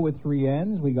Joe with 3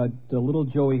 N's. We got little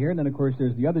Joey here, and then, of course,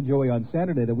 there's the other Joey on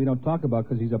Saturday that we don't talk about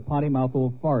because he's a potty mouth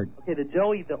old fart. Okay, the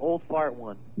Joey, the old fart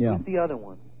one. Yeah. Who's the other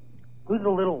one? Who's the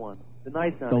little one? The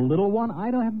nice one. The little one? I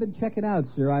haven't been checking out,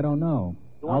 sir. I don't know.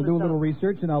 I'll do a little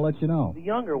research and I'll let you know. The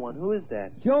younger one, who is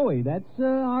that? Joey, that's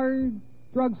our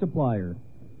drug supplier.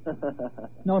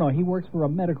 No, he works for a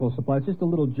medical supply. It's just a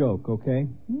little joke, okay?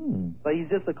 But he's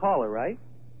just a caller, right?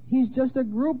 He's just a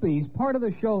groupie. He's part of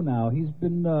the show now. He's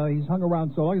hung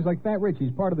around so long. He's like Fat Rich.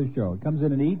 He's part of the show. He comes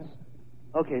in and eats.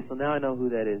 Okay, so now I know who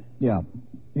that is. Yeah.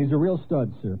 He's a real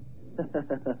stud, sir.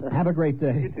 Have a great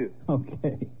day. You too.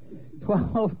 Okay.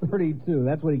 12:32.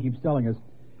 That's what he keeps telling us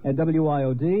at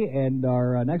WIOD. And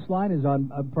our next line is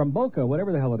on from Boca,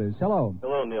 whatever the hell it is. Hello.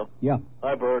 Hello, Neil. Yeah.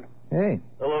 Hi, Bird. Hey.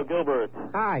 Hello, Gilbert.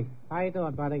 Hi. How you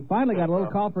doing, buddy? Finally got a little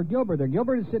call for Gilbert there.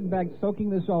 Gilbert is sitting back soaking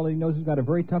this all. He knows he's got a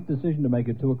very tough decision to make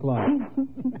at 2 o'clock.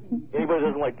 Anybody who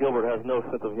doesn't like Gilbert has no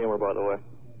sense of humor, by the way.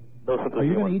 No sense of humor. Are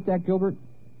you going to eat that, Gilbert?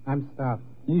 I'm stuffed.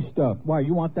 You stuffed. Why,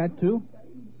 you want that too?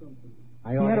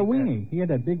 He had a weenie. He had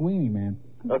that big weenie, man.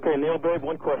 Okay, Neil, babe,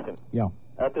 one question. Yeah.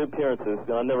 At the appearances,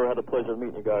 and I never had the pleasure of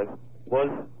meeting you guys, was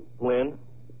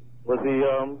he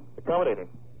accommodating?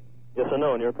 Yes or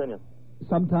no, in your opinion?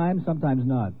 Sometimes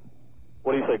not.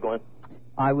 What do you say, Glenn?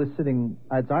 I was sitting,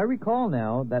 as I recall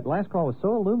now, that last call was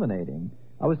so illuminating.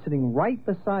 I was sitting right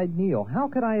beside Neil. How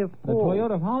could I have pulled? The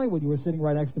Toyota of Hollywood, you were sitting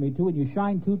right next to me, too, and you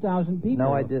shined 2,000 people.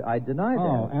 No, I deny that.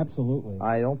 Oh, absolutely.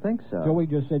 I don't think so. Joey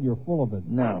just said you're full of it.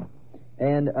 No.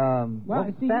 And,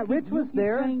 see, Fat Rich was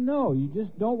there. Saying no. You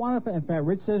just don't want to. And Fat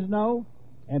Rich says no,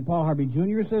 and Paul Harvey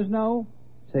Jr. says no,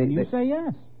 and you say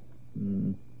yes.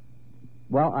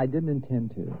 Well, I didn't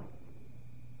intend to.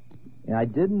 And I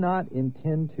did not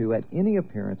intend to at any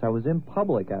appearance. I was in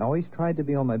public. I always tried to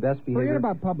be on my best behavior. Forget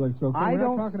about public, so I we're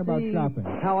don't not talking about shopping.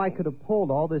 How I could have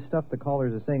pulled all this stuff the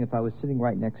callers are saying if I was sitting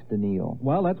right next to Neil.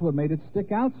 Well, that's what made it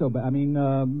stick out so bad. I mean,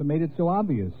 made it so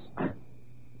obvious.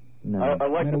 No. I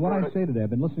like no matter what I say today,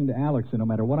 I've been listening to Alex, and no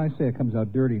matter what I say, it comes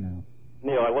out dirty now.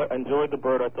 Neil, I enjoyed the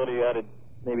Bird. I thought he added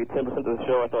maybe 10% to the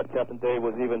show. I thought Captain Dave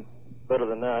was even better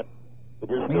than that. But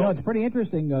you're still... You know, it's pretty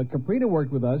interesting. Caprita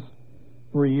worked with us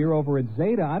for a year over at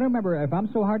Zeta. I don't remember if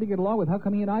I'm so hard to get along with. How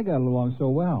come he and I got along so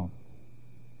well?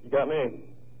 You got me.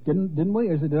 Didn't we?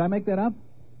 Did I make that up?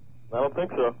 I don't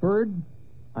think so. Bird?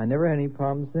 I never had any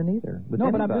problems then either. With No,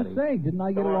 anybody. but I'm just saying, didn't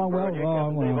I get along well? They've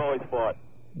always fought.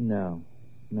 No,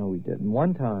 we didn't.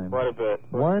 One time. Quite a bit.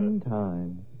 One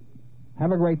time.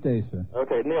 Have a great day, sir.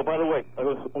 Okay, Neil, by the way, I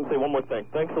was going to say one more thing.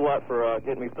 Thanks a lot for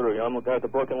getting me through. I'm a guy with a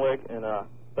broken leg, and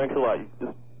thanks a lot.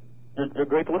 You're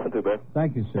great to listen to, babe.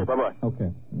 Thank you, sir. Bye-bye.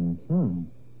 Okay.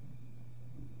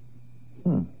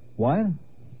 What?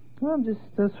 Well, I'm just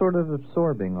sort of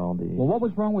absorbing all these. Well, what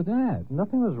was wrong with that?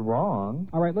 Nothing was wrong.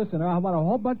 All right, listen, I want a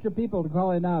whole bunch of people to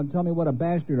call in now and tell me what a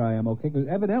bastard I am, okay? Because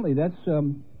evidently that's,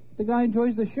 the guy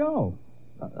enjoys the show.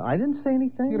 I didn't say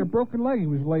anything. He had a broken leg. He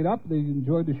was laid up. He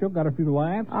enjoyed the show, got a few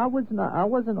laughs. I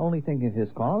wasn't only thinking of his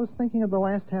call. I was thinking of the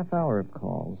last half hour of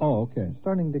calls. Oh, okay.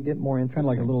 Starting to get more interesting. Kind of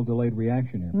like a little delayed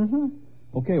reaction here. Mm-hmm.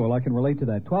 Okay, well, I can relate to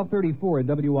that. 12:34 at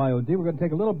WIOD. We're going to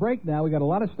take a little break now. We got a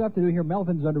lot of stuff to do here.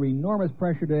 Melvin's under enormous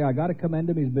pressure today. I got to commend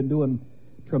him. He's been doing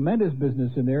tremendous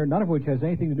business in there, none of which has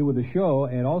anything to do with the show,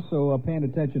 and also paying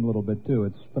attention a little bit, too.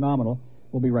 It's phenomenal.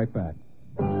 We'll be right back.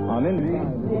 I'm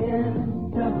in.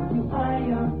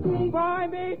 Buy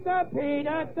me some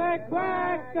peanuts and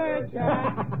Cracker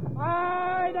Jack.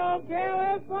 I don't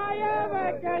care if I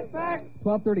ever get back.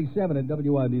 12:37 at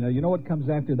WIOD. Now, you know what comes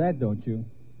after that, don't you?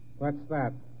 What's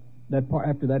that? That part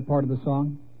after that part of the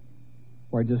song,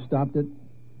 where I just stopped it.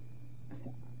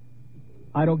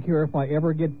 I don't care if I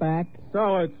ever get back.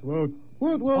 So it's woot.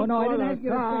 Oh no, I didn't ask you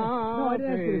to sing it. No, I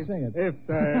didn't ask you to sing it. If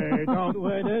they don't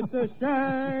win, it's a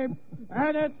shame.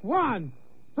 And it's 1,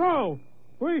 2,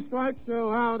 3 strikes you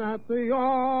out at the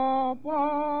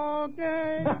all-ball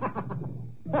game.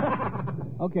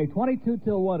 Okay, 22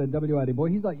 till 1 at WID. Boy,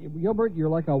 he's like, Gilbert, you're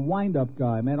like a wind-up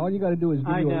guy, man. All you got to do is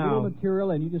give you a little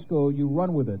material and you just go, you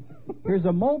run with it. Here's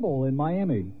a mobile in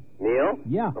Miami. Neil?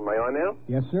 Yeah. Am I on now?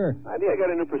 Yes, sir. I think I got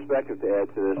a new perspective to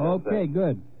add to this. Okay,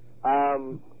 good.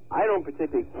 I don't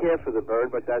particularly care for the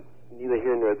bird, but that's neither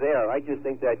here nor there. I just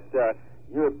think that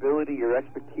your ability, your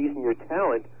expertise, and your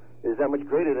talent is that much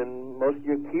greater than most of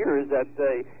your peers, that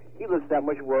he looks that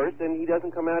much worse, and he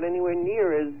doesn't come out anywhere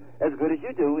near as good as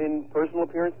you do in personal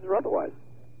appearances or otherwise.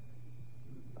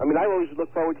 I mean, I always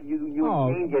look forward to you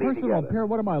and Gene getting personal together. appearance,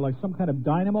 what am I, like some kind of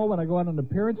dynamo when I go out on an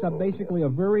appearance? I'm basically a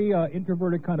very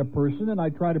introverted kind of person, and I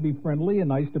try to be friendly and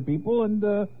nice to people and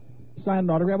sign an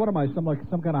autograph. What am I,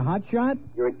 some kind of hot shot?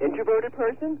 You're an introverted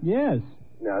person? Yes.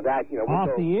 Now that,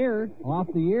 Off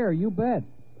the air, you bet.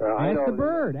 Ask the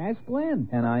bird. Ask Glenn.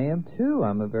 And I am, too.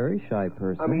 I'm a very shy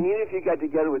person. I mean, even if you got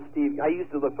together with Steve, I used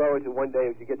to look forward to one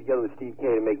day if you get together with Steve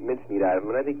Kay to make mincemeat out of him,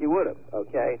 and I think you would have,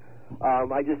 okay?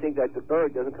 I just think that the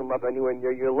bird doesn't come up anywhere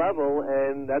near your level,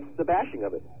 and that's the bashing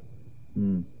of it.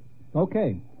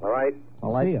 Okay. All right?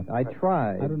 I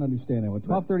tried. I don't understand that one.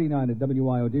 12:39 at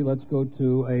WIOD. Let's go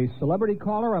to a celebrity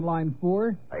caller on line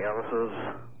 4. Hey, this is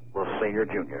the Senior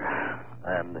Junior,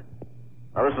 and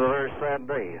this is a very sad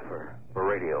day for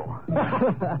radio.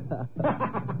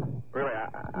 Really,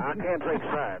 I can't take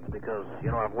sides because,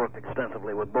 I've worked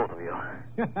extensively with both of you.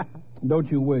 Don't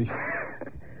you wish?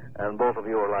 And both of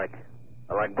you are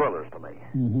like brothers to me.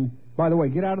 Mm-hmm. By the way,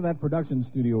 get out of that production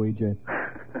studio, EJ.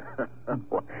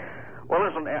 Well,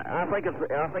 listen, I think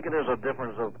it is a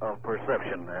difference of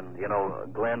perception, and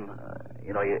Glenn,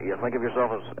 you think of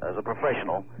yourself as a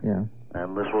professional. Yeah.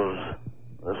 And this was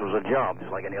a job,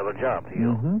 just like any other job to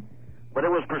you. Mm-hmm. But it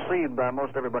was perceived by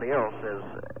most everybody else as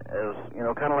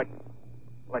kind of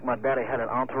like my daddy had an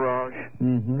entourage.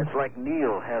 Mm-hmm. It's like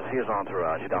Neil has his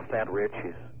entourage. You got Fat Rich,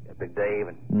 he's got Big Dave,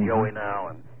 and Joey now,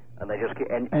 and they just keep,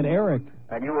 and Eric.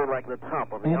 And you were like the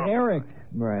top of the and entourage. Eric.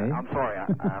 Right. I'm sorry, I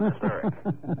missed Eric.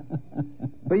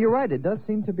 But you're right. It does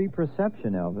seem to be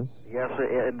perception, Elvis. Yes,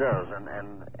 it does, and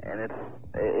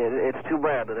it's too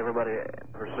bad that everybody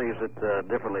perceives it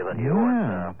differently than you.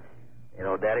 Yeah. And,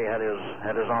 Daddy had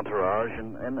his entourage,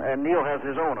 and Neil has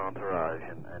his own entourage,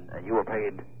 and you were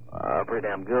paid pretty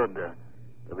damn good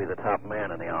to be the top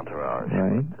man in the entourage.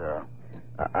 Right. But,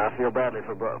 I feel badly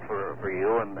for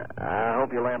you, and I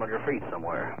hope you land on your feet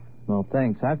somewhere. Well,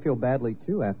 thanks. I feel badly,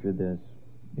 too, after this.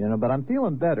 But I'm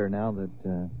feeling better now that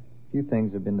a few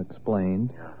things have been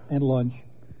explained. And lunch.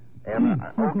 And,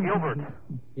 Gilbert.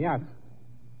 Yes.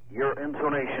 Your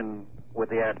intonation with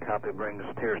the ad copy brings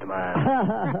tears to my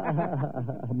eyes.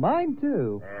 Mine,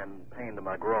 too. And pain to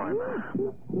my groin.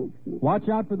 Watch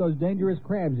out for those dangerous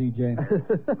crabs, EJ.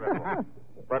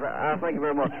 But I thank you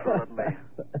very much for letting me.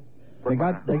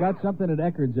 They got something at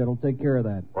Eckerd's that'll take care of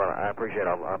that. Well, I appreciate it.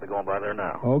 I'll be going by there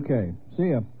now. Okay. See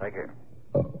ya. Thank you.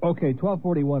 Okay,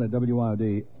 12:41 at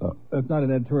WIOD. It's not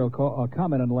an editorial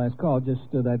comment on the last call, just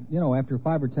that, after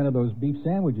 5 or 10 of those beef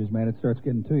sandwiches, man, it starts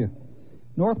getting to you.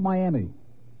 North Miami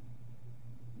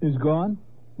is gone.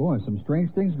 Boy, some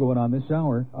strange things going on this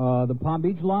hour. The Palm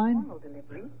Beach line?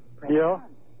 Yeah.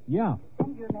 Yeah.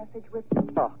 Send your message with...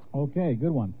 Okay, good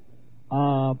one.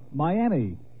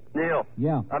 Miami. Neil.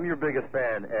 Yeah. I'm your biggest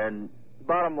fan, and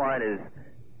bottom line is,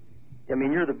 I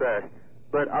mean, you're the best.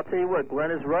 But I'll tell you what,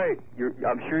 Glenn is right.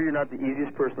 I'm sure you're not the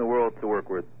easiest person in the world to work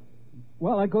with.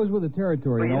 Well, that goes with the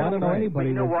territory. But I don't know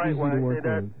anybody that's that's easy why to I work say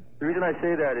that? with. The reason I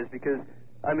say that is because,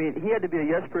 I mean, he had to be a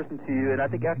yes person to you, and I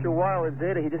think after a while at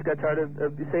Zeta, he just got tired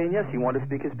of saying yes. He wanted to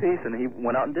speak his piece, and he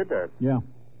went out and did that. Yeah.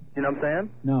 You know what I'm saying?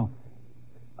 No.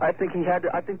 I think he had to.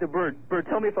 I think the Bird,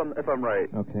 tell me if I'm right.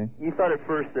 Okay. You thought at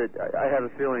first that I have a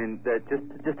feeling that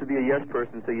just to be a yes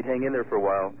person, so you'd hang in there for a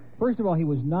while. First of all, he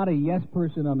was not a yes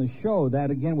person on the show.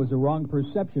 That, again, was a wrong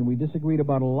perception. We disagreed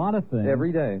about a lot of things.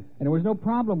 Every day. And there was no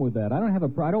problem with that. I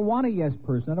don't want a yes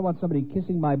person. I don't want somebody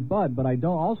kissing my butt, but I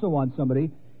don't also want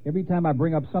somebody, every time I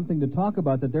bring up something to talk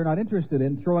about that they're not interested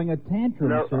in, throwing a tantrum,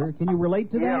 No, sir. Can you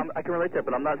relate to yeah, that? I can relate to that,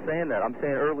 but I'm not saying that. I'm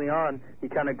saying early on, he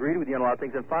kind of agreed with you on a lot of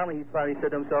things, and finally he said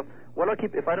to himself, "Why do I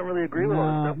keep? If I don't really agree with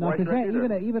all this stuff, No, why should I do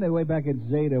that?" even way back at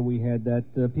Zeta, we had that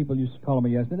people used to call him a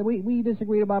yes man. We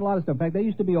disagreed about a lot of stuff. In fact, there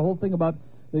used to be a whole thing about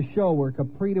the show where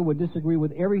Caprita would disagree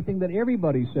with everything that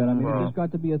everybody said. I mean, it just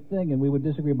got to be a thing, and we would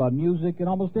disagree about music and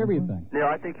almost everything. Neil,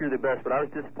 I think you're the best, but I was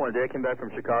disappointed. The day I came back from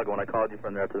Chicago, and I called you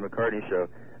from there after the McCartney show.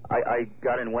 I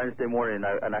got in Wednesday morning,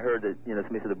 and I heard that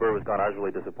somebody said the Bird was gone. I was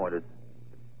really disappointed.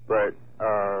 But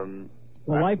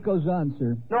well, life goes on,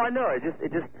 sir. no, I know. It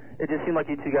just seemed like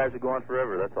you two guys would go on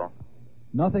forever. That's all.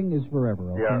 Nothing is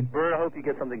forever. Okay? Yeah, Bird. I hope you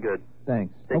get something good.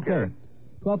 Thanks. Take care.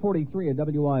 12:43 at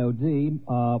WIOD.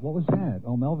 What was that?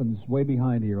 Oh, Melvin's way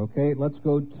behind here. Okay, let's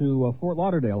go to Fort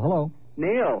Lauderdale. Hello.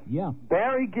 Neil. Yeah.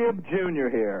 Barry Gibb Jr.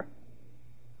 here.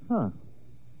 Huh.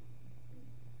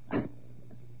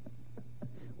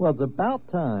 Well, it's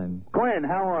about time. Glenn,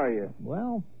 how are you?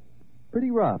 Well, pretty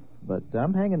rough, but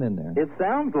I'm hanging in there. It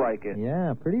sounds like it.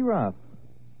 Yeah, pretty rough.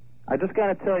 I just got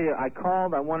to tell you, I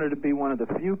called. I wanted to be one of the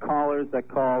few callers that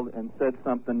called and said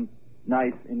something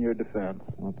nice in your defense.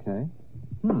 Okay.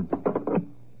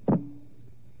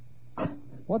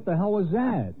 What the hell was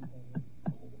that?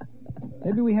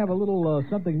 Maybe we have a little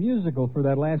something musical for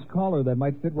that last caller that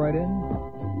might fit right in.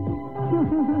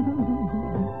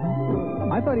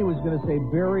 I thought he was going to say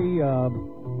Barry.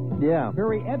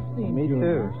 Barry Epstein. Me Jr.,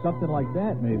 too. Something like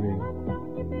that, maybe.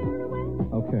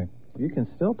 Okay. You can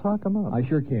still talk him up. I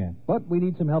sure can. But we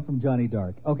need some help from Johnny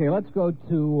Dark. Okay, let's go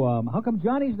to. How come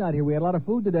Johnny's not here? We had a lot of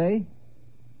food today.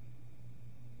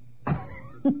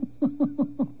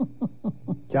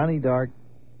 Johnny Dark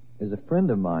is a friend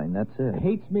of mine. That's it.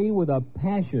 Hates me with a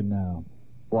passion now.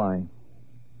 Why?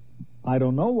 I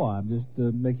don't know why. I'm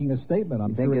just making a statement.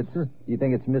 I'm sure it's true. You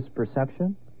think it's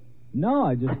misperception? No,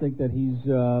 I just think that he's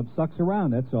sucks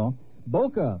around. That's all.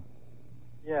 Boca.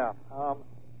 Yeah,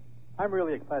 I'm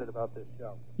really excited about this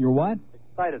show. You're what?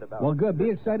 Excited about Well, it. good. Be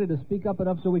excited to speak up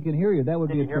enough so we can hear you. That would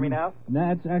Can be. you hear me now?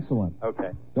 That's excellent.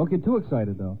 Okay. Don't get too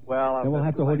excited though. Well, then we'll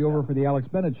have to hold you over for the Alex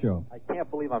Bennett show. I can't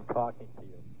believe I'm talking to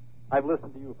you. I've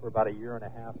listened to you for about a year and a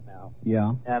half now.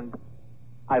 Yeah. And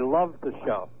I love the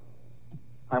show.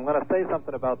 I'm going to say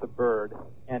something about the Bird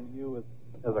and you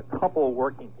as a couple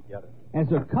working together. As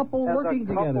a couple As a working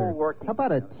couple together. working How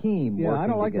about a team? Yeah, I working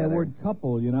don't like together? that word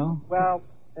couple. You know. Well,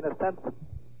 in a sense,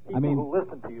 people mean, who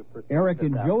listen to you for Eric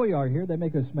and that. Joey are here. They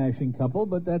make a smashing couple,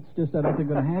 but that's just I don't think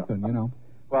going to happen. You know.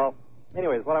 Well,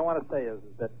 anyways, what I want to say is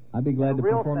that I'd be glad in to a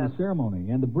real perform sense, the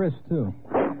ceremony and the bris too.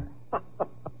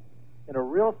 in a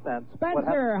real sense, what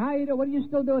Spencer, how you doing? What are you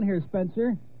still doing here,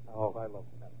 Spencer? Oh, I love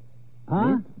Spencer.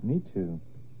 Huh? Me too.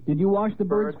 Did you wash the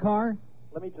bird's car?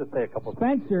 Let me just say a couple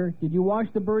Spencer, did you wash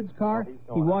the bird's car?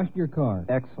 He washed your car.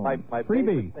 Excellent. My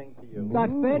Freebie. favorite thing to you. Got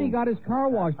fed, he got his car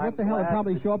washed. What I'm the hell? He'll glad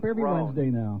probably that show up you've every grown Wednesday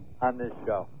now. on this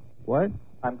show. What?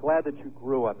 I'm glad that you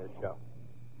grew on this show.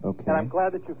 Okay. And I'm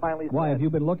glad that you finally Why, said have you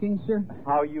been looking, sir?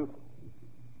 how you...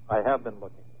 I have been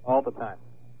looking all the time.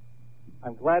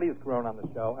 I'm glad he's grown on the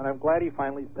show, and I'm glad he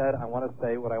finally said, I want to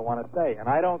say what I want to say. And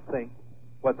I don't think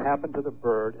what's happened to the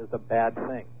Bird is a bad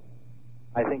thing.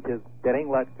 I think his getting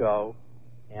let go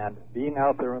and being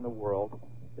out there in the world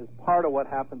is part of what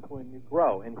happens when you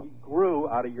grow. And he grew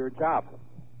out of your job.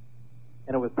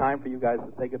 And it was time for you guys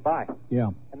to say goodbye. Yeah.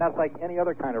 And that's like any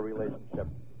other kind of relationship,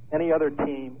 any other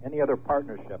team, any other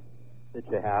partnership that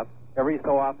you have. Every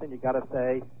so often you got to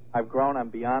say, I've grown, I'm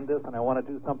beyond this, and I want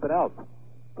to do something else.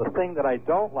 The thing that I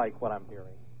don't like what I'm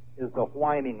hearing is the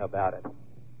whining about it.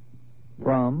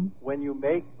 From? When you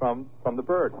make, from the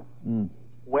Bird.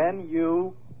 When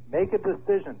you make a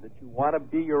decision that you want to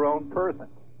be your own person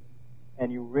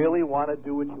and you really want to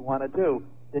do what you want to do,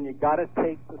 then you got to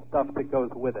take the stuff that goes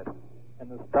with it. And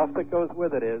the stuff that goes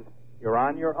with it is You're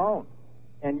on your own,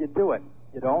 and you do it.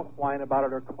 You don't whine about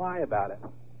it or cry about it,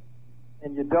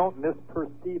 and you don't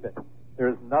misperceive it.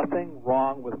 There's nothing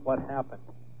wrong with what happened.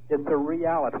 It's a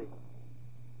reality.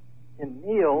 And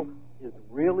Neil is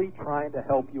really trying to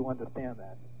help you understand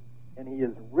that, and he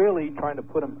is really trying to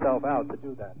put himself out to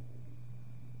do that.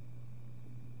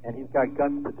 And he's got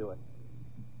guts to do it.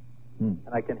 And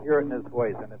I can hear it in his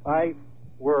voice. And if I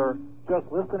were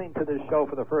just listening to this show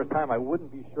for the first time, I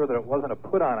wouldn't be sure that it wasn't a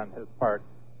put-on his part.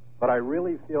 But I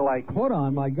really feel like... Put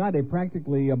on? My God, they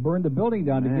practically burned the building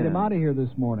down to get him out of here this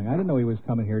morning. I didn't know he was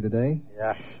coming here today.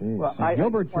 Yeah. Well,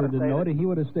 Gilbert sure didn't know it, and he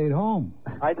would have stayed home.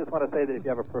 I just want to say that if you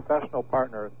have a professional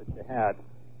partner that you had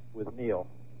with Neil,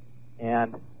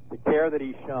 and the care that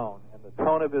he's shown, and the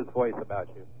tone of his voice about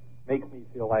you, makes me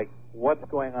feel like what's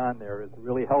going on there is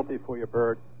really healthy for your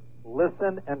bird.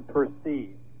 Listen and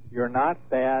perceive. You're not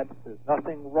bad. There's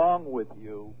nothing wrong with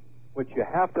you. What you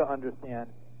have to understand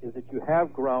is that you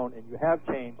have grown and you have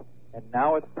changed, and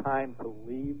now it's time to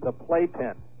leave the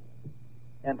playpen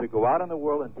and to go out in the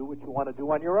world and do what you want to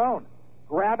do on your own.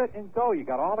 Grab it and go. You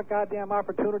got all the goddamn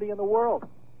opportunity in the world.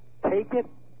 Take it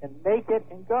and make it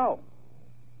and go.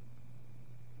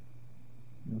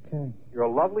 Okay. You're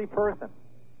a lovely person,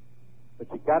 but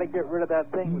you got to get rid of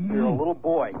that thing when you're a little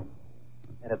boy,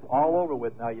 and it's all over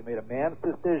with now. You made a man's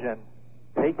decision.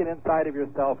 Take it inside of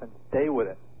yourself and stay with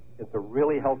it. It's a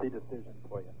really healthy decision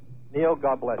for you. Neil,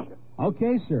 God bless you.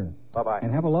 Okay, sir. Bye-bye.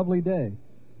 And have a lovely day.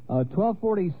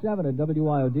 1247 at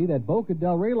WIOD. That Boca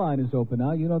Del Rey line is open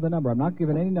now. You know the number. I'm not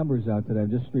giving any numbers out today. I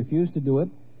just refused to do it.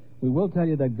 We will tell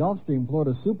you that Gulfstream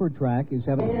Florida Super Track is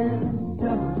having...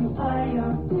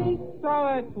 So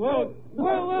it's Luke.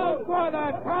 We'll look for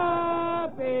the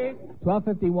coffee.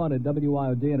 12:51 at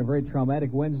WIOD and a very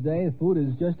traumatic Wednesday. The food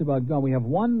is just about gone. We have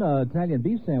one Italian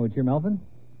beef sandwich here, Melvin.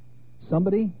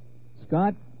 Somebody?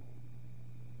 Scott?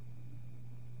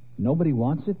 Nobody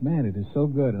wants it? Man, it is so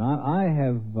good. And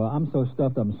I'm so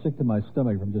stuffed I'm sick to my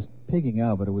stomach from just pigging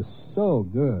out, but it was so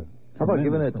good. How about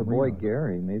giving it to Boy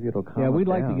Gary? Maybe it'll calm Yeah, we'd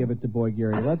like down. to give it to Boy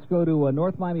Gary. Let's go to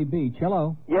North Miami Beach.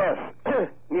 Hello. Yes,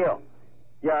 Neil.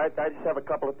 Yeah, I just have a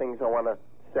couple of things I want to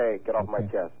say, get off my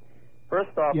chest.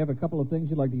 First off... You have a couple of things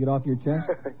you'd like to get off your chest?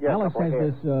 Yeah, Alex has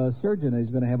this surgeon that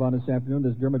he's going to have on this afternoon,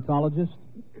 this dermatologist.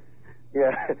 Yeah.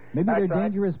 Maybe they're Actually,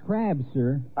 dangerous crabs,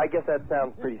 sir. I guess that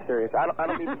sounds pretty serious. I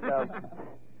don't mean to sound...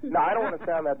 No, I don't want to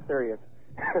sound that serious.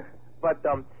 But,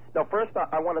 no, first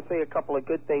I want to say a couple of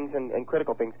good things and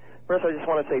critical things. First, I just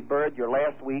want to say, Bird, your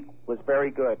last week was very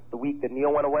good. The week that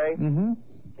Neil went away, you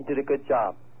did a good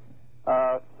job.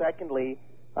 Secondly,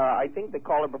 I think the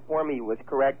caller before me was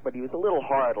correct, but he was a little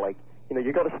hard, like, you know,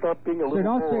 you got to stop being a little Sir,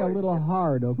 don't say a boy. little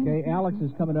hard, okay? Alex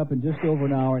is coming up in just over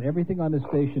an hour, and everything on the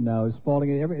station now is falling.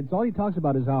 It's all he talks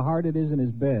about is how hard it is in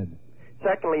his bed.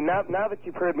 Secondly, now that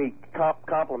you've heard me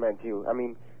compliment you, I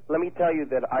mean, let me tell you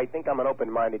that I think I'm an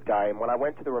open-minded guy, and when I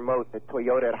went to the remote at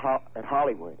Toyota at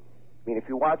Hollywood, I mean, if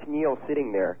you watch Neil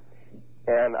sitting there,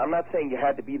 and I'm not saying you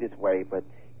had to be this way, but,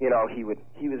 you know, he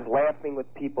was laughing with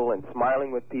people and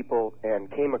smiling with people and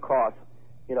came across,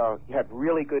 you know, you had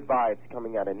really good vibes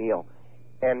coming out of Neil.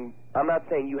 And I'm not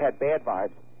saying you had bad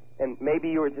vibes, and maybe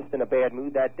you were just in a bad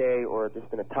mood that day or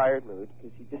just in a tired mood,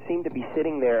 because you just seemed to be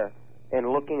sitting there and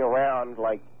looking around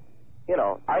like, you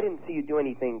know, I didn't see you do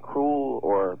anything cruel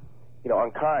or, you know,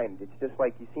 unkind. It's just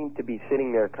like you seemed to be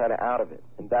sitting there kind of out of it.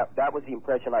 And that was the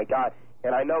impression I got.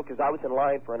 And I know because I was in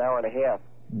line for an hour and a half,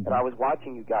 and I was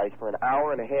watching you guys for an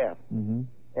hour and a half. And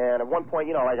at one point,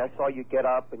 you know, like I saw you get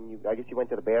up, and I guess you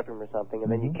went to the bathroom or something,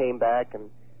 and then you came back,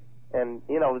 and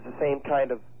you know, it was the same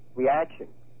kind of reaction.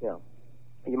 You know,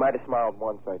 you might have smiled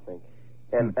once, I think.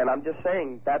 And I'm just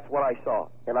saying that's what I saw,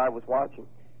 and I was watching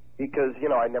because, you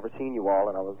know, I'd never seen you all,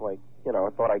 and I was like, you know, I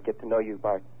thought I'd get to know you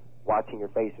by watching your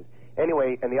faces.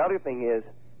 Anyway, and the other thing is,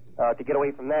 to get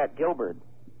away from that, Gilbert,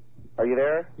 are you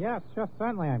there? Yes, sure,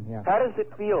 certainly I'm here. How does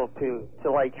it feel to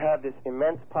like have this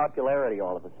immense popularity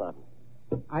all of a sudden?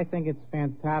 I think it's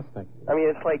fantastic. I mean,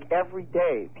 it's like every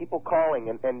day, people calling,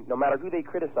 and no matter who they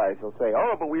criticize, they'll say,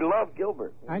 oh, but we love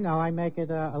Gilbert. I know, I make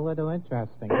it a little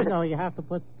interesting. You know, you have to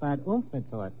put that oomph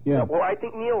into it. Yeah. Well, I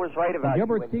think Neil was right about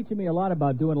Gilbert's teaching me a lot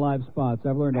about doing live spots.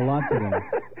 I've learned a lot today.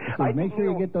 So make sure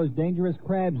you get those dangerous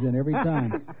crabs in every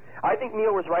time. I think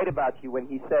Neil was right about you when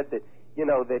he said that, you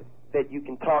know, that you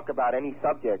can talk about any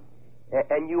subject.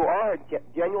 And you are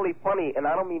genuinely funny, and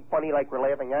I don't mean funny like we're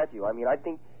laughing at you. I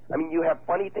mean, you have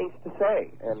funny things to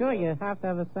say. And, sure, you have to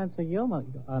have a sense of humor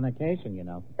on occasion, you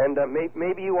know. And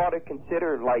maybe you ought to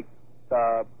consider, like,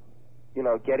 you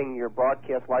know, getting your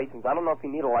broadcast license. I don't know if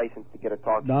you need a license to get a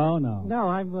talk show. No. No,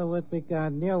 I'm with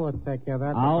Neil will take care of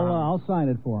that. I'll sign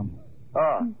it for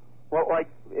him. Well, like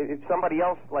if somebody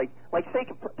else, like say,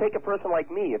 take a person like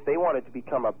me, if they wanted to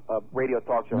become a radio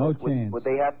talk show, No host, chance. would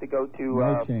they have to go to?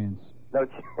 No chance. No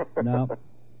chance. No.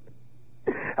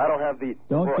 I don't have the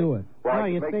Don't voice. do it. Well, No, I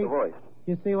can you make see, the voice.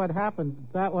 you see what happened?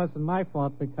 That wasn't my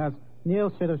fault because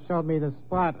Neil should have showed me the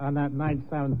spot on that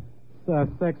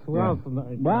 976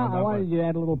 Wilson. Well, I wanted you to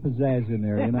add a little pizzazz in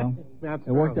there, you know. That's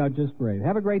It worked true. out just great.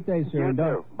 Have a great day, sir. You and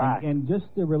too. Bye. And just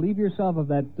relieve yourself of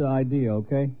that idea,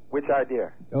 okay? Which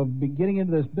idea? Of getting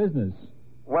into this business.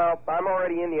 Well, I'm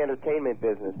already in the entertainment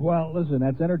business. Well, listen,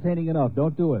 that's entertaining enough.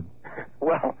 Don't do it.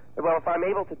 Well, if I'm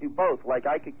able to do both, like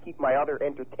I could keep my other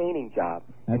entertaining job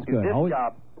That's and do good. this Always-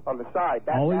 job on the side,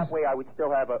 that way I would still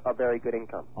have a very good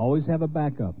income. Always have a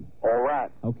backup. All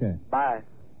right. Okay. Bye.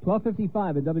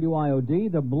 12:55 at WIOD.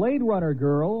 The Blade Runner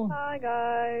girl. Hi,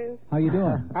 guys. How you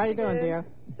doing? How you doing, Good. dear?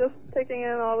 Just taking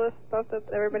in all this stuff that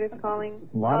everybody's calling.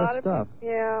 A lot of stuff.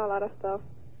 Yeah, a lot of stuff.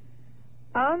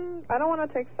 I don't want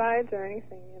to take sides or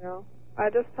anything, you know. I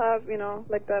just have, you know,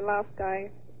 like that last guy,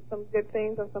 some good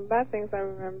things and some bad things I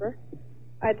remember.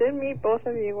 I did meet both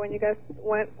of you when you guys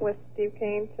went with Steve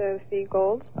Kane to see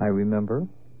Gold. I remember.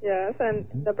 Yes, and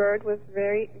the bird was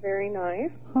very, very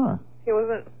nice. Huh. He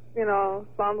wasn't, you know,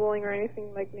 fumbling or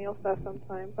anything like Neil says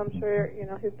sometimes. I'm sure, you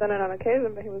know, he's done it on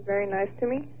occasion, but he was very nice to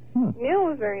me. Neil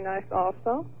was very nice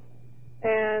also.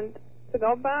 And to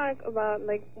go back about,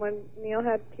 like, when Neil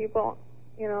had people,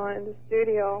 you know, in the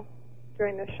studio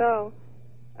during the show,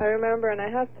 I remember, and I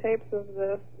have tapes of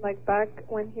this, like back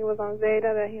when he was on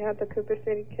Zeta, that he had the Cooper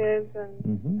City Kids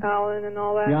and Alan and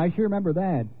all that. Yeah, I sure remember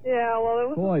that. Yeah, well, it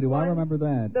was Boy, this do I one- remember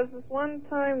that. There's this one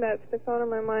time that sticks out in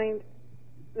my mind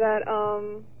that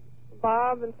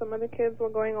Bob and some other kids were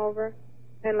going over,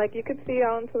 and like you could see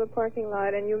out into the parking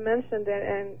lot, and you mentioned it,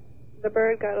 and the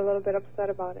bird got a little bit upset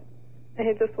about it, and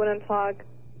he just wouldn't talk.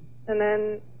 And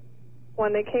then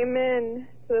when they came in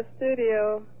to the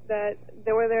studio, that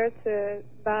they were there to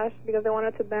bash because they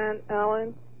wanted to ban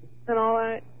Alan and all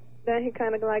that. Then he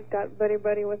kind of like got buddy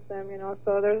with them, you know.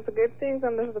 So there's the good things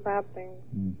and there's the bad things.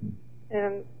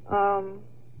 And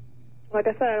like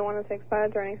I said, I don't want to take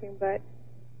sides or anything, but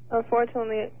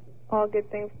unfortunately, all good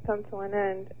things come to an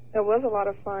end. It was a lot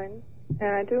of fun, and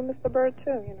I do miss the bird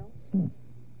too, you know.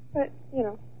 But you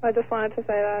know, I just wanted to say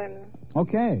that, and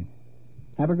Okay.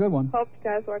 Have a good one. hope you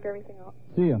guys work everything out.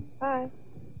 See ya. Bye.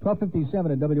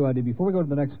 12:57 at WID. Before we go to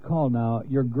the next call now,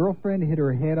 your girlfriend hit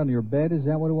her head on your bed. Is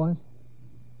that what it was?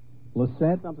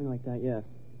 Lisette? Something like that, yes.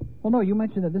 Well, no, you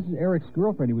mentioned that this is Eric's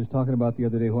girlfriend he was talking about the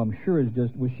other day, who I'm sure is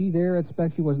just... Was she there at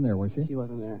Spec? She wasn't there, was she? She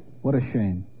wasn't there. What a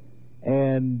shame.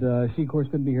 And she, of course,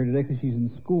 couldn't be here today because she's in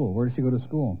school. Where does she go to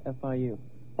school? FIU.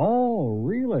 Oh,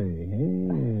 really?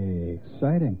 Hey,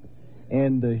 exciting.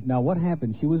 And now what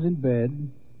happened? She was in bed.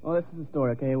 Well, this is the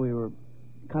story, okay? We were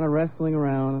kind of wrestling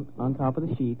around on top of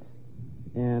the sheets,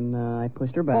 and I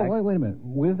pushed her back. Oh, wait a minute.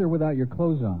 With or without your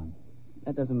clothes on?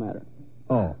 That doesn't matter.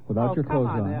 Oh, without your clothes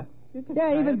on. Now.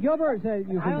 Yeah, even Gilbert said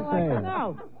you can say.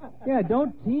 No. Yeah,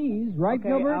 don't tease, right, Okay,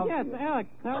 Gilbert? Yes, Alex,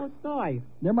 tell a story.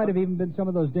 There might have even been some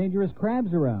of those dangerous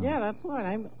crabs around. Yeah, that's what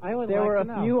I would There like were to a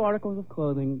know. few articles of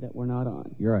clothing that were not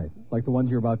on. You're right. Like the ones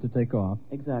you're about to take off.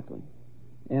 Exactly.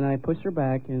 And I pushed her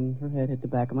back, and her head hit the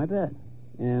back of my bed.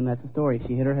 And that's the story.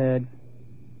 She hit her head.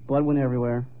 Blood went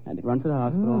everywhere. Had to run to the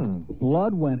hospital.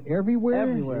 Blood went everywhere?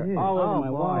 Everywhere. Jeez. All over my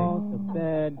boy. walls, the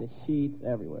bed, the sheets,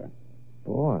 everywhere.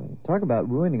 Boy, talk about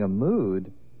ruining a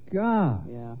mood. God.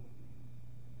 Yeah.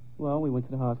 Well, we went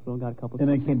to the hospital, got a couple of And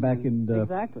then came back and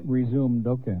Exactly. resumed.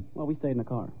 Okay. Well, we stayed in the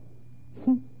car.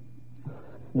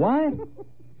 What?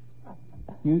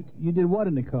 You did what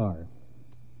in the car?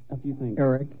 A few things.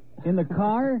 Eric, in the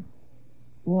car?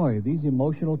 Boy, these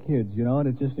emotional kids, you know, and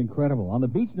it's just incredible. On the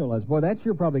beach, no less. Boy, that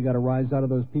sure probably got a rise out of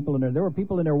those people in there. There were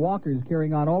people in their walkers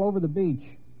carrying on all over the beach.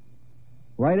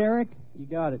 Right, Eric? You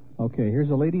got it. Okay, here's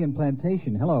a lady in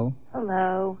Plantation. Hello.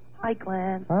 Hello. Hi,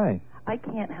 Glenn. Hi. I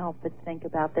can't help but think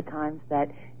about the times that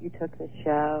you took the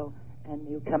show and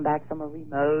you come back from a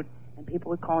remote and people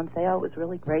would call and say, oh, it was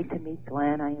really great to meet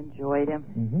Glenn. I enjoyed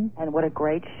him. And what a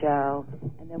great show.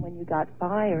 And then when you got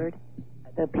fired,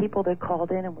 the people that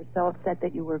called in and were so upset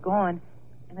that you were gone,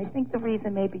 and I think the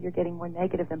reason maybe you're getting more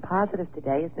negative than positive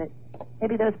today is that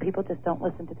maybe those people just don't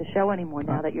listen to the show anymore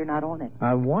now that you're not on it.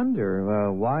 I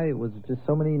wonder why it was just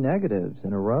so many negatives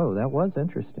in a row. That was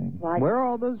interesting. Right. Where are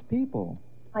all those people?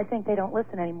 I think they don't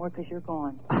listen anymore because you're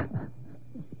gone.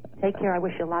 Take care. I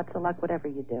wish you lots of luck, whatever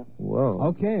you do.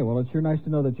 Whoa. Okay, well, it's sure nice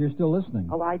to know that you're still listening.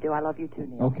 Oh, I do. I love you too,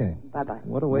 Neil. Okay. Bye-bye.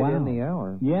 What a way to Wow. end the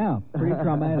hour. Yeah, pretty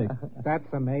traumatic. That's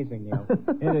amazing, Neil.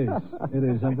 It is. It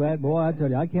is. I'm glad. Boy, I tell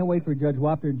you, I can't wait for Judge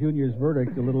Wapner Jr.'s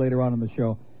verdict a little later on in the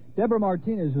show. Deborah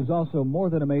Martinez, who's also more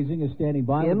than amazing, is standing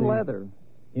by. In with the- leather.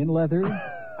 In leather.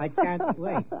 I can't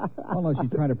wait. Oh, no, she's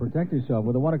trying to protect herself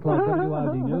with the 1 o'clock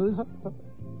WIOD news.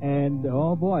 And,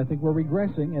 oh, boy, I think we're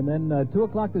regressing. And then 2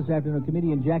 o'clock this afternoon,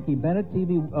 comedian Jackie Bennett,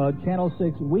 TV Channel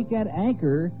 6 weekend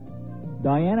anchor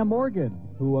Diana Morgan,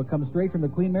 who comes straight from the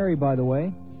Queen Mary, by the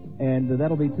way. And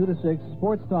that'll be 2 to 6.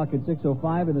 Sports Talk at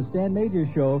 6:05, and the Stan Major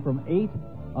Show from 8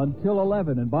 until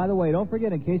 11. And, by the way, don't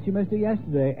forget, in case you missed it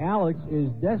yesterday, Alex is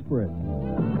desperate.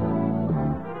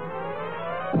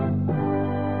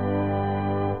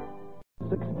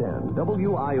 610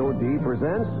 WIOD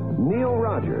presents Neil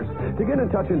Rogers. To get in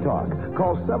touch and talk,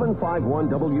 call 751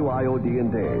 WIOD in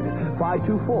Dade,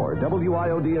 524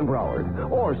 WIOD in Broward,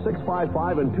 or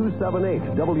 655 and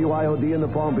 278 WIOD in the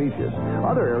Palm Beaches.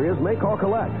 Other areas may call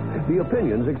collect. The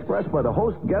opinions expressed by the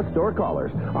host, guests, or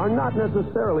callers are not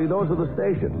necessarily those of the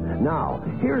station. Now,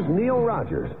 here's Neil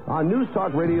Rogers on News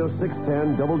Talk Radio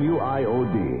 610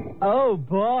 WIOD. Oh,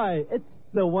 boy, it's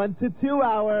the 1 to 2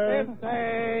 hour. If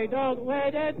they don't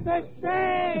win, it's a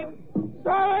shame.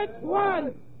 So it's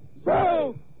 1,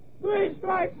 2, 3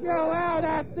 strikes you out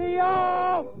at the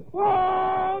all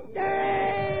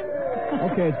game.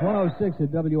 Okay, it's 106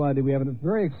 at WID. We have a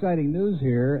very exciting news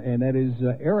here, and that is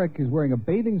Eric is wearing a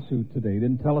bathing suit today. He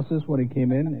didn't tell us this when he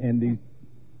came in, and he...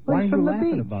 Why are you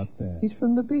laughing about that? He's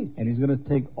from the beach. And he's going to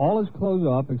take all his clothes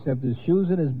off except his shoes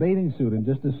and his bathing suit in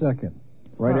just a second.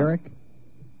 Right, Eric?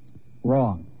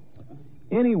 Wrong.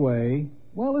 Anyway,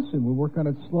 well, listen, we'll work on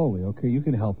it slowly, okay? You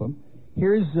can help him.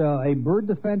 Here's a bird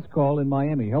defense call in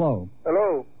Miami. Hello.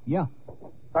 Hello. Yeah.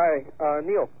 Hi,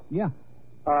 Neil. Yeah.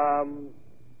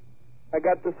 I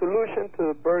got the solution to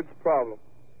the bird's problem.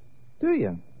 Do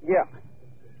you? Yeah.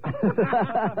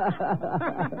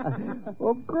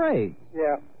 Well, great.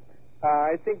 Yeah.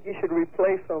 I think you should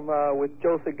replace him with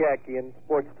Joe Sagacki in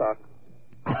Sports Talk.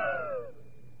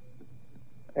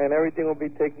 And everything will be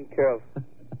taken care of.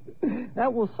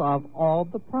 That will solve all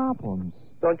the problems.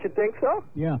 Don't you think so?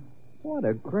 Yeah. What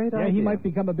a great idea. Yeah, he might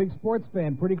become a big sports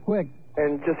fan pretty quick.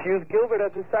 And just use Gilbert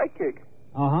as a sidekick.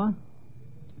 Uh-huh.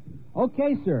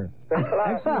 Okay, sir. Thanks a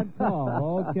lot. Excellent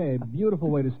call. Okay, beautiful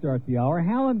way to start the hour.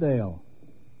 Hallandale.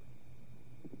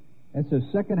 That's a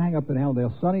second hang-up in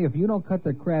Hallandale. Sonny, if you don't cut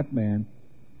the crap, man,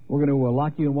 we're going to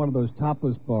lock you in one of those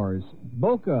topless bars.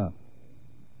 Boca.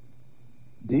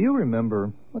 Do you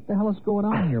remember... What the hell is going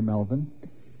on here, Melvin?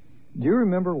 Do you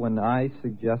remember when I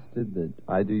suggested that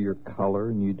I do your color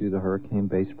and you do the Hurricane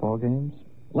baseball games?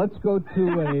 Let's go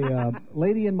to a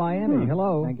lady in Miami.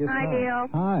 Hello. Thank you. Hi, Neil.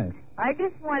 Hi. I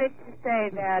just wanted to say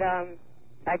that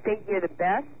I think you're the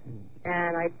best,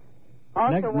 and I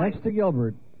also next to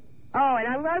Gilbert. Oh, and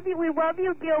I love you. We love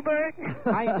you, Gilbert.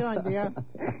 How you doing, dear?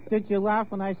 Did you laugh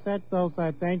when I said those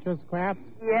dangerous craps?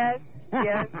 Yes,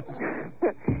 yes.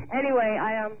 Anyway,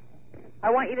 I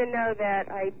want you to know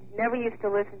that I never used to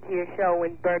listen to your show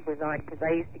when Bird was on because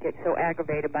I used to get so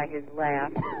aggravated by his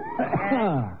laugh.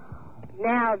 And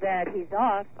now that he's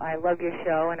off, I love your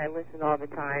show and I listen all the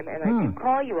time, and I do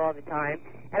call you all the time.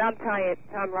 And I'm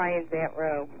Tom Ryan's Aunt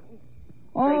Ro.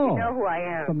 Oh, so you know who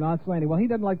I am. From Knott's Landing. Well, he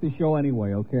doesn't like the show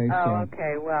anyway, okay? Oh,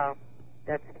 okay. Well,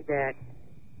 that's too bad.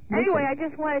 Anyway, I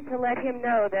just wanted to let him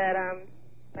know that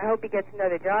I hope he gets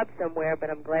another job somewhere, but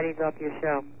I'm glad he's off your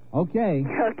show. Okay.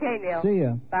 Okay, Neil. See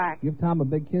ya. Bye. Give Tom a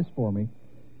big kiss for me.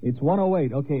 It's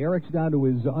 1:08. Okay, Eric's down to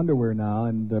his underwear now,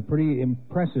 and pretty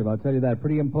impressive, I'll tell you that.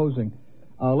 Pretty imposing.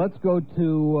 Let's go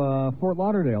to Fort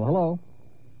Lauderdale. Hello.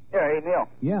 Yeah, hey, Neil.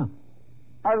 Yeah.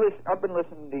 I've been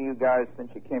listening to you guys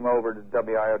since you came over to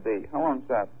WIOD. How long's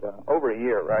that? Over a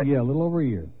year, right? Yeah, a little over a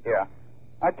year. Yeah.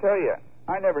 I tell you,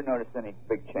 I never noticed any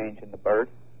big change in the bird.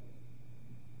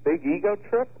 Big ego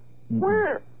trip?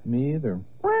 Where? Me either.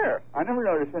 Where? I never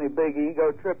noticed any big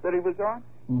ego trip that he was on.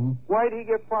 Mm-hmm. Why did he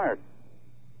get fired?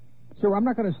 Sir, I'm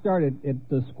not going to start at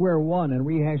the square one and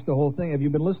rehash the whole thing. Have you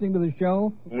been listening to the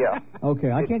show? Yeah.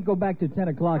 Okay, I can't go back to 10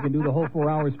 o'clock and do the whole 4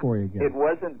 hours for you again. It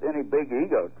wasn't any big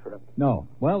ego trip. No.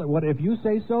 Well, if you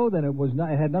say so, then it was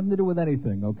not. It had nothing to do with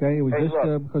anything, okay? It was Hey, just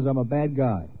look. because I'm a bad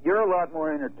guy. You're a lot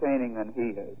more entertaining than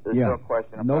he is. There's yeah. no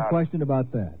question about it. No question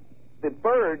about that. The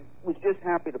bird was just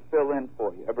happy to fill in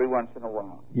for you every once in a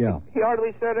while. Yeah. He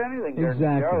hardly said anything during the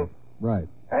Exactly. show. Right.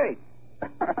 Hey,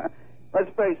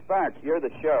 let's face facts. You're the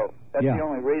show. That's Yeah. the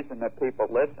only reason that people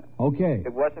listen. Okay.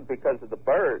 It wasn't because of the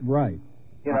bird. Right.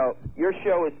 You know, your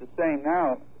show is the same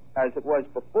now as it was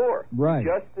before. Right.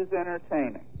 Just as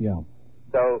entertaining. Yeah.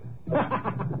 So,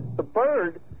 the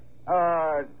bird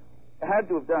had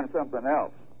to have done something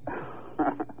else.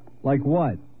 Like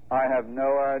what? I have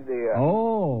no idea.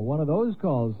 Oh, one of those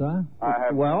calls, huh? I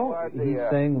have no idea. He's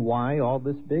saying why all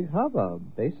this big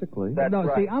hubbub, basically. That's no,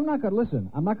 right. see, I'm not going to listen.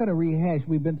 I'm not going to rehash.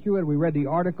 We've been through it. We read the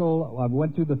article. I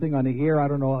went through the thing on the air, I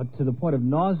don't know, to the point of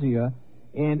nausea.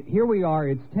 And here we are.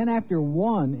 It's 10 after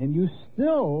 1, and you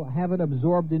still haven't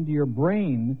absorbed into your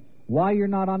brain why you're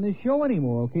not on this show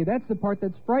anymore, okay? That's the part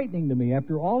that's frightening to me.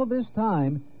 After all of this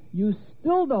time, you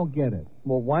still don't get it.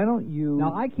 Well, why don't you...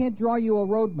 Now, I can't draw you a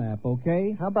roadmap,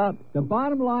 okay? How about... The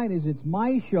bottom line is it's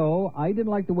my show. I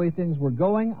didn't like the way things were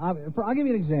going. I'll give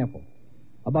you an example.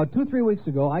 About 2-3 weeks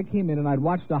ago, I came in and I'd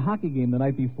watched a hockey game the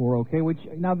night before, okay, which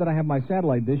now that I have my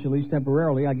satellite dish, at least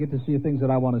temporarily, I get to see things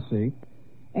that I want to see.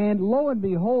 And lo and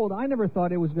behold, I never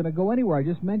thought it was going to go anywhere. I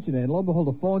just mentioned it. And lo and behold,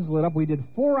 the phones lit up. We did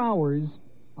 4 hours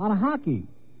on hockey.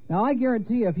 Now, I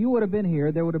guarantee you, if you would have been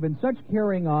here, there would have been such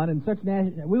carrying on and such...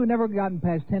 we would never have gotten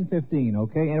past 10:15,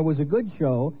 okay? And it was a good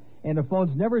show, and the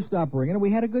phones never stopped ringing, and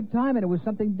we had a good time, and it was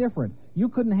something different. You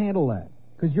couldn't handle that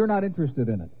because you're not interested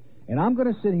in it. And I'm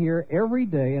going to sit here every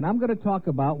day, and I'm going to talk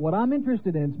about what I'm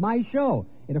interested in. It's my show.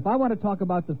 And if I want to talk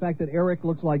about the fact that Eric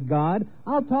looks like God,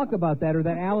 I'll talk about that, or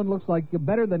that Alan looks like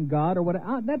better than God, or what.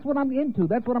 That's what I'm into.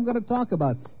 That's what I'm going to talk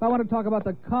about. If I want to talk about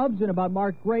the Cubs and about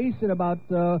Mark Grace and about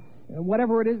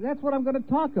whatever it is, that's what I'm going to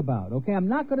talk about, okay? I'm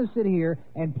not going to sit here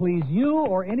and please you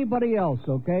or anybody else,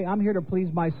 okay? I'm here to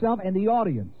please myself and the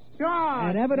audience. God,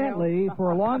 and evidently,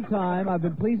 for a long time, I've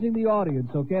been pleasing the audience,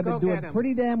 okay? I've been doing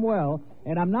pretty damn well,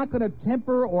 and I'm not going to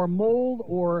temper or mold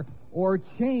or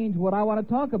change what I want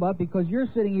to talk about because you're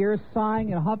sitting here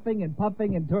sighing and huffing and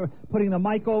puffing and putting the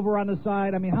mic over on the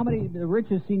side. I mean, how many... Rich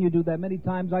has seen you do that many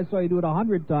times. I saw you do it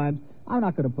 100 times. I'm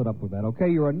not going to put up with that, okay?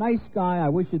 You're a nice guy. I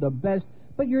wish you the best.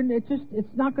 But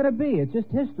it's not going to be. It's just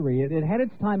history. It had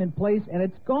its time and place, and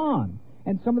it's gone.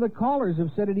 And some of the callers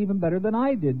have said it even better than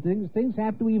I did. Things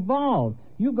have to evolve.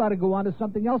 You've got to go on to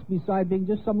something else besides being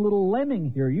just some little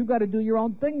lemming here. You've got to do your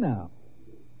own thing now.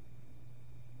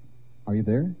 Are you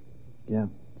there? Yeah.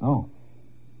 Oh.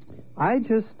 I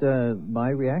just, my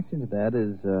reaction to that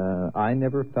is I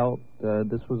never felt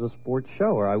this was a sports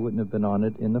show, or I wouldn't have been on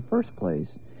it in the first place.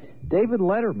 David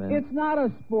Letterman... It's not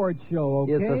a sports show,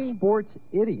 okay? ...is a sports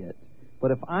idiot. But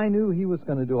if I knew he was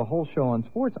going to do a whole show on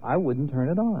sports, I wouldn't turn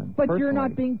it on. But personally. You're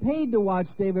not being paid to watch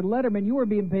David Letterman. You were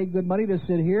being paid good money to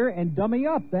sit here and dummy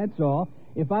up, that's all.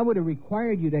 If I would have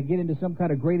required you to get into some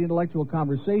kind of great intellectual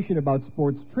conversation about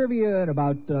sports trivia and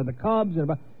about the Cubs and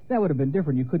about... That would have been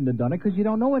different. You couldn't have done it because you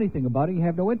don't know anything about it. You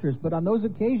have no interest. But on those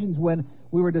occasions when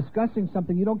we were discussing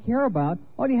something you don't care about,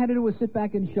 all you had to do was sit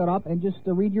back and shut up and just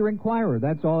read your Inquirer.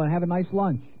 That's all, and have a nice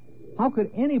lunch. How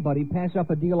could anybody pass up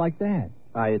a deal like that?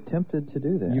 I attempted to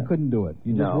do that. You couldn't do it.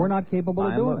 You just were not capable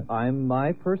of doing it. I'm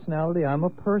my personality. I'm a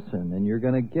person, and you're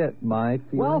going to get my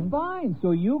feelings. Well, fine.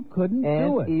 So you couldn't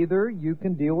do it. And either you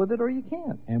can deal with it or you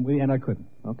can't. And I couldn't.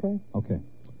 Okay.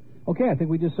 Okay, I think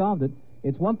we just solved it.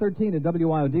 It's 1:13 at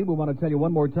WIOD. We want to tell you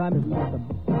one more time. All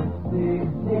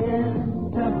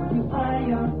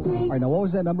right, now what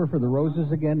was that number for the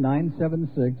Roses again?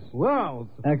 976. Wow.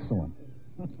 Excellent.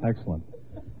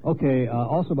 Okay,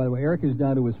 also, by the way, Eric is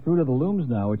down to his Fruit of the Looms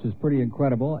now, which is pretty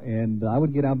incredible, and I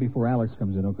would get out before Alex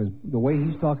comes in, because the way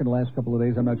he's talking the last couple of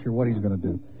days, I'm not sure what he's going to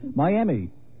do. Miami.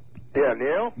 Yeah,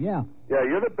 Neil? Yeah. Yeah,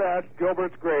 you're the best.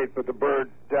 Gilbert's great, but the bird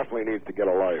definitely needs to get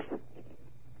a life.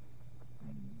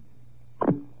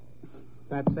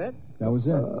 That's it? That was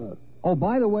it. Oh,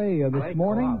 by the way, this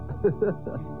morning,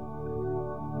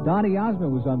 Donny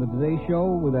Osmond was on the Today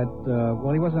Show with that,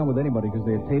 well, he wasn't on with anybody because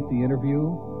they had taped the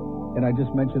interview, and I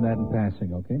just mentioned that in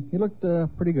passing, okay? He looked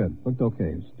pretty good, looked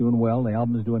okay. He's doing well, the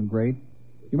album is doing great.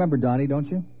 You remember Donny, don't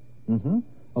you? Mm-hmm.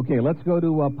 Okay, let's go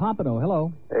to Pompano.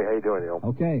 Hello. Hey, how you doing, Neil?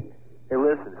 Okay. Hey,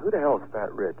 listen, who the hell is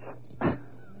Fat Rich?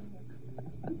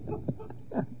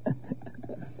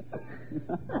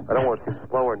 I don't want to seem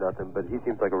slow or nothing, but he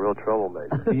seems like a real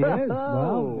troublemaker. He is.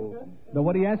 Well, now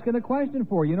what are you asking the question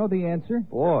for? You know the answer.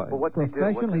 Boy. Well, what's he do?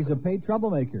 Professionally, he's a paid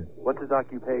troublemaker. What's his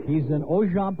occupation? He's an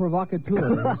agent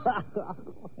provocateur.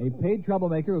 A paid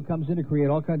troublemaker who comes in to create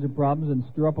all kinds of problems and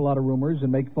stir up a lot of rumors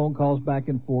and make phone calls back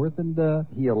and forth, and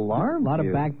he alarms a lot you.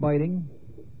 of backbiting.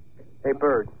 Hey,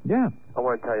 Bird. Yeah. I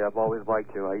want to tell you, I've always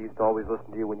liked you. I used to always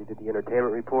listen to you when you did the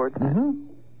entertainment reports. Mm-hmm.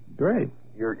 Great.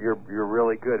 You're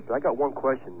really good. But I got one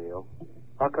question, Neil.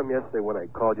 How come yesterday when I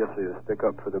called yesterday to stick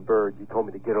up for the bird, you told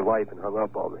me to get a life and hung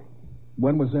up on me?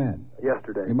 When was that?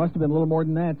 Yesterday. It must have been a little more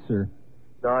than that, sir.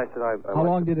 No, I said I How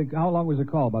long was the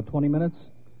call? About 20 minutes?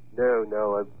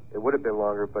 No, it would have been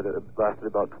longer, but it lasted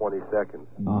about 20 seconds.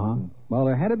 Uh-huh. Well,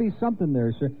 there had to be something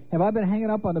there, sir. Have I been hanging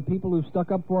up on the people who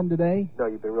stuck up for him today? No,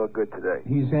 you've been real good today.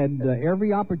 He's had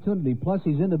every opportunity, plus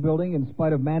he's in the building in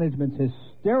spite of management's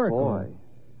hysterical, Boy,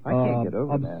 I can't get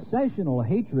over that. obsessional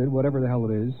hatred, whatever the hell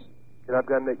it is. And I've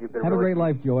got to admit, you've been Have really a great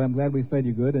life, Joey. I'm glad we fed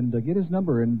you good, and get his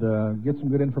number and get some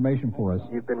good information for us.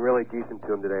 You've been really decent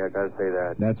to him today, I got to say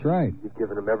that. That's right. You've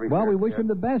given him every Well, fair we wish chance. him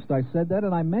the best. I said that,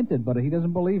 and I meant it, but he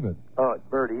doesn't believe it. Oh,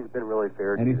 Bert, he's been really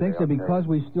fair to And he you thinks today, that I'll tell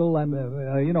because we still,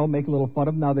 make a little fun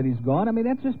of him now that he's gone. I mean,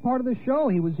 that's just part of the show.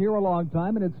 He was here a long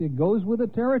time, and it goes with the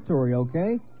territory,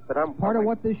 okay? But I'm part of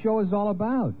what this show is all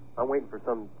about. I'm waiting for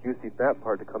some juicy fat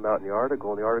part to come out in the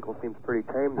article, and the article seems pretty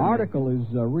tame. The article is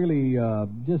really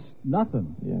just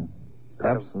nothing. Yeah.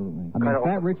 Absolutely. I mean,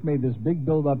 Fat Rich made this big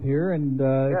build-up here, and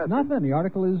it's nothing. The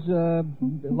article is,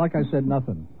 like I said,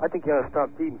 nothing. I think you ought to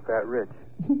stop feeding Fat Rich.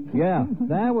 Yeah,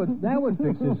 that would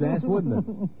fix his ass, wouldn't it?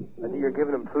 I think you're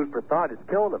giving him food for thought. It's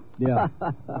killing him. Yeah.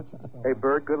 Hey,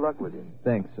 Bert, good luck with you.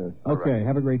 Thanks, sir. Okay,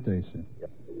 have a great day, sir. Yep.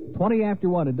 20 after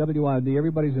 1 at WIOD.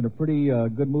 Everybody's in a pretty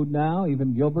good mood now.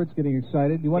 Even Gilbert's getting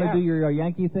excited. You want to do your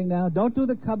Yankee thing now? Don't do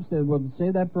the Cubs thing. We'll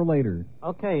save that for later.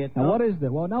 Okay. Now, what is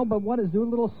that? Well, no, but what is... Do a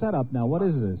little setup now. What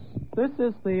is this? This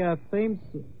is the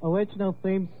original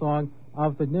theme song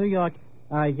of the New York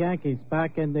Yankees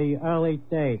back in the early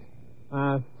days.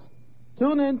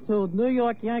 Tune in to New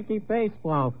York Yankee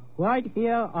Baseball right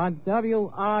here on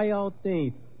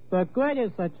WIOD. The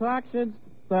greatest attractions,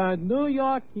 the New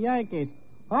York Yankees.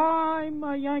 I'm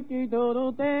a Yankee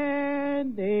Doodle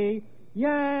Dandy,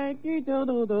 Yankee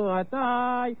Doodle do I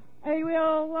die. A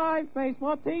real life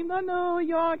baseball team, the New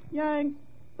York Yanks.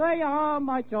 They are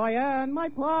my joy and my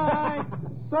pride.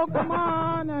 So come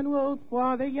on and root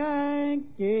for the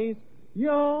Yankees.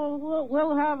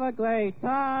 We'll have a great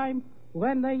time.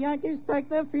 When the Yankees take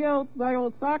the field, they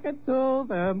will sock it to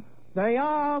them. They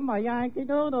are my Yankee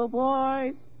Doodle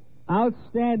boys.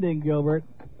 Outstanding, Gilbert.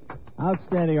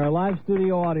 Outstanding. Our live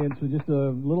studio audience with just a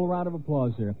little round of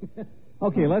applause here.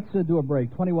 Okay, let's do a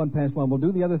break. 21 past 1. We'll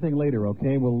do the other thing later,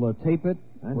 okay? We'll tape it.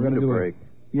 We're going to do a break.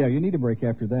 Yeah, you need a break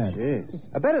after that. Jeez.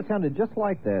 I bet it sounded just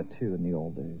like that, too, in the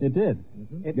old days. It did.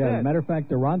 Mm-hmm. As a matter of fact,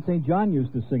 Ron St. John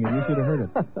used to sing it. You should have heard it.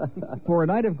 For a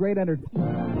night of great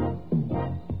entertainment.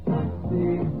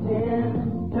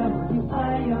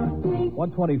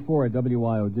 124 at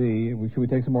WIOD. Should we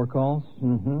take some more calls?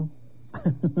 Mm-hmm.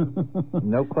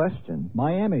 No question.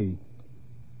 Miami.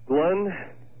 Glenn,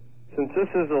 since this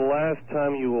is the last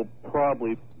time you will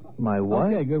probably... My what?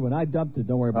 Okay, good one. I dumped it.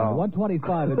 Don't worry about it.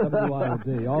 125 at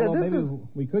WIOD. Although maybe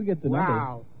we could get the number.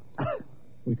 Wow.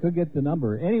 We could get the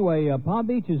number. Anyway, Palm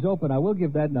Beach is open. I will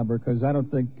give that number because I don't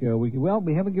think we can. Well,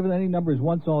 we haven't given any numbers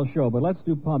once all show, but let's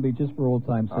do Palm Beach just for old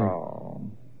time's sake. Oh.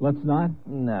 Let's not?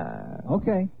 Nah.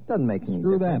 Okay. Doesn't make any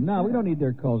Screw difference. them. No, we don't need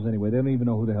their calls anyway. They don't even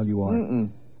know who the hell you are.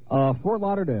 Mm-mm. Fort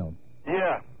Lauderdale.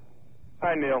 Yeah.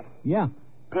 Hi, Neil. Yeah.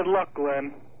 Good luck,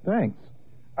 Glenn. Thanks.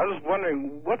 I was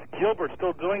wondering, what's Gilbert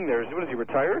still doing there? Is he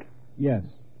retired? Yes.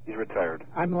 He's retired.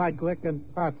 I'm like Glick and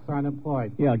Potts,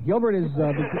 unemployed. Yeah, Gilbert is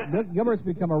Gilbert's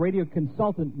become a radio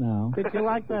consultant now. Did you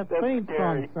like that theme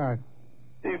song, sir?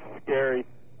 He's scary.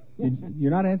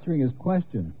 You're not answering his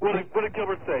question. What did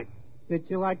Gilbert say? Did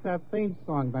you like that theme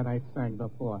song that I sang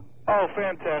before? Oh,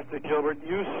 fantastic, Gilbert.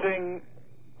 You sing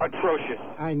atrocious.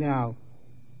 I know.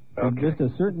 Okay. Just a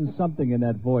certain something in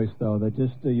that voice, though, that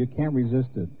just you can't resist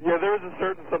it. Yeah, there is a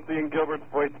certain something in Gilbert's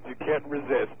voice that you can't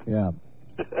resist. Yeah.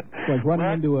 It's like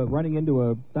running into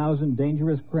 1,000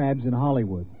 dangerous crabs in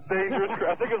Hollywood. Dangerous.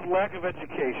 I think it's lack of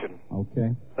education.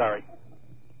 Okay. Sorry.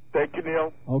 Thank you,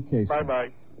 Neil. Okay. Bye-bye.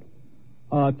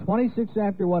 26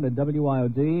 after 1 at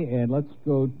WIOD, and let's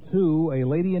go to a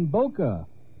lady in Boca.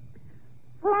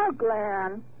 Hello,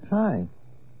 Glenn. Hi.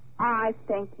 I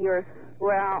think you're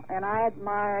swell, and I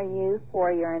admire you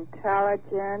for your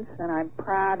intelligence, and I'm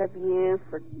proud of you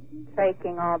for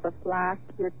taking all the flack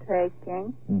you're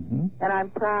taking. Mm-hmm. And I'm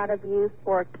proud of you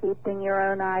for keeping your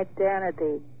own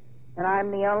identity. And I'm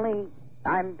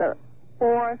the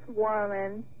fourth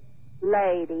woman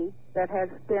lady that has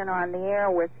been on the air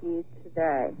with you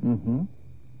today. Mm-hmm.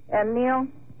 And Neil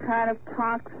kind of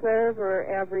talks over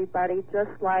everybody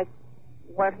just like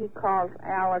what he calls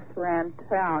Alice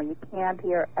Rantel. You can't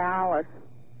hear Alice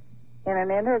in an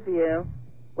interview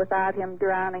without him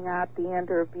drowning out the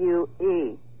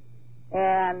interviewee.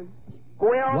 And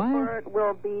Wilbert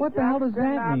will be What the hell does just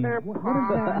that mean? another What does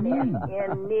that pawn mean?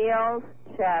 in Neil's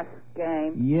chess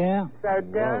game. Yeah. So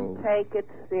don't take it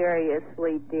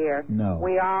seriously, dear. No.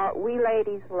 We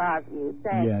ladies love you.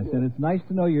 Thank Yes, you. and it's nice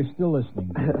to know you're still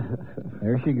listening.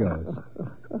 There she goes.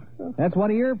 That's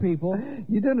one of your people.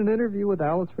 You did an interview with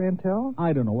Alice Rantel?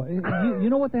 I don't know. What, you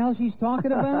know what the hell she's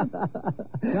talking about? God,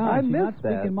 I she's not missed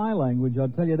that. speaking my language, I'll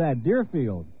tell you that.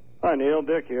 Deerfield. Hi, Neil.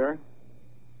 Dick here.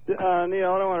 Neil, I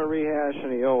don't want to rehash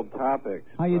any old topics.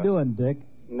 How you doing, Dick?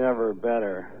 Never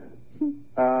better.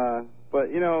 But,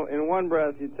 in one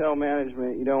breath, you tell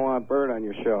management you don't want Bert on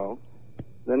your show.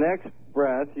 The next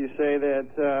breath, you say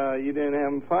that you didn't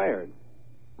have him fired.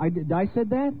 I said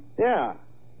that? Yeah.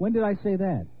 When did I say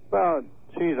that? Well,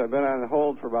 geez, I've been on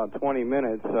hold for about 20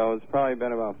 minutes, so it's probably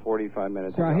been about 45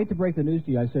 minutes. Sir, I hate to break the news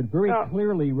to you. I said very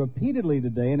clearly, repeatedly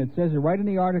today, and it says it right in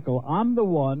the article, I'm the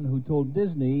one who told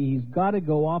Disney he's got to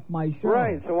go off my show.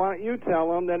 Right, so why don't you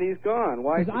tell him that he's gone?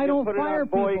 Why Because should I you don't put fire it on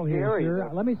Boy people here, Gary? sir.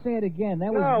 Let me say it again.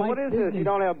 That was No, Mike what is Disney. this? You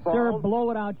don't have Sir, balls?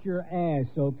 blow it out your ass,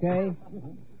 okay?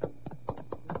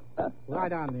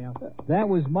 Right on, Neil. That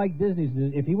was Mike Disney's.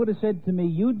 If he would have said to me,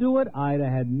 you do it, I'd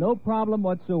have had no problem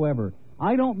whatsoever.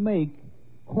 I don't make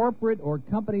corporate or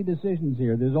company decisions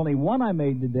here. There's only one I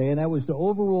made today, and that was to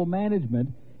overrule management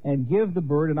and give the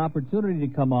Bird an opportunity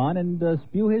to come on and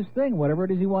spew his thing, whatever it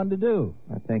is he wanted to do.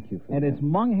 Thank you for And that. it's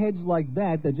mungheads like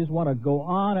that just want to go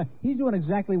on. He's doing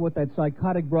exactly what that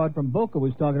psychotic broad from Boca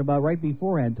was talking about right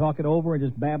beforehand, talking over and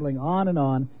just babbling on and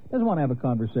on. Doesn't want to have a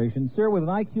conversation. Sir, with an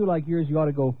IQ like yours, you ought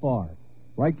to go far.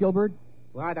 Right, Gilbert?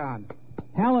 Right on.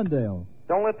 Hallandale.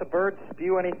 Don't let the bird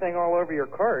spew anything all over your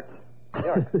carts.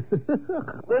 Yeah.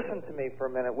 Listen to me for a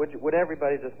minute. Would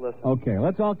everybody just listen? Okay,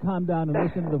 let's all calm down and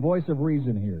listen to the voice of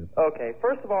reason here. Okay,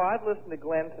 first of all, I've listened to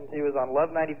Glenn since he was on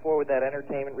Love 94 with that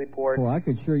entertainment report. Boy, I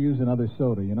could sure use another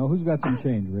soda. You know, who's got some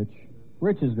change, Rich?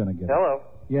 Rich is going to get it. Hello.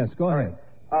 Yes, go ahead.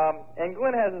 And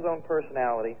Glenn has his own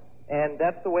personality, and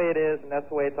that's the way it is, and that's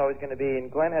the way it's always going to be.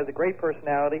 And Glenn has a great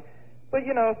personality, but,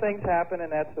 things happen,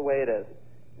 and that's the way it is.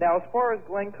 Now, as far as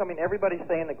Glenn coming, everybody's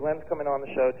saying that Glenn's coming on the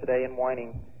show today and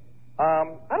whining. I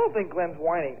don't think Glenn's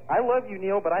whining. I love you,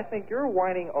 Neil, but I think you're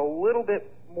whining a little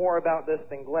bit more about this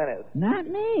than Glenn is. Not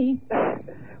me.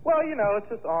 Well, it's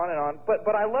just on and on.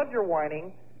 But I love your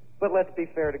whining, but let's be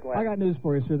fair to Glenn. I got news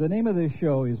for you, sir. The name of this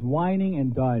show is Whining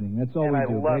and Dining. That's all And we I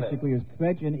do. love Basically, is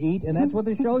fetch and eat, and that's what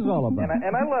the show's all about.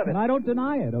 And I love it. And I don't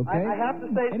deny it, okay? I have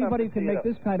to say Anybody something can to you, make though.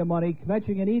 this kind of money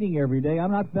fetching and eating every day.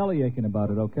 I'm not belly aching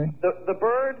about it, okay? The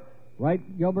bird Right,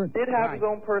 Gilbert? did have his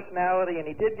own personality, and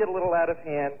he did get a little out of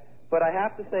hand. But I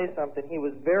have to say something. He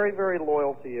was very, very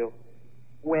loyal to you.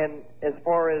 As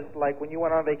far as like when you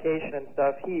went on vacation and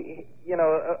stuff, he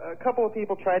a couple of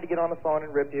people tried to get on the phone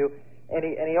and rip you, and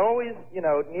he always,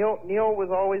 Neil was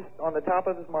always on the top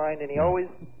of his mind, and he always,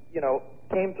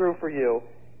 came through for you.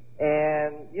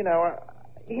 And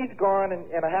he's gone,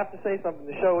 and I have to say something.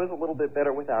 The show is a little bit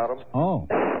better without him. Oh.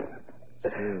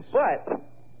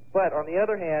 But on the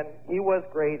other hand, he was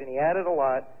great, and he added a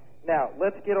lot. Now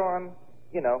let's get on.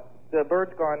 The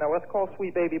bird's gone. Now let's call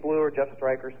Sweet Baby Blue or Jeff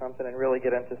Strike or something and really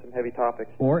get into some heavy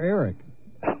topics. Or Eric.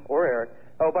 Or Eric.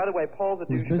 Oh, by the way, Paul's a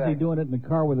He's busy douchebag. doing it in the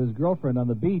car with his girlfriend on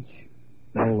the beach,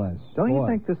 no less. Don't you Boy.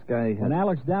 think this guy has... When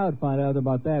Alex Dowd find out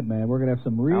about that, man, we're going to have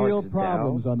some real Alex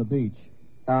problems Dowd? on the beach.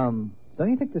 Don't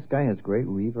you think this guy has great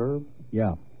reverb?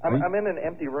 Yeah. I'm in an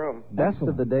empty room. Best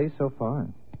of the day so far.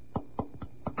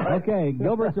 Okay,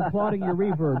 Gilbert's applauding your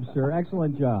reverb, sir.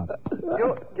 Excellent job.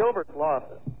 Gilbert's lost.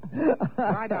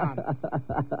 Right on.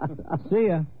 See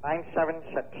ya.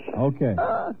 976. Okay.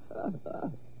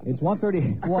 It's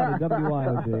 1:31 at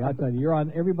WIOD. I tell you, you're on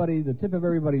the tip of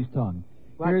everybody's tongue.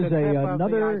 Like Here's the tip of the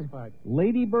another iceberg.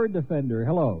 Lady Bird Defender.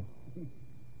 Hello.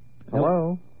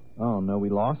 Hello? Oh, no, we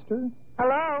lost her?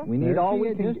 Hello? We need all we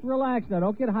is. can Just relax now.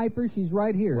 Don't get hyper. She's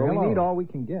right here. Well, Hello. we need all we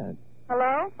can get.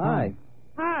 Hello? Hi.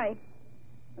 Hi.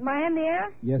 Am I in the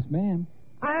air? Yes, ma'am.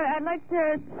 I'd like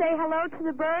to say hello to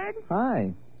the bird.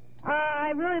 Hi.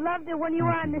 I really loved it when you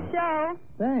were on the show.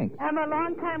 Thanks. I'm a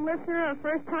long-time listener, a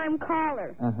first-time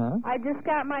caller. Uh-huh. I just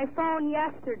got my phone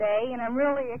yesterday, and I'm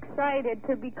really excited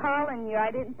to be calling you. I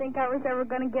didn't think I was ever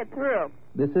going to get through.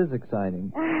 This is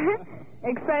exciting.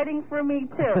 Exciting for me,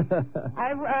 too.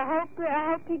 I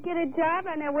hope you get a job,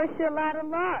 and I wish you a lot of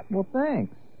luck. Well,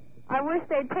 thanks. I wish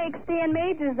they'd take Stan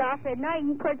Majors off at night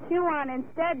and put you on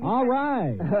instead. All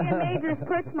right. Stan Majors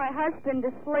puts my husband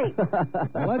to sleep.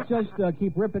 Well, let's just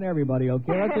keep ripping everybody,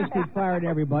 okay? Let's just keep firing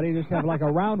everybody. Just have like a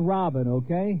round robin,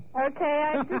 okay?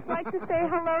 Okay, I'd just like to say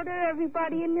hello to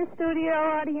everybody in the studio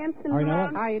audience and All right, now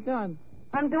around. How you doing?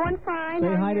 I'm doing fine. Say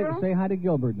How hi are you? to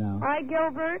Gilbert now. Hi,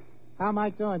 Gilbert. How am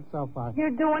I doing so far? You're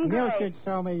doing Neil great. should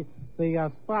show me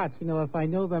the spots. You know, if I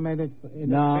knew them in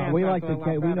No, advance, we I'd like feel to. a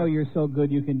lot We know better. you're so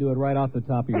good you can do it right off the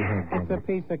top of your head. It's a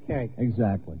piece of cake.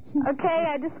 Exactly. Okay,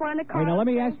 I just wanted to call. Hey, now let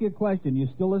me ask you a question. You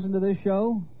still listen to this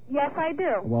show? Yes, I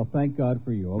do. Well, thank God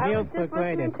for you. Okay. I was just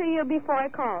listening to you before I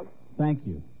called. Thank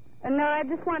you. And no, I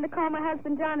just wanted to call my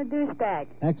husband John a douchebag.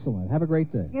 Excellent. Have a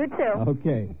great day. You too.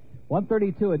 Okay.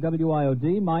 132 at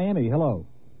WIOD, Miami. Hello.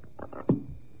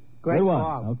 Great Good one.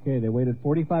 call. Okay, they waited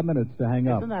 45 minutes to hang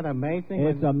up. Isn't that amazing?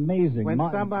 It's amazing. When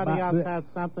somebody else has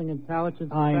something intelligent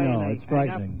to I say, know, they it's hang up.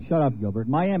 frightening. Shut up, Gilbert.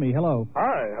 Miami, hello.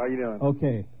 Hi, how you doing?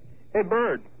 Okay. Hey,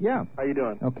 Bird. Yeah. How you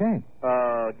doing? Okay.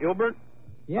 Gilbert?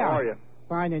 Yeah. How are you?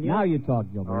 Fine, and you? Now you talk,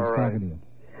 Gilbert. All He's right. talking to you.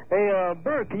 Hey,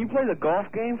 Bird, can you play the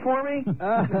golf game for me?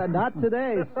 Not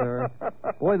today, sir.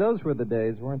 Boy, those were the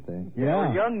days, weren't they?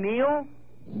 Or young Neil?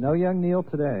 No young Neil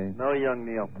today. No young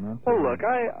Neil. Oh, look,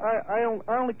 I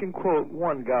only can quote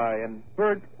one guy, and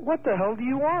Bird, what the hell do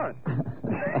you want?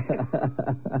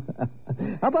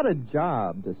 How about a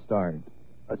job to start?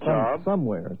 A job?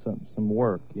 Somewhere, some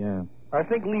work, yeah. I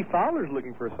think Lee Fowler's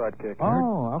looking for a sidekick.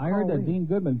 Oh, I heard that Dean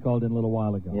Goodman called in a little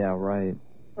while ago. Yeah, right.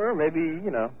 Or maybe,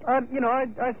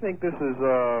 I think this is,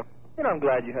 I'm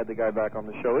glad you had the guy back on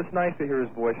the show. It's nice to hear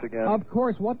his voice again. Of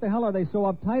course. What the hell are they so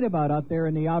uptight about out there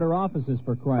in the outer offices,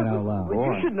 for crying out loud?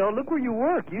 Well, you should know. Look where you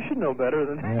work. You should know better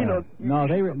than, Yeah. No,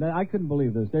 I couldn't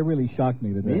believe this. They really shocked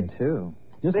me today. Me too.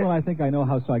 Just when I think I know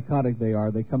how psychotic they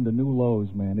are, they come to new lows,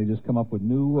 man. They just come up with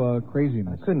new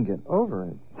craziness. I couldn't get over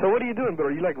it. So what are you doing,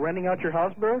 Bird? Are you like renting out your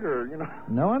house, Bird, or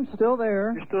No, I'm still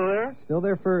there. You're still there? Still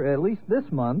there for at least this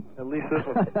month. At least this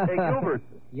one. Hey, Gilbert.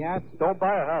 Yes. Don't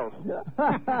buy a house.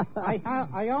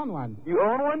 I own one. You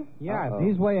own one? Yeah.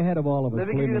 He's way ahead of all of us. Let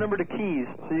me give believe you the me. number to keys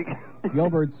so you can.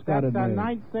 Gilbert's got That's it made.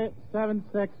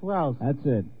 976 Wells. That's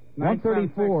it.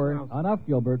 976 134. Wells. Enough,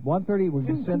 Gilbert. 130. We're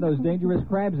going to send those dangerous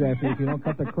crabs after you if you don't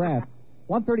cut the crap.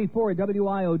 134 at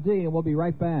WIOD, and we'll be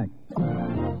right back.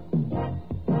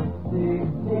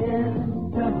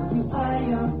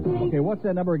 Okay, what's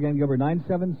that number again, Gilbert?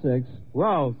 976.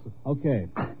 Wells. Okay.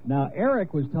 Now,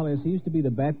 Eric was telling us he used to be the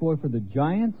bat boy for the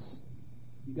Giants.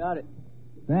 You got it.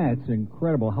 That's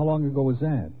incredible. How long ago was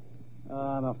that?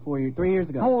 About 3 years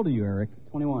ago. How old are you, Eric?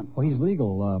 21. Oh, he's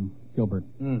legal, Gilbert.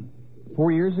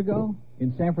 4 years ago?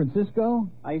 In San Francisco?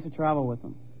 I used to travel with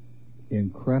them.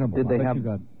 Incredible. Did I bet they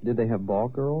you got... have ball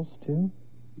girls too?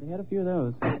 They had a few of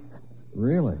those.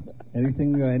 Really?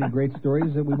 Anything? Any great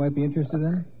stories that we might be interested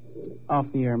in? Off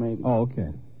the air, maybe. Oh,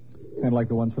 okay. Kind of like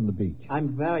the ones from the beach.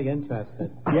 I'm very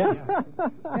interested. Yeah.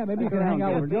 Yeah, maybe you can hang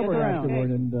out with Gilbert afterward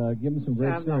and give him some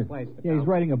great have no stories. place to Yeah, he's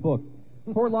go. writing a book.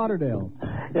 Fort Lauderdale.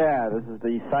 Yeah, this is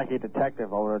the Psychic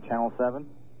Detective over at Channel 7.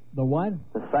 The what?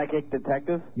 The Psychic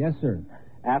Detective. Yes, sir.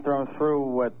 After I'm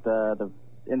through with the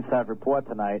inside report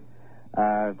tonight,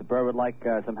 if the Bird would like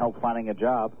some help finding a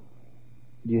job.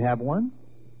 Do you have one?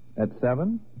 At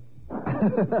 7?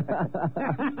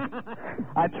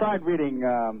 I tried reading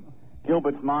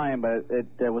Gilbert's mind, but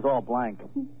it was all blank.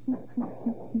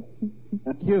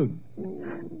 Cute.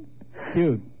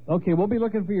 Cute. Okay, we'll be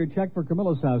looking for your check for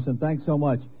Camilla's house, and thanks so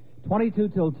much. 22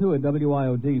 till 2 at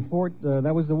WIOD. Fort,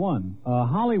 that was the one.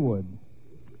 Hollywood.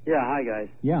 Yeah, hi, guys.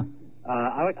 Yeah.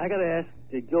 I got to ask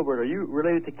Gilbert, are you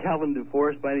related to Calvin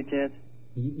DeForest by any chance?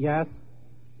 Yes.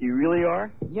 You really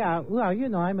are? Yeah, well, you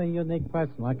know, I'm a unique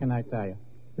person. What can I tell you?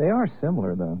 They are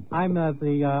similar, though. I'm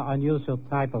the unusual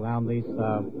type around these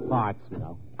parts, you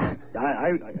know.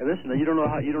 I listen. You don't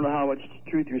know how much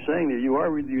truth you're saying there. You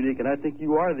are really unique, and I think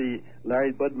you are the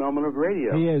Larry Bud Melman of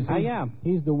radio. He is. I am.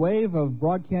 He's the wave of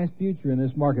broadcast future in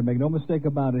this market. Make no mistake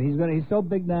about it. He's so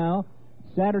big now.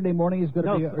 Saturday morning he's going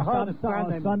to be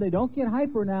Sunday. Don't get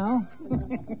hyper now.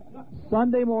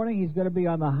 Sunday morning he's going to be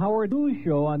on the Howard News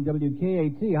Show on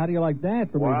WKAT. How do you like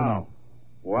that for moving up?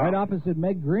 Wow. Right opposite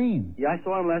Meg Green. Yeah, I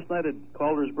saw him last night at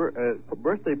Calder's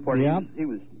birthday party. Yep. He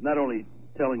was not only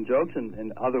telling jokes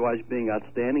and otherwise being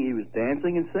outstanding, he was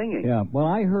dancing and singing. Yeah, well,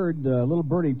 I heard little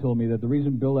Birdie told me that the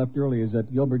reason Bill left early is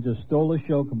that Gilbert just stole the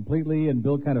show completely and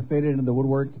Bill kind of faded into the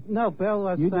woodwork. No, Bill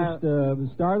was... You just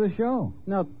star the show.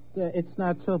 No, it's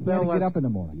not true. He Bill had to was... get up in the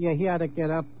morning. Yeah, he had to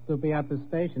get up to be at the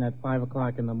station at 5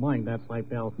 o'clock in the morning. That's why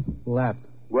Bill left.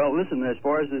 Well, listen, as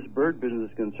far as this bird business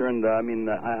is concerned, I mean,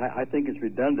 I think it's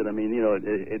redundant. I mean, you know,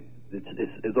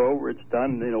 it's over, it's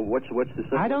done. You know, what's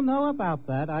the... I don't know about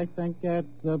that. I think that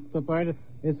the bird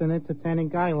is an entertaining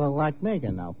guy like me,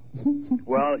 you know.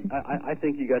 Well, I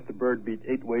think you got the bird beat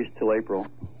 8 ways till April.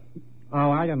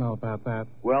 Oh, I don't know about that.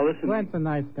 Well, listen... Glenn's a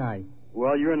nice guy.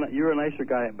 Well, you're a nicer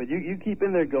guy, but you keep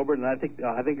in there, Gilbert, and I think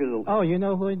there's a... Oh, you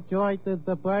know who enjoyed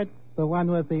the bird? The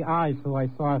one with the eyes who I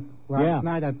saw last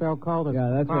night at Bill Calder's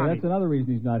party. That's another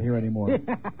reason he's not here anymore.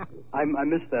 I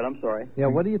missed that. I'm sorry. Yeah,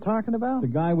 what are you talking about? The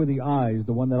guy with the eyes,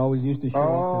 the one that always used to show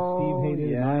up that Steve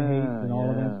hated and I hate and all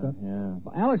of that stuff. Yeah.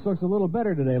 Well, Alex looks a little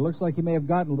better today. Looks like he may have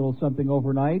gotten a little something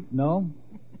overnight. No?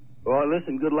 Well,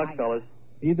 listen, good luck, fellas.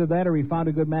 Either that or he found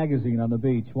a good magazine on the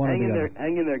beach. Hang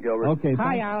in there, Gilbert. Okay,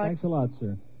 Hi, Alex. Thanks a lot,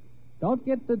 sir. Don't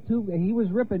get the two... He was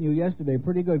ripping you yesterday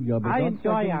pretty good, Gilbert. I Don't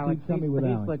enjoy second Alex. He's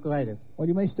He's the greatest. Well,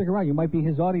 you may stick around. You might be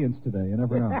his audience today. You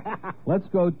never know. Let's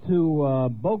go to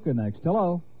Boca next.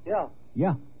 Hello. Yeah.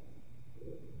 Yeah.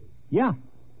 Yeah.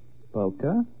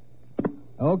 Boca.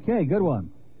 Okay, good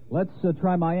one. Let's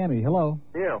try Miami. Hello.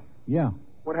 Neil, Yeah.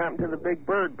 what happened to the Big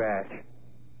Bird Bash?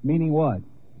 Meaning what?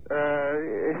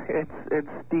 It's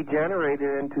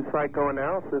degenerated into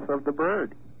psychoanalysis of the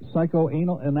bird.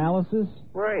 Psychoanal analysis?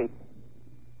 Right.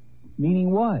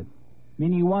 Meaning what?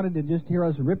 Meaning you wanted to just hear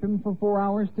us rip him for 4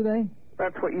 hours today?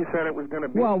 That's what you said it was going to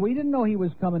be. Well, we didn't know he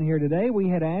was coming here today. We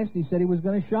had asked. He said he was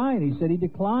going to shine. He said he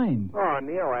declined. Oh,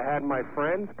 Neil, I had my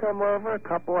friends come over. A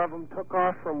couple of them took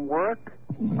off from work.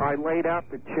 I laid out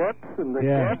the chips and the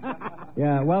chips.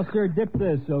 Yeah, well, sir, dip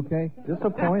this, okay?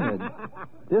 Disappointed.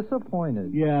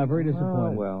 Disappointed. Yeah, very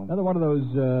disappointed. Oh, well. Another one of those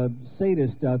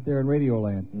sadists out there in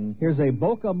Radioland. Mm-hmm. Here's a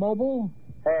Boca Mobile.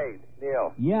 Hey,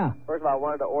 Neil. Yeah. First of all, I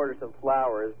wanted to order some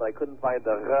flowers, but I couldn't find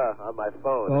the on my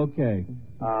phone. Okay.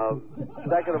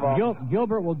 Second of all...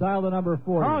 Gilbert will dial the number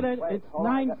for you. Hold it. It's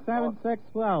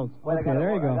 97612. Okay,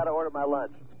 there you go. I got to order my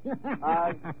lunch. 3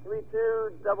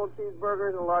 double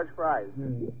cheeseburgers and large fries.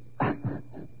 Can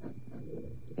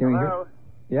we hear?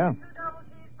 Yeah.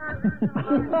 All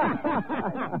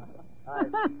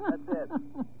right, that's it.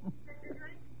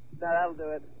 No, that'll do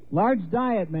it. Large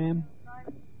diet, ma'am.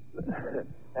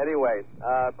 Anyway,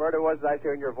 Bert, it was nice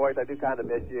hearing your voice. I do kind of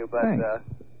miss you, but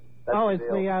that's is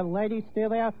the lady still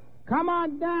there? Come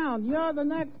on down. You're the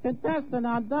next contestant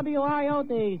on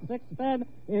WIOD 610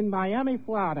 in Miami,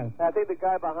 Florida. I think the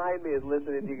guy behind me is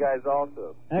listening to you guys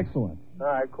also. Excellent. All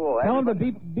right, cool. Tell him to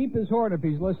beep his horn if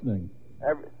he's listening.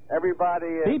 Everybody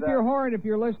is... Beep your horn if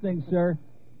you're listening, sir.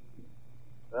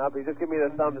 But just give me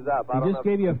the thumbs up. He just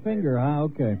gave you a finger, huh?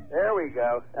 Okay. There we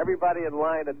go. Everybody in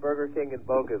line at Burger King in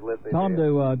Boca is listening. Tell them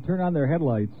to turn on their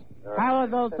headlights. How are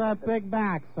those Big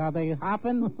Macs? Are they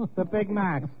hopping? The Big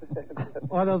Macs?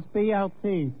 Or those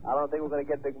BLTs? I don't think we're going to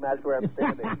get Big Macs where I'm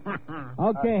standing.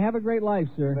 Okay, have a great life,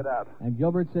 sir. Keep it up. And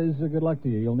Gilbert says good luck to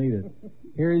you. You'll need it.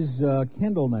 Here's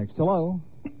Kendall next. Hello.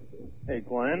 Hey,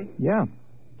 Glenn. Yeah.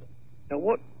 Now,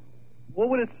 what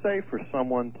would it say for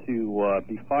someone to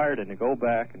be fired and to go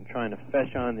back and trying to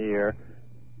fetch on the air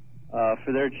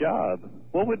for their job?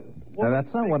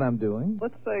 That's not what I'm doing.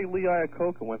 Let's say Lee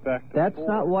Iacocca went back to That's Ford.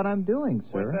 not what I'm doing,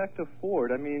 sir. Went back to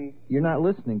Ford. I mean... You're not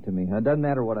listening to me. It doesn't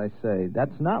matter what I say.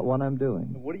 That's not what I'm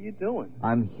doing. What are you doing?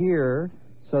 I'm here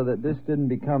so that this didn't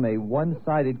become a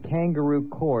one-sided kangaroo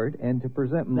court and to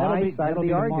present my side of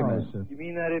the argument. Tomorrow, you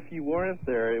mean that if you weren't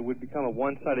there, it would become a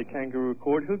one-sided kangaroo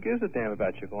court? Who gives a damn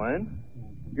about you, Glenn?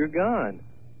 You're gone.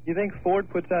 You think Ford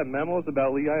puts out memos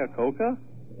about Lee Iacocca?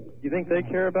 You think they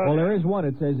care about Well, him? there is one.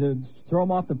 It says throw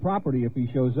him off the property if he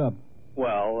shows up.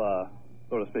 Well,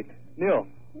 so to speak. Neil,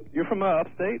 you're from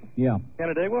upstate? Yeah.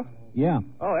 Canandaigua? Yeah.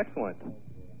 Oh, excellent.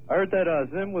 I heard that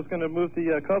Zim was going to move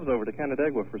the Cubs over to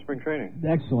Canandaigua for spring training.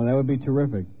 Excellent. That would be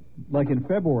terrific. Like in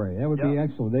February. That would be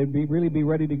excellent. They'd really be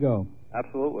ready to go.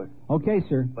 Absolutely. Okay,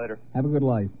 sir. Later. Have a good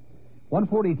life.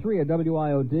 143 at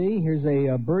WIOD. Here's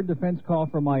a bird defense call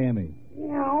from Miami.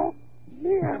 Meow.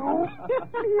 Meow.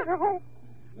 Meow.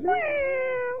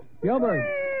 Gilbert.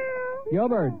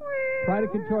 Gilbert. Try to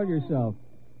control yourself.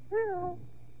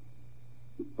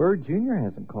 Bird Jr.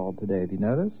 hasn't called today. Have you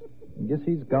noticed? I guess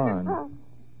he's gone.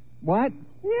 What?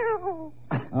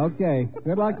 Okay.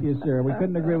 Good luck to you, sir. We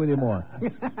couldn't agree with you more.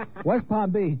 West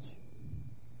Palm Beach.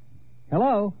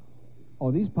 Hello?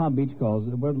 Oh, these Palm Beach calls.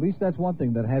 But at least that's one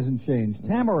thing that hasn't changed.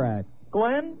 Tamarack.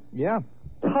 Glenn? Yeah.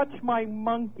 Touch my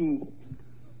monkey.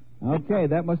 Okay,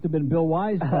 that must have been Bill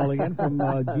Wise calling in from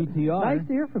GTR. Nice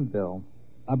to hear from Bill.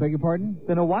 I beg your pardon? It's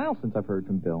been a while since I've heard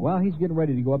from Bill. Well, he's getting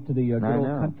ready to go up to the good old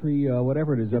country,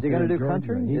 whatever it is. Is he going to do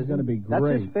country? He's going to be great.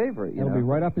 That's his favorite. It'll be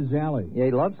right up his alley. Yeah,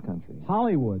 he loves country.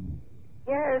 Hollywood.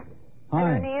 Yes.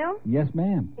 Hi. Hello, Neil? Yes,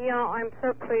 ma'am. I'm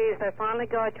so pleased. I finally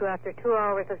got you after 2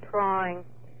 hours of trying.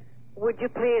 Would you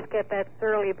please get that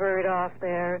surly bird off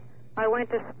there? I went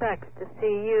to Specs to see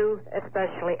you,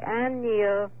 especially, and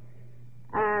Neil,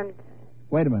 and...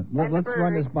 Wait a minute. Let's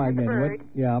run this by again. Bird.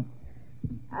 Yeah.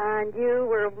 And you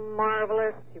were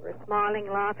marvelous. You were smiling,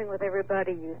 laughing with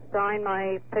everybody. You signed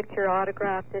my picture,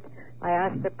 autographed it. I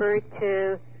asked the bird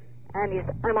to, and he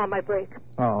said, I'm on my break.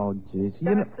 Oh, jeez.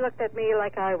 Just looked at me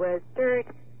like I was dirt,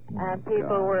 and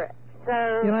people were so...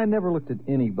 I never looked at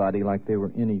anybody like they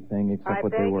were anything except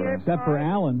what they were. Except for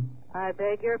Alan. I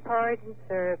beg your pardon,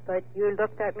 sir, but you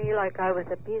looked at me like I was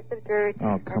a piece of dirt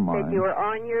Oh, come and said on. you were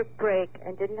on your break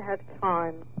and didn't have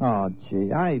time. Oh,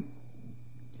 gee.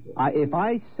 If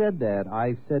I said that,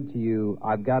 I said to you,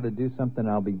 I've got to do something,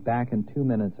 I'll be back in 2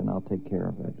 minutes, and I'll take care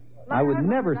of it. I would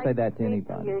never say that to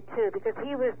anybody. You, too, because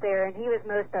he was there, and he was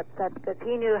most upset because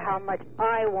he knew how much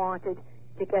I wanted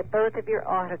to get both of your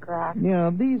autographs.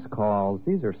 These calls,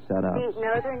 these are setups.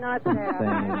 No, they're not set up.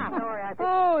 I'm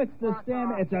sorry. It's the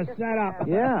Stan. It's a setup.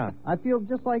 Yeah, I feel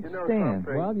just like Stan.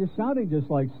 Well, you're sounding just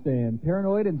like Stan.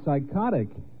 Paranoid and psychotic.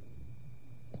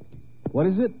 What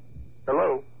is it?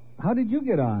 Hello. How did you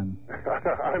get on?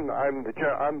 I'm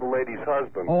the lady's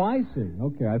husband. Oh, I see.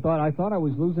 Okay, I thought I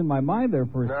was losing my mind there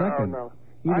for a second. No.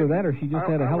 Either that or she just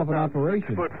had a hell of an I'm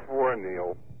operation. 6'4",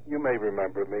 Neil. You may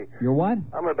remember me. You're what?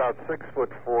 I'm about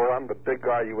 6'4". I'm the big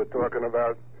guy you were talking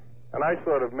about. And I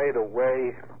sort of made a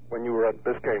way when you were at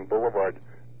Biscayne Boulevard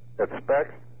at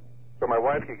Specs, so my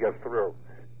wife could get through.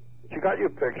 She got your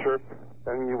picture,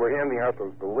 and you were handing out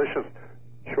those delicious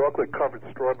chocolate-covered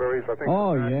strawberries, I think.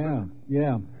 Oh,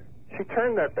 yeah. She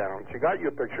turned that down. She got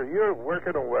your picture. You're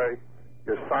working away.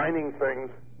 You're signing things,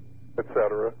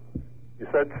 etc. You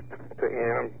said to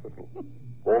Ann,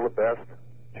 all the best.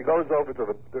 She goes over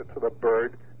to the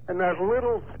bird, and that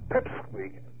little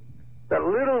pipsqueak, that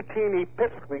little teeny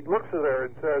pipsqueak looks at her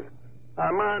and says,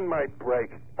 I'm on my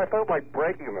break. I felt like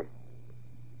breaking them.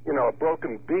 A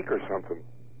broken beak or something.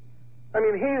 I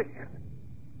mean,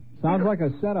 Sounds like a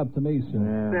setup to me,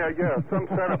 sir. Yeah, some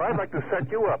setup. I'd like to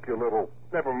set you up, you little...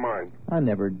 Never mind. I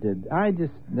never did.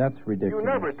 That's ridiculous. You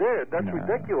never did. That's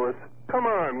ridiculous. Come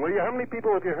on, will you? How many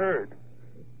people have you heard?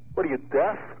 What are you,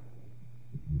 deaf?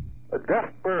 A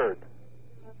deaf bird.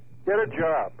 Get a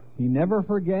job. He never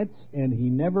forgets and he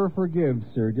never forgives,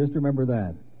 sir. Just remember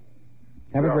that.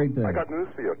 Have a great day. I got news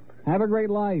for you. Have a great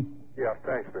life. Yeah,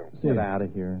 thanks, Bill. Get out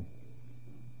of here.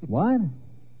 What?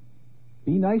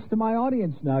 Be nice to my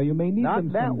audience now. You may need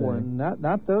them Not that someday. one.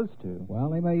 Not those two. Well,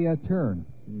 they may turn.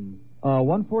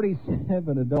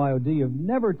 147 at WIOD. You've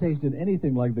never tasted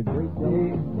anything like the great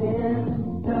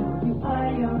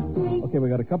Okay, we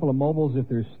got a couple of mobiles if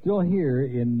they're still here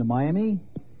in Miami.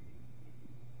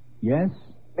 Yes?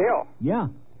 Neil. Yeah.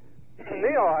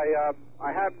 Neil,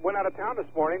 I went out of town this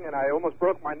morning, and I almost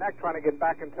broke my neck trying to get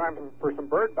back in time for some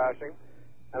bird bashing,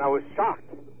 and I was shocked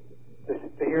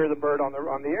to hear the bird on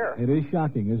the air. It is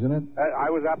shocking, isn't it? I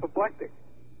was apoplectic.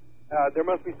 There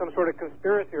must be some sort of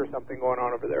conspiracy or something going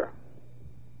on over there.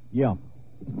 Yeah.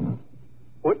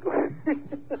 What?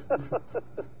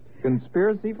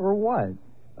 Conspiracy for what?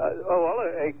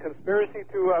 A conspiracy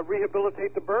to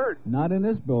rehabilitate the bird. Not in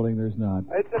this building, there's not.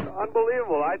 It's just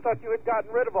unbelievable. I thought you had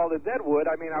gotten rid of all the dead wood.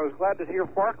 I mean, I was glad to hear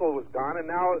Farkle was gone, and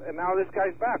now this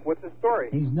guy's back. What's the story?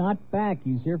 He's not back.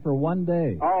 He's here for 1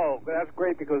 day. Oh, that's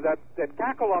great, because that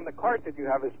cackle on the cart that you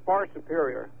have is far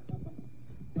superior.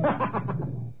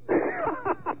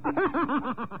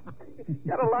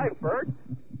 Get a life, Bert.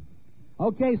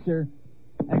 Okay, sir.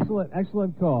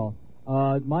 Excellent call.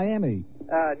 Miami.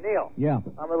 Neil. Yeah.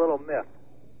 I'm a little miffed.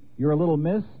 You're a little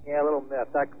miss? Yeah, a little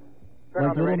miffed. I turned Like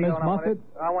on the Little radio Miss and Muffet?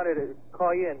 I wanted to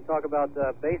call you and talk about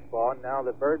baseball, and now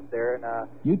the Bird's there, and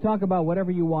You talk about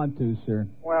whatever you want to, sir.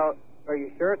 well, are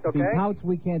you sure it's If he okay? pouts,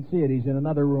 we can't see it. He's in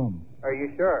another room. Are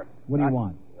you sure? What do you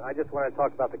want? I just want to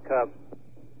talk about the Cubs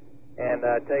and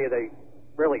tell you they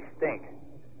really stink.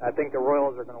 I think the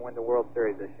Royals are going to win the World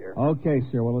Series this year. Okay,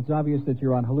 sir. Well, it's obvious that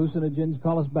you're on hallucinogens.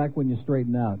 Call us back when you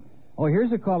straighten out. Oh,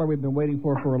 here's a caller we've been waiting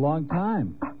for a long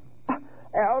time.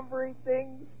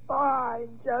 Everything's fine,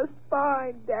 just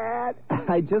fine, Dad.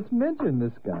 I just mentioned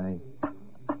this guy.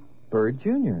 Bird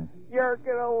Jr. You're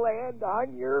gonna land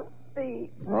on your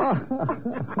feet.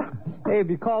 Hey, have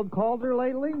you called Calder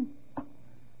lately?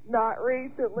 Not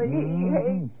recently. He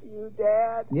hates you,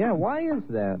 Dad. Yeah, why is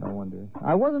that, I wonder?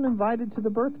 I wasn't invited to the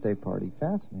birthday party.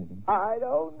 Fascinating. I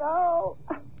don't know.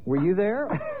 Were you there?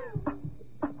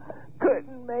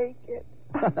 Couldn't make it.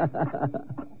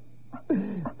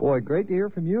 Boy, great to hear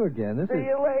from you again. This See is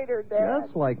you later, Dad.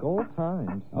 just like old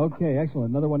times. Okay, excellent.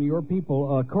 Another one of your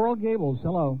people. Coral Gables,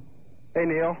 hello. Hey,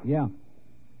 Neil. Yeah.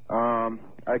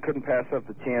 I couldn't pass up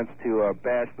the chance to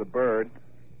bash the bird.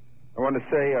 I want to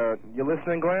say, you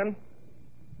listening, Glenn?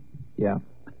 Yeah.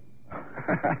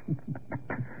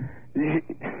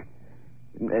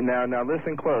 And now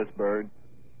listen close, Bird.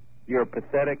 You're a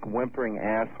pathetic, whimpering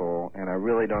asshole, and I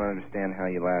really don't understand how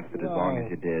you lasted as long as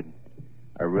you did.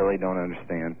 I really don't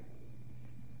understand.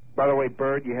 By the way,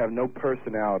 Bird, you have no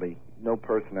personality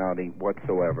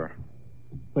whatsoever.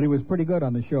 But he was pretty good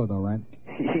on the show, though, right?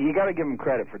 You got to give him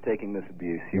credit for taking this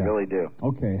abuse. You really do.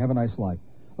 Okay, have a nice life.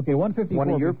 Okay, 154. One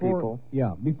of your people.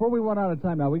 Yeah, before we run out of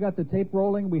time now, we got the tape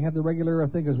rolling. We have the regular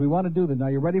thing because we want to do this. Now,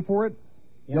 you ready for it?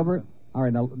 Yep. Gilbert? All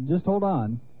right, now, just hold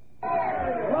on.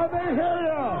 Let me hear you.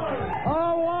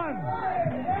 A 1,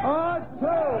 a 2,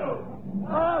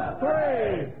 a 3.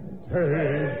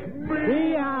 Take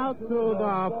me out to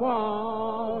the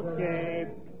ball game.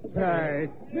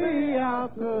 Take me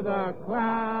out to the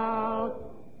crowd.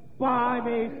 Buy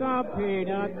me some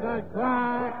peanuts and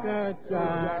Cracker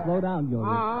Jack. Slow down, Gilbert. I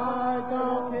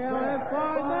don't care if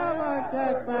I never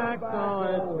get back, so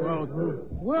it's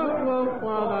root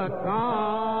for the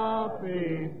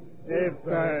coffee. If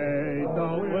they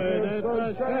don't win, it's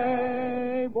a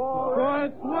shame. So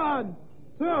it's 1,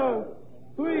 2,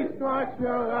 3 strikes,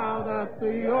 you're out at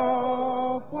the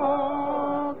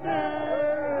all-ball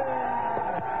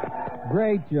game.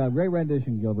 Great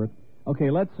rendition, Gilbert. Okay,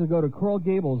 let's go to Coral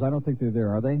Gables. I don't think they're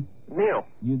there, are they? Neil.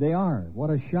 They are. What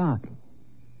a shock.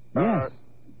 Yes.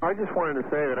 I just wanted to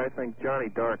say that I think Johnny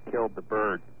Dark killed the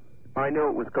bird. I knew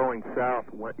it was going south.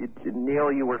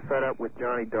 Neil, you were fed up with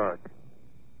Johnny Dark,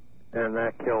 and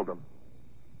that killed him.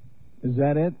 Is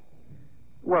that it?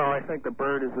 Well, I think the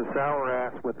bird is a sour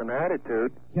ass with an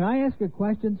attitude. Can I ask a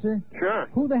question, sir? Sure.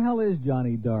 Who the hell is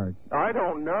Johnny Dark? I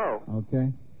don't know.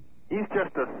 Okay. He's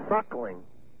just a suckling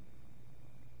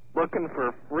looking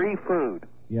for free food.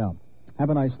 Yeah. Have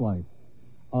a nice life.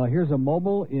 Here's a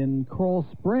mobile in Coral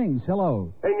Springs.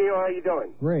 Hello. Hey, Neil, how you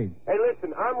doing? Great. Hey,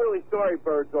 listen, I'm really sorry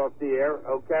Bird's off the air,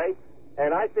 okay?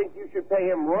 And I think you should pay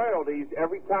him royalties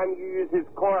every time you use his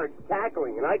cards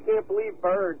tackling. And I can't believe,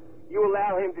 Bird, you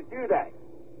allow him to do that.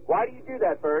 Why do you do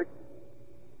that, Bird?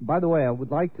 By the way, I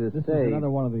would like to This say... is another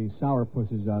one of these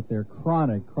sourpusses out there.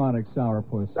 Chronic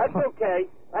sourpuss. That's okay.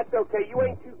 That's okay. You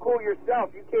ain't too cool yourself.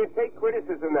 You can't take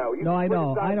criticism, though. You No, I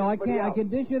know. criticize I somebody can't. I else. can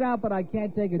dish it out, but I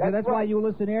can't take it. That's why right. you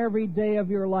listen every day of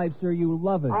your life, sir. You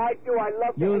love it. I do. I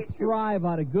love to You hate you. thrive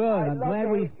on it. Good. I'm love glad to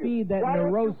we hate you. feed that Why don't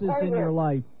you neurosis pay in your him?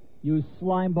 life. You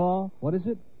slime ball. What is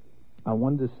it? I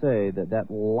wanted to say that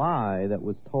lie that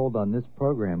was told on this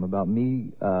program about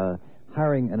me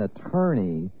hiring an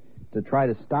attorney to try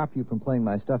to stop you from playing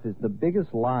my stuff is the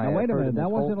biggest lie. Now, wait I've a heard minute. in this That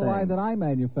whole wasn't a lie thing. that I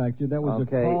manufactured. That was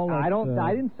Okay, a call.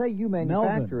 I didn't say you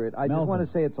manufacture it. I just want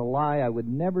to say it's a lie. I would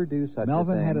never do such a thing.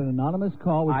 Melvin had an anonymous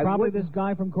call. It was I probably wouldn't- this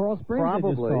guy from Coral Springs that just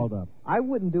Probably. called up. I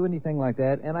wouldn't do anything like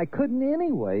that, and I couldn't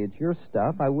anyway. It's your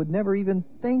stuff. I would never even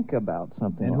think about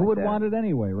something And like who would that. want it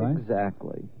anyway, right?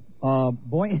 Exactly.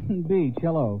 Boynton Beach,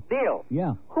 hello. Neil.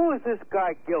 Yeah. Who is this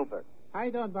guy, Gilbert? How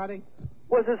you doing, buddy?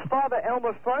 Was his father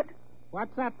Elmer Fudd?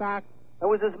 What's up, Doc? And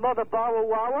was his mother Barbara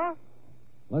Wawa?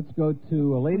 Let's go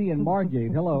to a lady in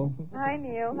Margate. Hello. Hi,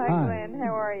 Neil. Hi, Hi. Glenn.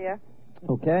 How are you?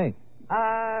 Okay.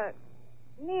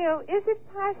 Neil, is it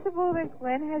possible that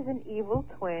Glenn has an evil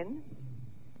twin?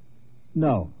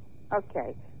 No.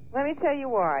 Okay. Let me tell you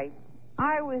why.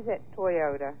 I was at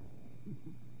Toyota.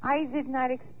 I did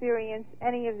not experience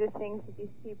any of the things that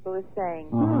these people are saying.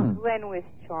 Uh-huh. Glenn was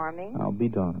charming. I'll be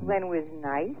darned. Glenn was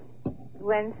nice.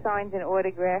 Glenn signed an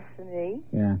autograph for me.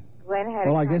 Yeah. Glenn had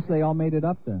Well, a I guess they all made it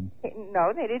up then.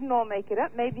 No, they didn't all make it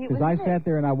up. Maybe it was Because I a mix. sat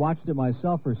there and I watched it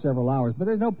myself for several hours. But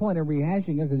there's no point in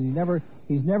rehashing it because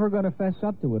he's never going to fess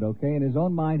up to it, okay? In his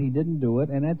own mind, he didn't do it,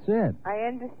 and that's it. I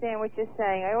understand what you're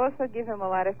saying. I also give him a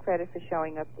lot of credit for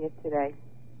showing up here today.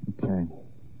 Okay.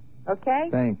 Okay?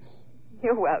 Thanks.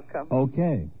 You're welcome.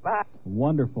 Okay. Bye.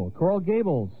 Wonderful. Coral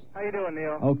Gables. How you doing,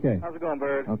 Neil? Okay. How's it going,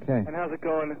 Bird? Okay. And how's it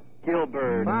going,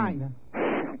 Gilbert? Fine.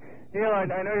 Neil, I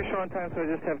know you're short on time, so I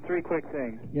just have three quick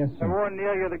things. Yes, sir. Number one,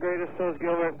 Neil, you're the greatest, so is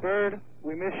Gilbert. Bird,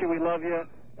 we miss you, we love you.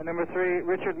 And number three,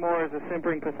 Richard Moore is a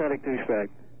simpering, pathetic douchebag.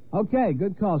 Okay,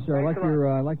 good call, sir. Thanks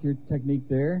I like your technique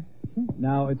there.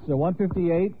 Now it's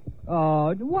 158.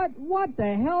 What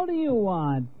the hell do you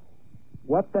want?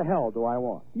 What the hell do I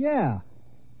want? Yeah.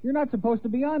 You're not supposed to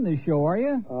be on this show, are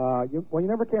you? You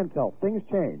never can tell. Things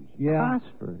change. Yeah.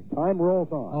 Time rolls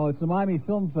on. Oh, it's the Miami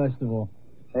Film Festival.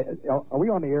 Are we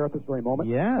on the air at this very moment?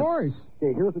 Of course.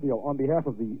 Okay, here's the deal. On behalf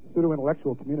of the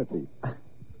pseudo-intellectual community,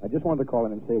 I just wanted to call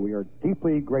in and say we are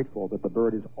deeply grateful that the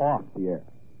bird is off the air.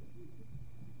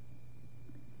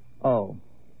 Oh.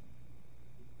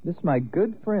 This is my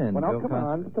good friend, Well, now, Bill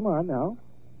Cosby. come on now.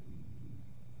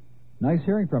 Nice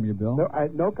hearing from you, Bill.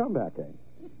 No comeback, eh?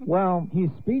 Well, he's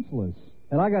speechless.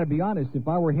 And I got to be honest, if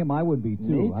I were him, I would be too.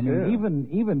 Me I too. mean,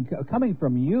 even coming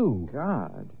from you,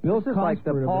 God, Bill this is like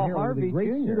the Cosper, Paul the Harvey great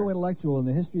Jr. pseudo-intellectual in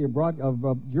the history of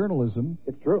journalism.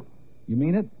 It's true. You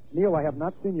mean it? Neil, I have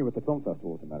not seen you at the film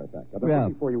festival, as a matter of fact. I've been Yeah.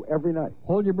 looking for you every night.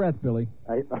 Hold your breath, Billy.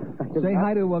 Say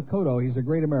hi to Kodo. He's a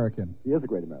great American. He is a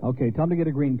great American. Okay, tell him to get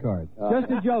a green card. Just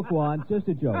a joke, Juan. Just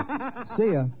a joke.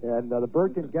 See ya. And the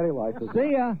Bird can get a license.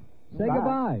 See ya. Say Bye.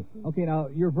 goodbye. Okay, now,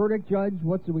 your verdict, Judge.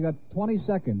 We got 20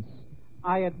 seconds.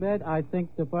 I admit, I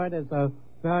think the Bird is a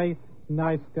very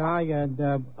nice guy,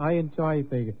 and I enjoy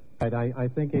the Bird. I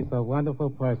think he's a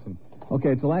wonderful person.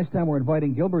 Okay, it's the last time we're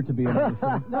inviting Gilbert to be on the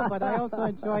show. No, but I also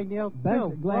enjoy Neil,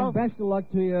 too. Glenn, best of luck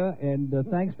to you, and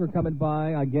thanks for coming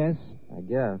by, I guess.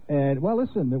 And, well,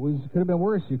 listen, could have been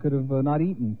worse. You could have not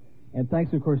eaten. And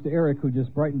thanks, of course, to Eric, who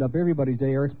just brightened up everybody's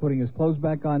day. Eric's putting his clothes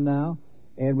back on now.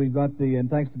 And we've got and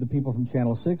thanks to the people from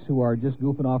Channel 6 who are just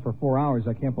goofing off for 4 hours.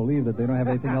 I can't believe that they don't have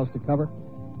anything else to cover.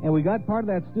 And we got part of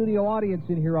that studio audience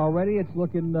in here already. It's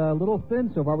looking a little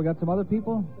thin so far. We got some other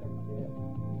people?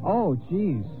 Oh,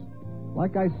 geez.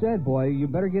 Like I said, boy, you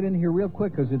better get in here real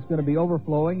quick because it's going to be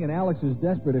overflowing. And Alex is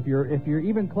desperate. If you're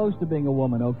even close to being a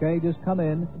woman, okay, just come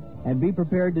in and be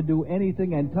prepared to do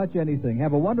anything and touch anything.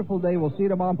 Have a wonderful day. We'll see you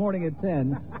tomorrow morning at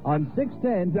 10 on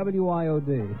 610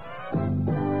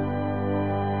 WIOD.